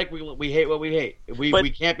what we like. We hate what we hate. We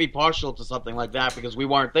can't be partial to something like that because we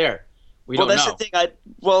weren't there. We don't know. That's the thing.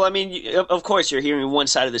 I mean, of course, you're hearing one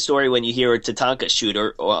side of the story when you hear a Tatanka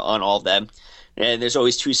shooter on all of them, and there's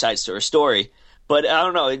always 2 sides to a story. But I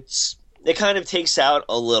don't know. It kind of takes out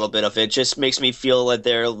a little bit of it. Just makes me feel that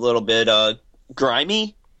they're a little bit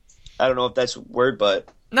grimy. I don't know if that's a word, but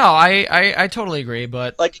no, I totally agree.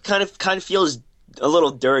 But like, it kind of feels a little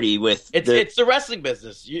dirty with it's the wrestling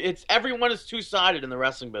business. Everyone is 2-sided in the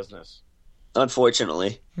wrestling business.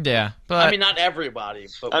 Unfortunately, yeah. But I mean, not everybody.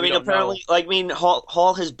 But I mean, apparently,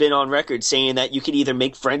 Hall has been on record saying that you can either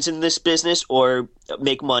make friends in this business or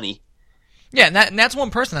make money. Yeah, and that's one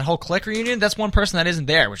person. That whole Clique reunion. That's one person that isn't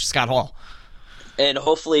there, which is Scott Hall. And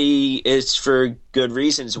hopefully it's for good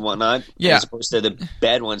reasons and whatnot, as opposed to the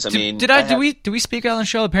bad ones. I mean, do we speak on the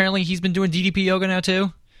show? Apparently he's been doing DDP yoga now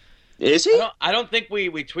too. Is he? I don't think we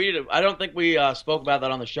tweeted it. I don't think we spoke about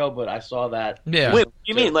that on the show, but I saw that. Yeah. Wait, what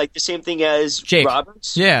do you mean? Like the same thing as Jake.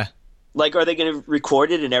 Roberts? Yeah. Like, are they going to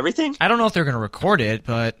record it and everything? I don't know if they're going to record it,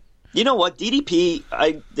 but You know what?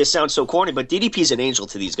 DDP, this sounds so corny, but DDP's an angel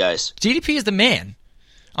to these guys. DDP is the man.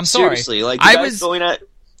 I'm sorry. Seriously, like, the guy's going at...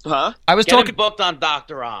 Huh? I was Get him talking booked on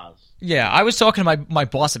Dr. Oz. Yeah, I was talking to my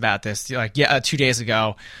boss about this, 2 days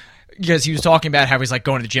ago, because he was talking about how he's like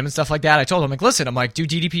going to the gym and stuff like that. I told him, like, listen, I'm like, do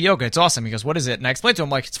DDP yoga. It's awesome. He goes, what is it? And I explained to him,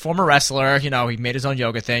 like, it's a former wrestler. You know, he made his own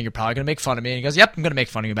yoga thing. You're probably going to make fun of me. And he goes, yep, I'm going to make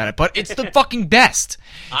fun of you about it. But it's the fucking best.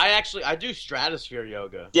 I do stratosphere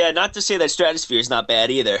yoga. Yeah, not to say that stratosphere is not bad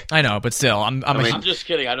either. I know, but still, I'm just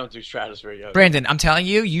kidding. I don't do stratosphere yoga. Brandon, I'm telling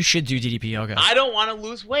you, you should do DDP yoga. I don't want to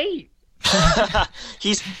lose weight.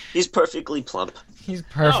 He's perfectly plump. He's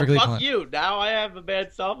perfectly fuck plump. you. Now I have a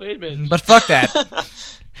bad self-image. But fuck that.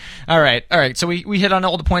 All right. So we hit on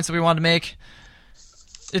all the points that we wanted to make.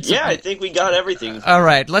 I think we got everything. All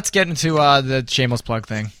right, let's get into the shameless plug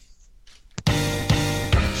thing.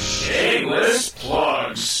 Shameless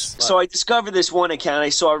plugs. So I discovered this one account I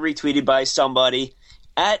saw retweeted by somebody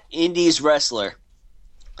at Indies Wrestler.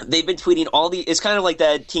 They've been tweeting all the. It's kind of like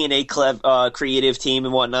that TNA creative team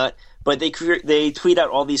and whatnot. But they tweet out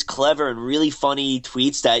all these clever and really funny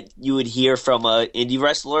tweets that you would hear from an indie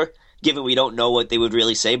wrestler, given we don't know what they would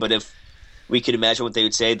really say. But if we could imagine what they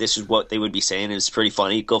would say, this is what they would be saying. It's pretty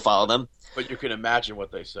funny. Go follow them. But you can imagine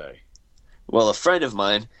what they say. Well, a friend of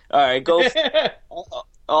mine. All right, go.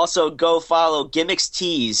 Also, go follow Gimmicks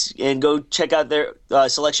Tees and go check out their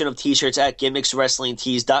selection of T-shirts at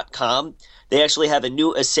gimmickswrestlingtees.com. They actually have a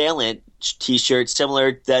new Assailant T-shirt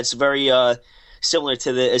that's very similar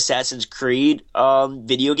to the Assassin's Creed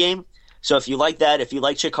video game. So if you like that, if you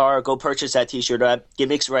like Chikara, go purchase that T-shirt at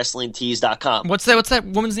gimmickswrestlingtees.com. What's that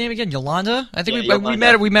woman's name again? Yolanda? I think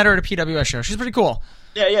Yolanda. we met her at a PWS show. She's pretty cool.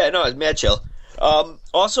 Yeah, no, it's mad chill.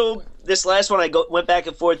 Also, this last one went back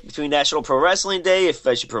and forth between National Pro Wrestling Day, if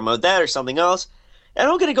I should promote that or something else. And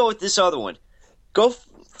I'm going to go with this other one. Go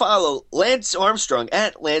follow Lance Armstrong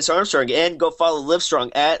at Lance Armstrong and go follow Livestrong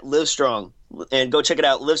at Livestrong. And go check it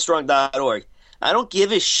out, livestrong.org. I don't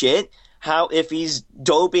give a shit if he's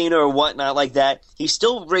doping or whatnot like that. He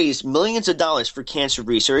still raised millions of dollars for cancer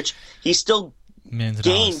research. He still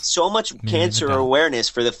gained so much cancer awareness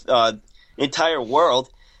for the entire world.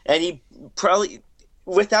 And he probably,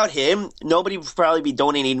 without him, nobody would probably be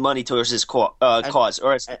donating money towards his cause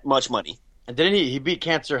or as much money. And didn't he beat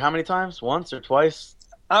cancer how many times? Once or twice?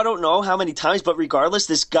 I don't know how many times, but regardless,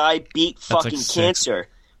 this guy beat fucking cancer.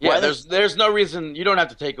 Yeah, there's no reason. You don't have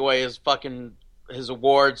to take away his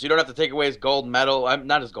awards. You don't have to take away his gold medal.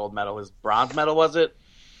 Not his gold medal. His bronze medal, was it?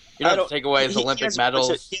 You don't have to take away his Olympic medals.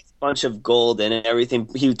 He has a bunch of gold and everything.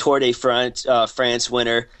 He Tour de France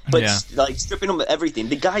winner, but like stripping him of everything.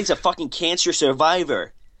 The guy's a fucking cancer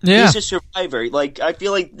survivor. Yeah. He's a survivor. Like, I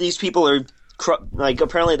feel like these people are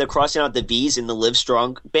apparently they're crossing out the V's in the Live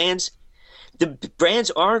Strong bands. The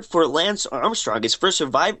brands aren't for Lance Armstrong. It's for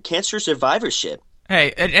cancer survivorship.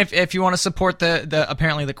 Hey, if you want to support the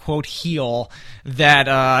apparently the quote heel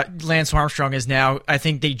that Lance Armstrong is now, I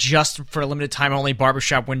think they just for a limited time only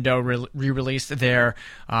barbershop window re-released their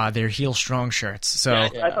heel strong shirts. So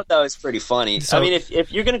I thought that was pretty funny. So, I mean,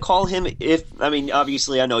 if you're gonna call him,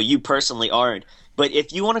 obviously I know you personally aren't, but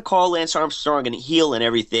if you want to call Lance Armstrong a heel and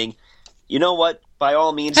everything, you know what? By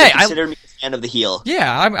all means, consider me a fan of the heel.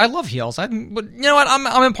 Yeah, I love heels. But you know what?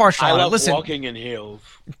 I'm impartial. I love Listen, walking in heels.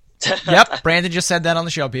 Yep, Brandon just said that on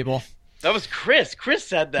the show, people. That was Chris. Chris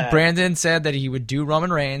said that. Brandon said that he would do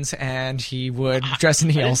Roman Reigns and he would dress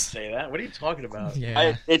in heels. I didn't say that. What are you talking about?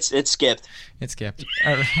 Yeah, it's skipped. It's skipped.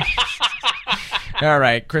 All right. All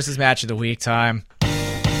right, Chris's match of the week time.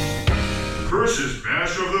 Chris's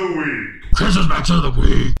match of the week. Chris's match of the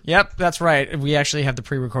week. Yep, that's right. We actually have the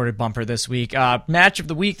pre-recorded bumper this week. Match of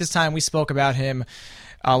the week this time, we spoke about him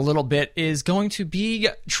a little bit, is going to be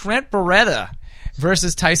Trent Beretta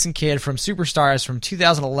versus Tyson Kidd from Superstars from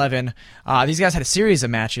 2011. These guys had a series of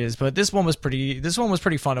matches, but this one was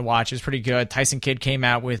pretty fun to watch. It was pretty good. Tyson Kidd came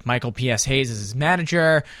out with Michael P.S. Hayes as his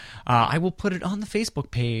manager. I will put it on the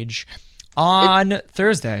Facebook page on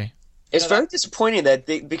Thursday. It's very disappointing that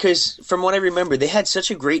because from what I remember, they had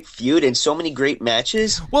such a great feud and so many great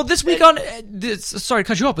matches. Well, this week sorry to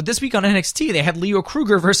cut you off, but this week on NXT, they had Leo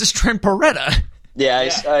Kruger versus Trent Beretta. Yeah.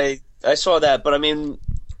 I saw that, but I mean,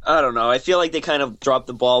 I don't know. I feel like they kind of dropped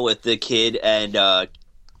the ball with the Kid and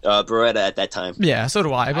Beretta at that time. Yeah, so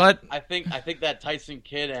do I. But I think that Tyson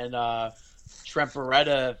Kidd and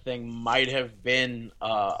Tremperetta thing might have been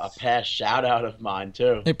a past shout out of mine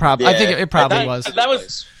too. I think it probably was. That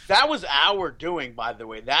was our doing, by the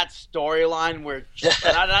way. That storyline where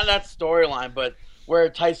not that storyline, but where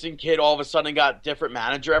Tyson Kidd all of a sudden got different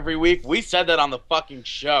manager every week. We said that on the fucking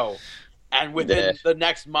show. And within the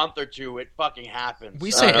next month or two, it fucking happens.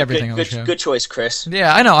 We say everything on the show. Good choice, Chris.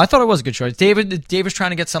 Yeah, I know. I thought it was a good choice. Dave was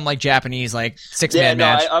trying to get some like Japanese like 6-man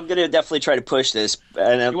match. I'm gonna definitely try to push this.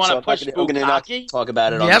 And you want to push I'm gonna not bukkake? talk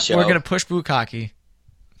about it on the show. Yep, we're gonna push bukkake.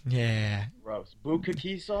 Yeah. Gross.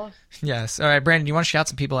 Bukkake sauce? Yes. All right, Brandon, you want to shout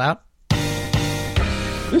some people out?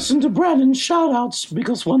 Listen to Brandon's shout-outs,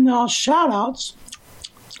 because when there are shout-outs,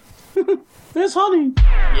 there's honey.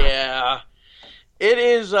 Yeah. It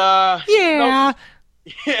is, Yeah. Yeah.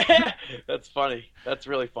 That's funny. That's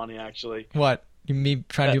really funny, actually. What? Me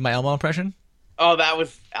trying to do my Elmo impression? Oh, that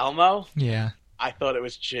was Elmo? Yeah. I thought it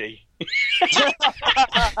was Chi.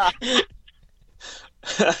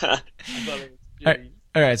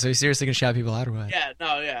 All right, so you're seriously going to shout people out or what?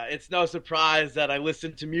 Yeah. It's no surprise that I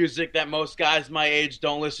listen to music that most guys my age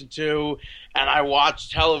don't listen to, and I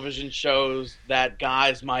watch television shows that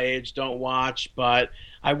guys my age don't watch, but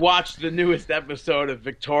I watched the newest episode of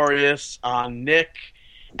Victorious on Nick,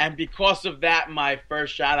 and because of that, my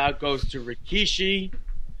first shout-out goes to Rikishi.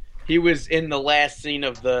 He was in the last scene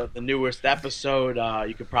of the newest episode.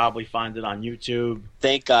 You could probably find it on YouTube.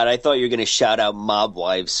 Thank God. I thought you were going to shout out Mob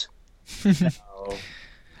Wives. No.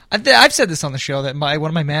 I've said this on the show that one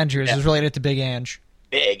of my managers is related to Big Ange.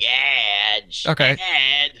 Big Edge. Okay.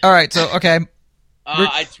 Ed. All right, so, okay.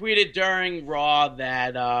 I tweeted during Raw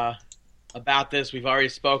that about this. We've already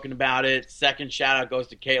spoken about it. Second shout-out goes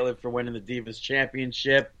to Caitlyn for winning the Divas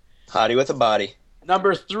Championship. Hottie with a body.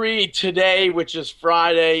 Number 3 today, which is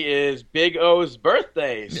Friday, is Big O's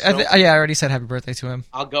birthday. So I already said happy birthday to him.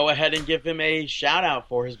 I'll go ahead and give him a shout-out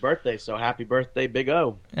for his birthday. So happy birthday, Big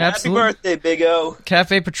O. Absolutely. Happy birthday, Big O.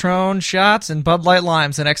 Cafe Patron shots and Bud Light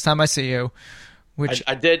Limes the next time I see you. Which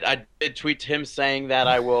I did tweet to him saying that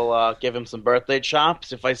I will give him some birthday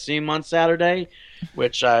chops if I see him on Saturday,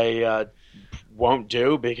 which I won't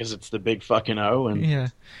do because it's the big fucking O. And yeah,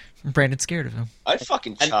 Brandon's scared of him. I'd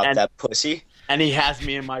fucking chop that pussy. And he has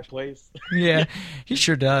me in my place. Yeah, he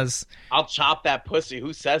sure does. I'll chop that pussy.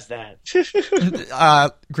 Who says that?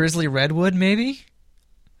 Grizzly Redwood, maybe?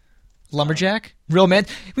 Lumberjack? Real man?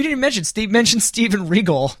 We didn't mention Steven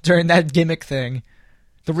Regal during that gimmick thing.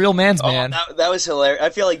 The real man's man. That was hilarious.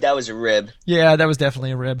 I feel like that was a rib. Yeah, that was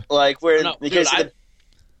definitely a rib. Like, where... No, because dude,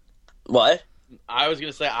 what? I was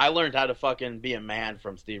going to say, I learned how to fucking be a man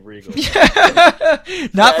from Steve Regal.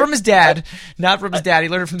 Not from his dad. Not from his dad. He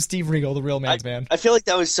learned it from Steve Regal, the real man's man. I feel like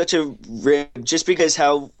that was such a rib, just because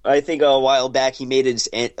how, I think a while back he made his,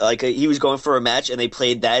 he was going for a match and they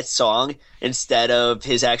played that song instead of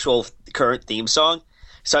his actual current theme song.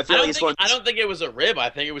 So I feel I don't think it was a rib. I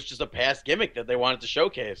think it was just a past gimmick that they wanted to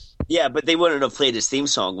showcase. Yeah, but they wouldn't have played his theme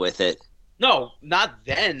song with it. No, not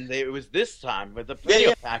then. It was this time with the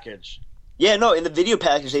video package. Yeah, no, in the video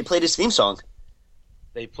package, they played his theme song.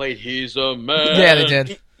 They played He's a Man. Yeah, they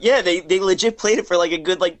did. Yeah, they legit played it for like a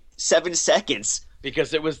good 7 seconds. Because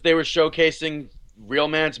they were showcasing real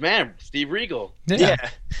man's man, Steve Regal. Yeah.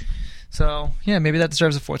 So, yeah, maybe that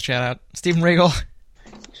deserves a fourth shout-out. Steven Regal.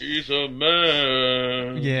 He's a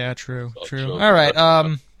man. Yeah, true. All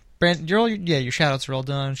right, Brent, your shout-outs are all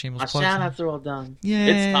done. Shameless plugs. Shout-outs are all done. Yeah.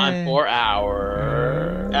 It's time for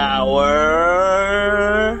our...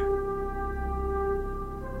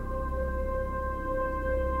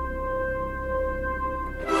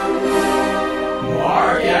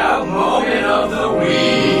 Mark Out Moment of the Week.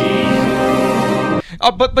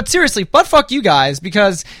 But seriously, butt fuck you guys,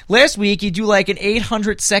 because last week you do like an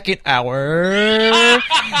 800-second hour.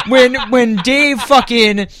 when Dave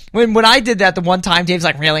fucking when I did that the one time, Dave's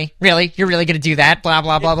like, really, you're really gonna do that? Blah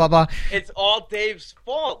blah blah blah blah. It's all Dave's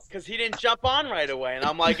fault because he didn't jump on right away, and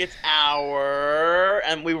I'm like, it's hour,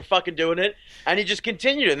 and we were fucking doing it, and he just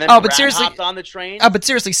continued, and then Brad hopped on the train. But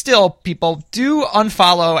seriously, still, people do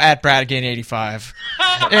unfollow at Bradgain85,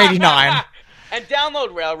 89. And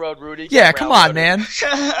download Railroad Rudy. Yeah, come on, man.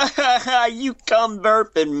 You come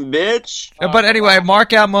burping, bitch. But anyway,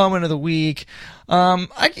 mark out moment of the week.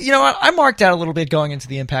 I marked out a little bit going into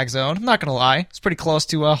the Impact Zone. I'm not gonna lie, it's pretty close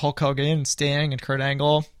to Hulk Hogan and Sting and Kurt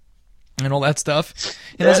Angle and all that stuff.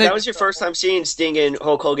 And that was your first time seeing Sting and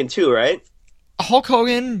Hulk Hogan too, right? Hulk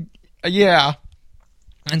Hogan, yeah,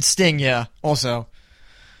 and Sting, yeah, also.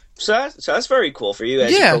 So that's very cool for you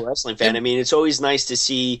as a pro wrestling fan. I mean, it's always nice to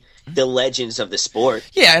see the legends of the sport.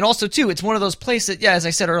 Yeah, and also, too, it's one of those places, as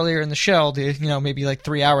I said earlier in the show, maybe like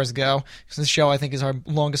 3 hours ago, because this show, I think, is our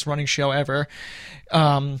longest-running show ever.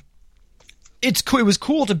 it was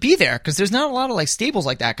cool to be there because there's not a lot of like staples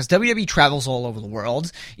like that because WWE travels all over the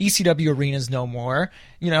world. ECW arenas no more.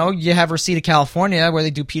 You know, you have Reseda, California where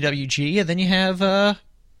they do PWG, and then you have the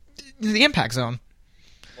Impact Zone.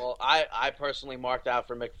 Well, I personally marked out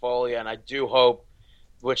for Mick Foley, and I do hope,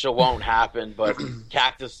 which it won't happen, but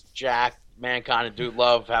Cactus Jack, Mankind, and Dude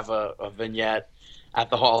Love have a vignette at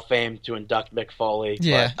the Hall of Fame to induct Mick Foley.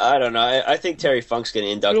 Yeah, I don't know. I think Terry Funk's going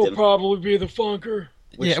to induct him. He'll probably be the Funker.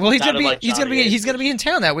 Yeah, well, he's gonna be in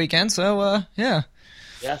town that weekend, so yeah.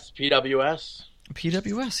 Yes, PWS.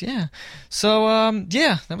 PWS, yeah. So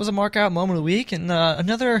yeah, that was a Mark Out moment of the week, and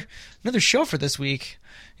another show for this week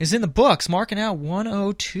is in the books. Markin Out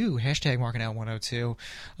 102 # Markin Out 102.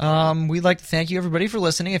 We'd like to thank you everybody for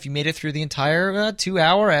listening. If you made it through the entire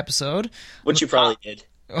 2-hour episode, which you probably did.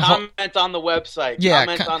 Comment on the website. Yeah,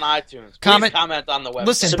 comment on iTunes. Comment on the website.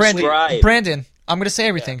 Listen, Brandon, I'm going to say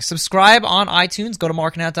everything. Yeah. Subscribe on iTunes. Go to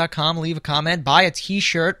markinout.com. Leave a comment. Buy a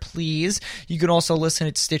T-shirt, please. You can also listen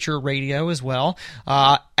at Stitcher Radio as well.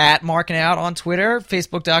 At Markin Out on Twitter.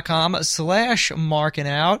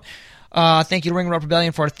 Facebook.com/markinout. Thank you to Ring Rub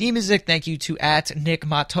Rebellion for our theme music. Thank you to at Nick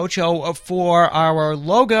Matocho for our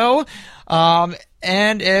logo.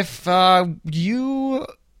 And if you...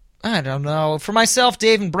 I don't know. For myself,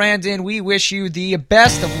 Dave, and Brandon, we wish you the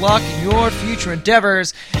best of luck in your future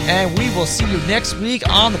endeavors, and we will see you next week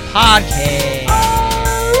on the podcast.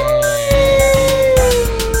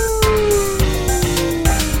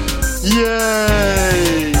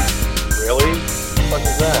 Yay! Really? What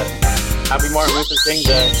is that? Happy Martin Luther King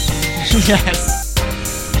Day. Yes.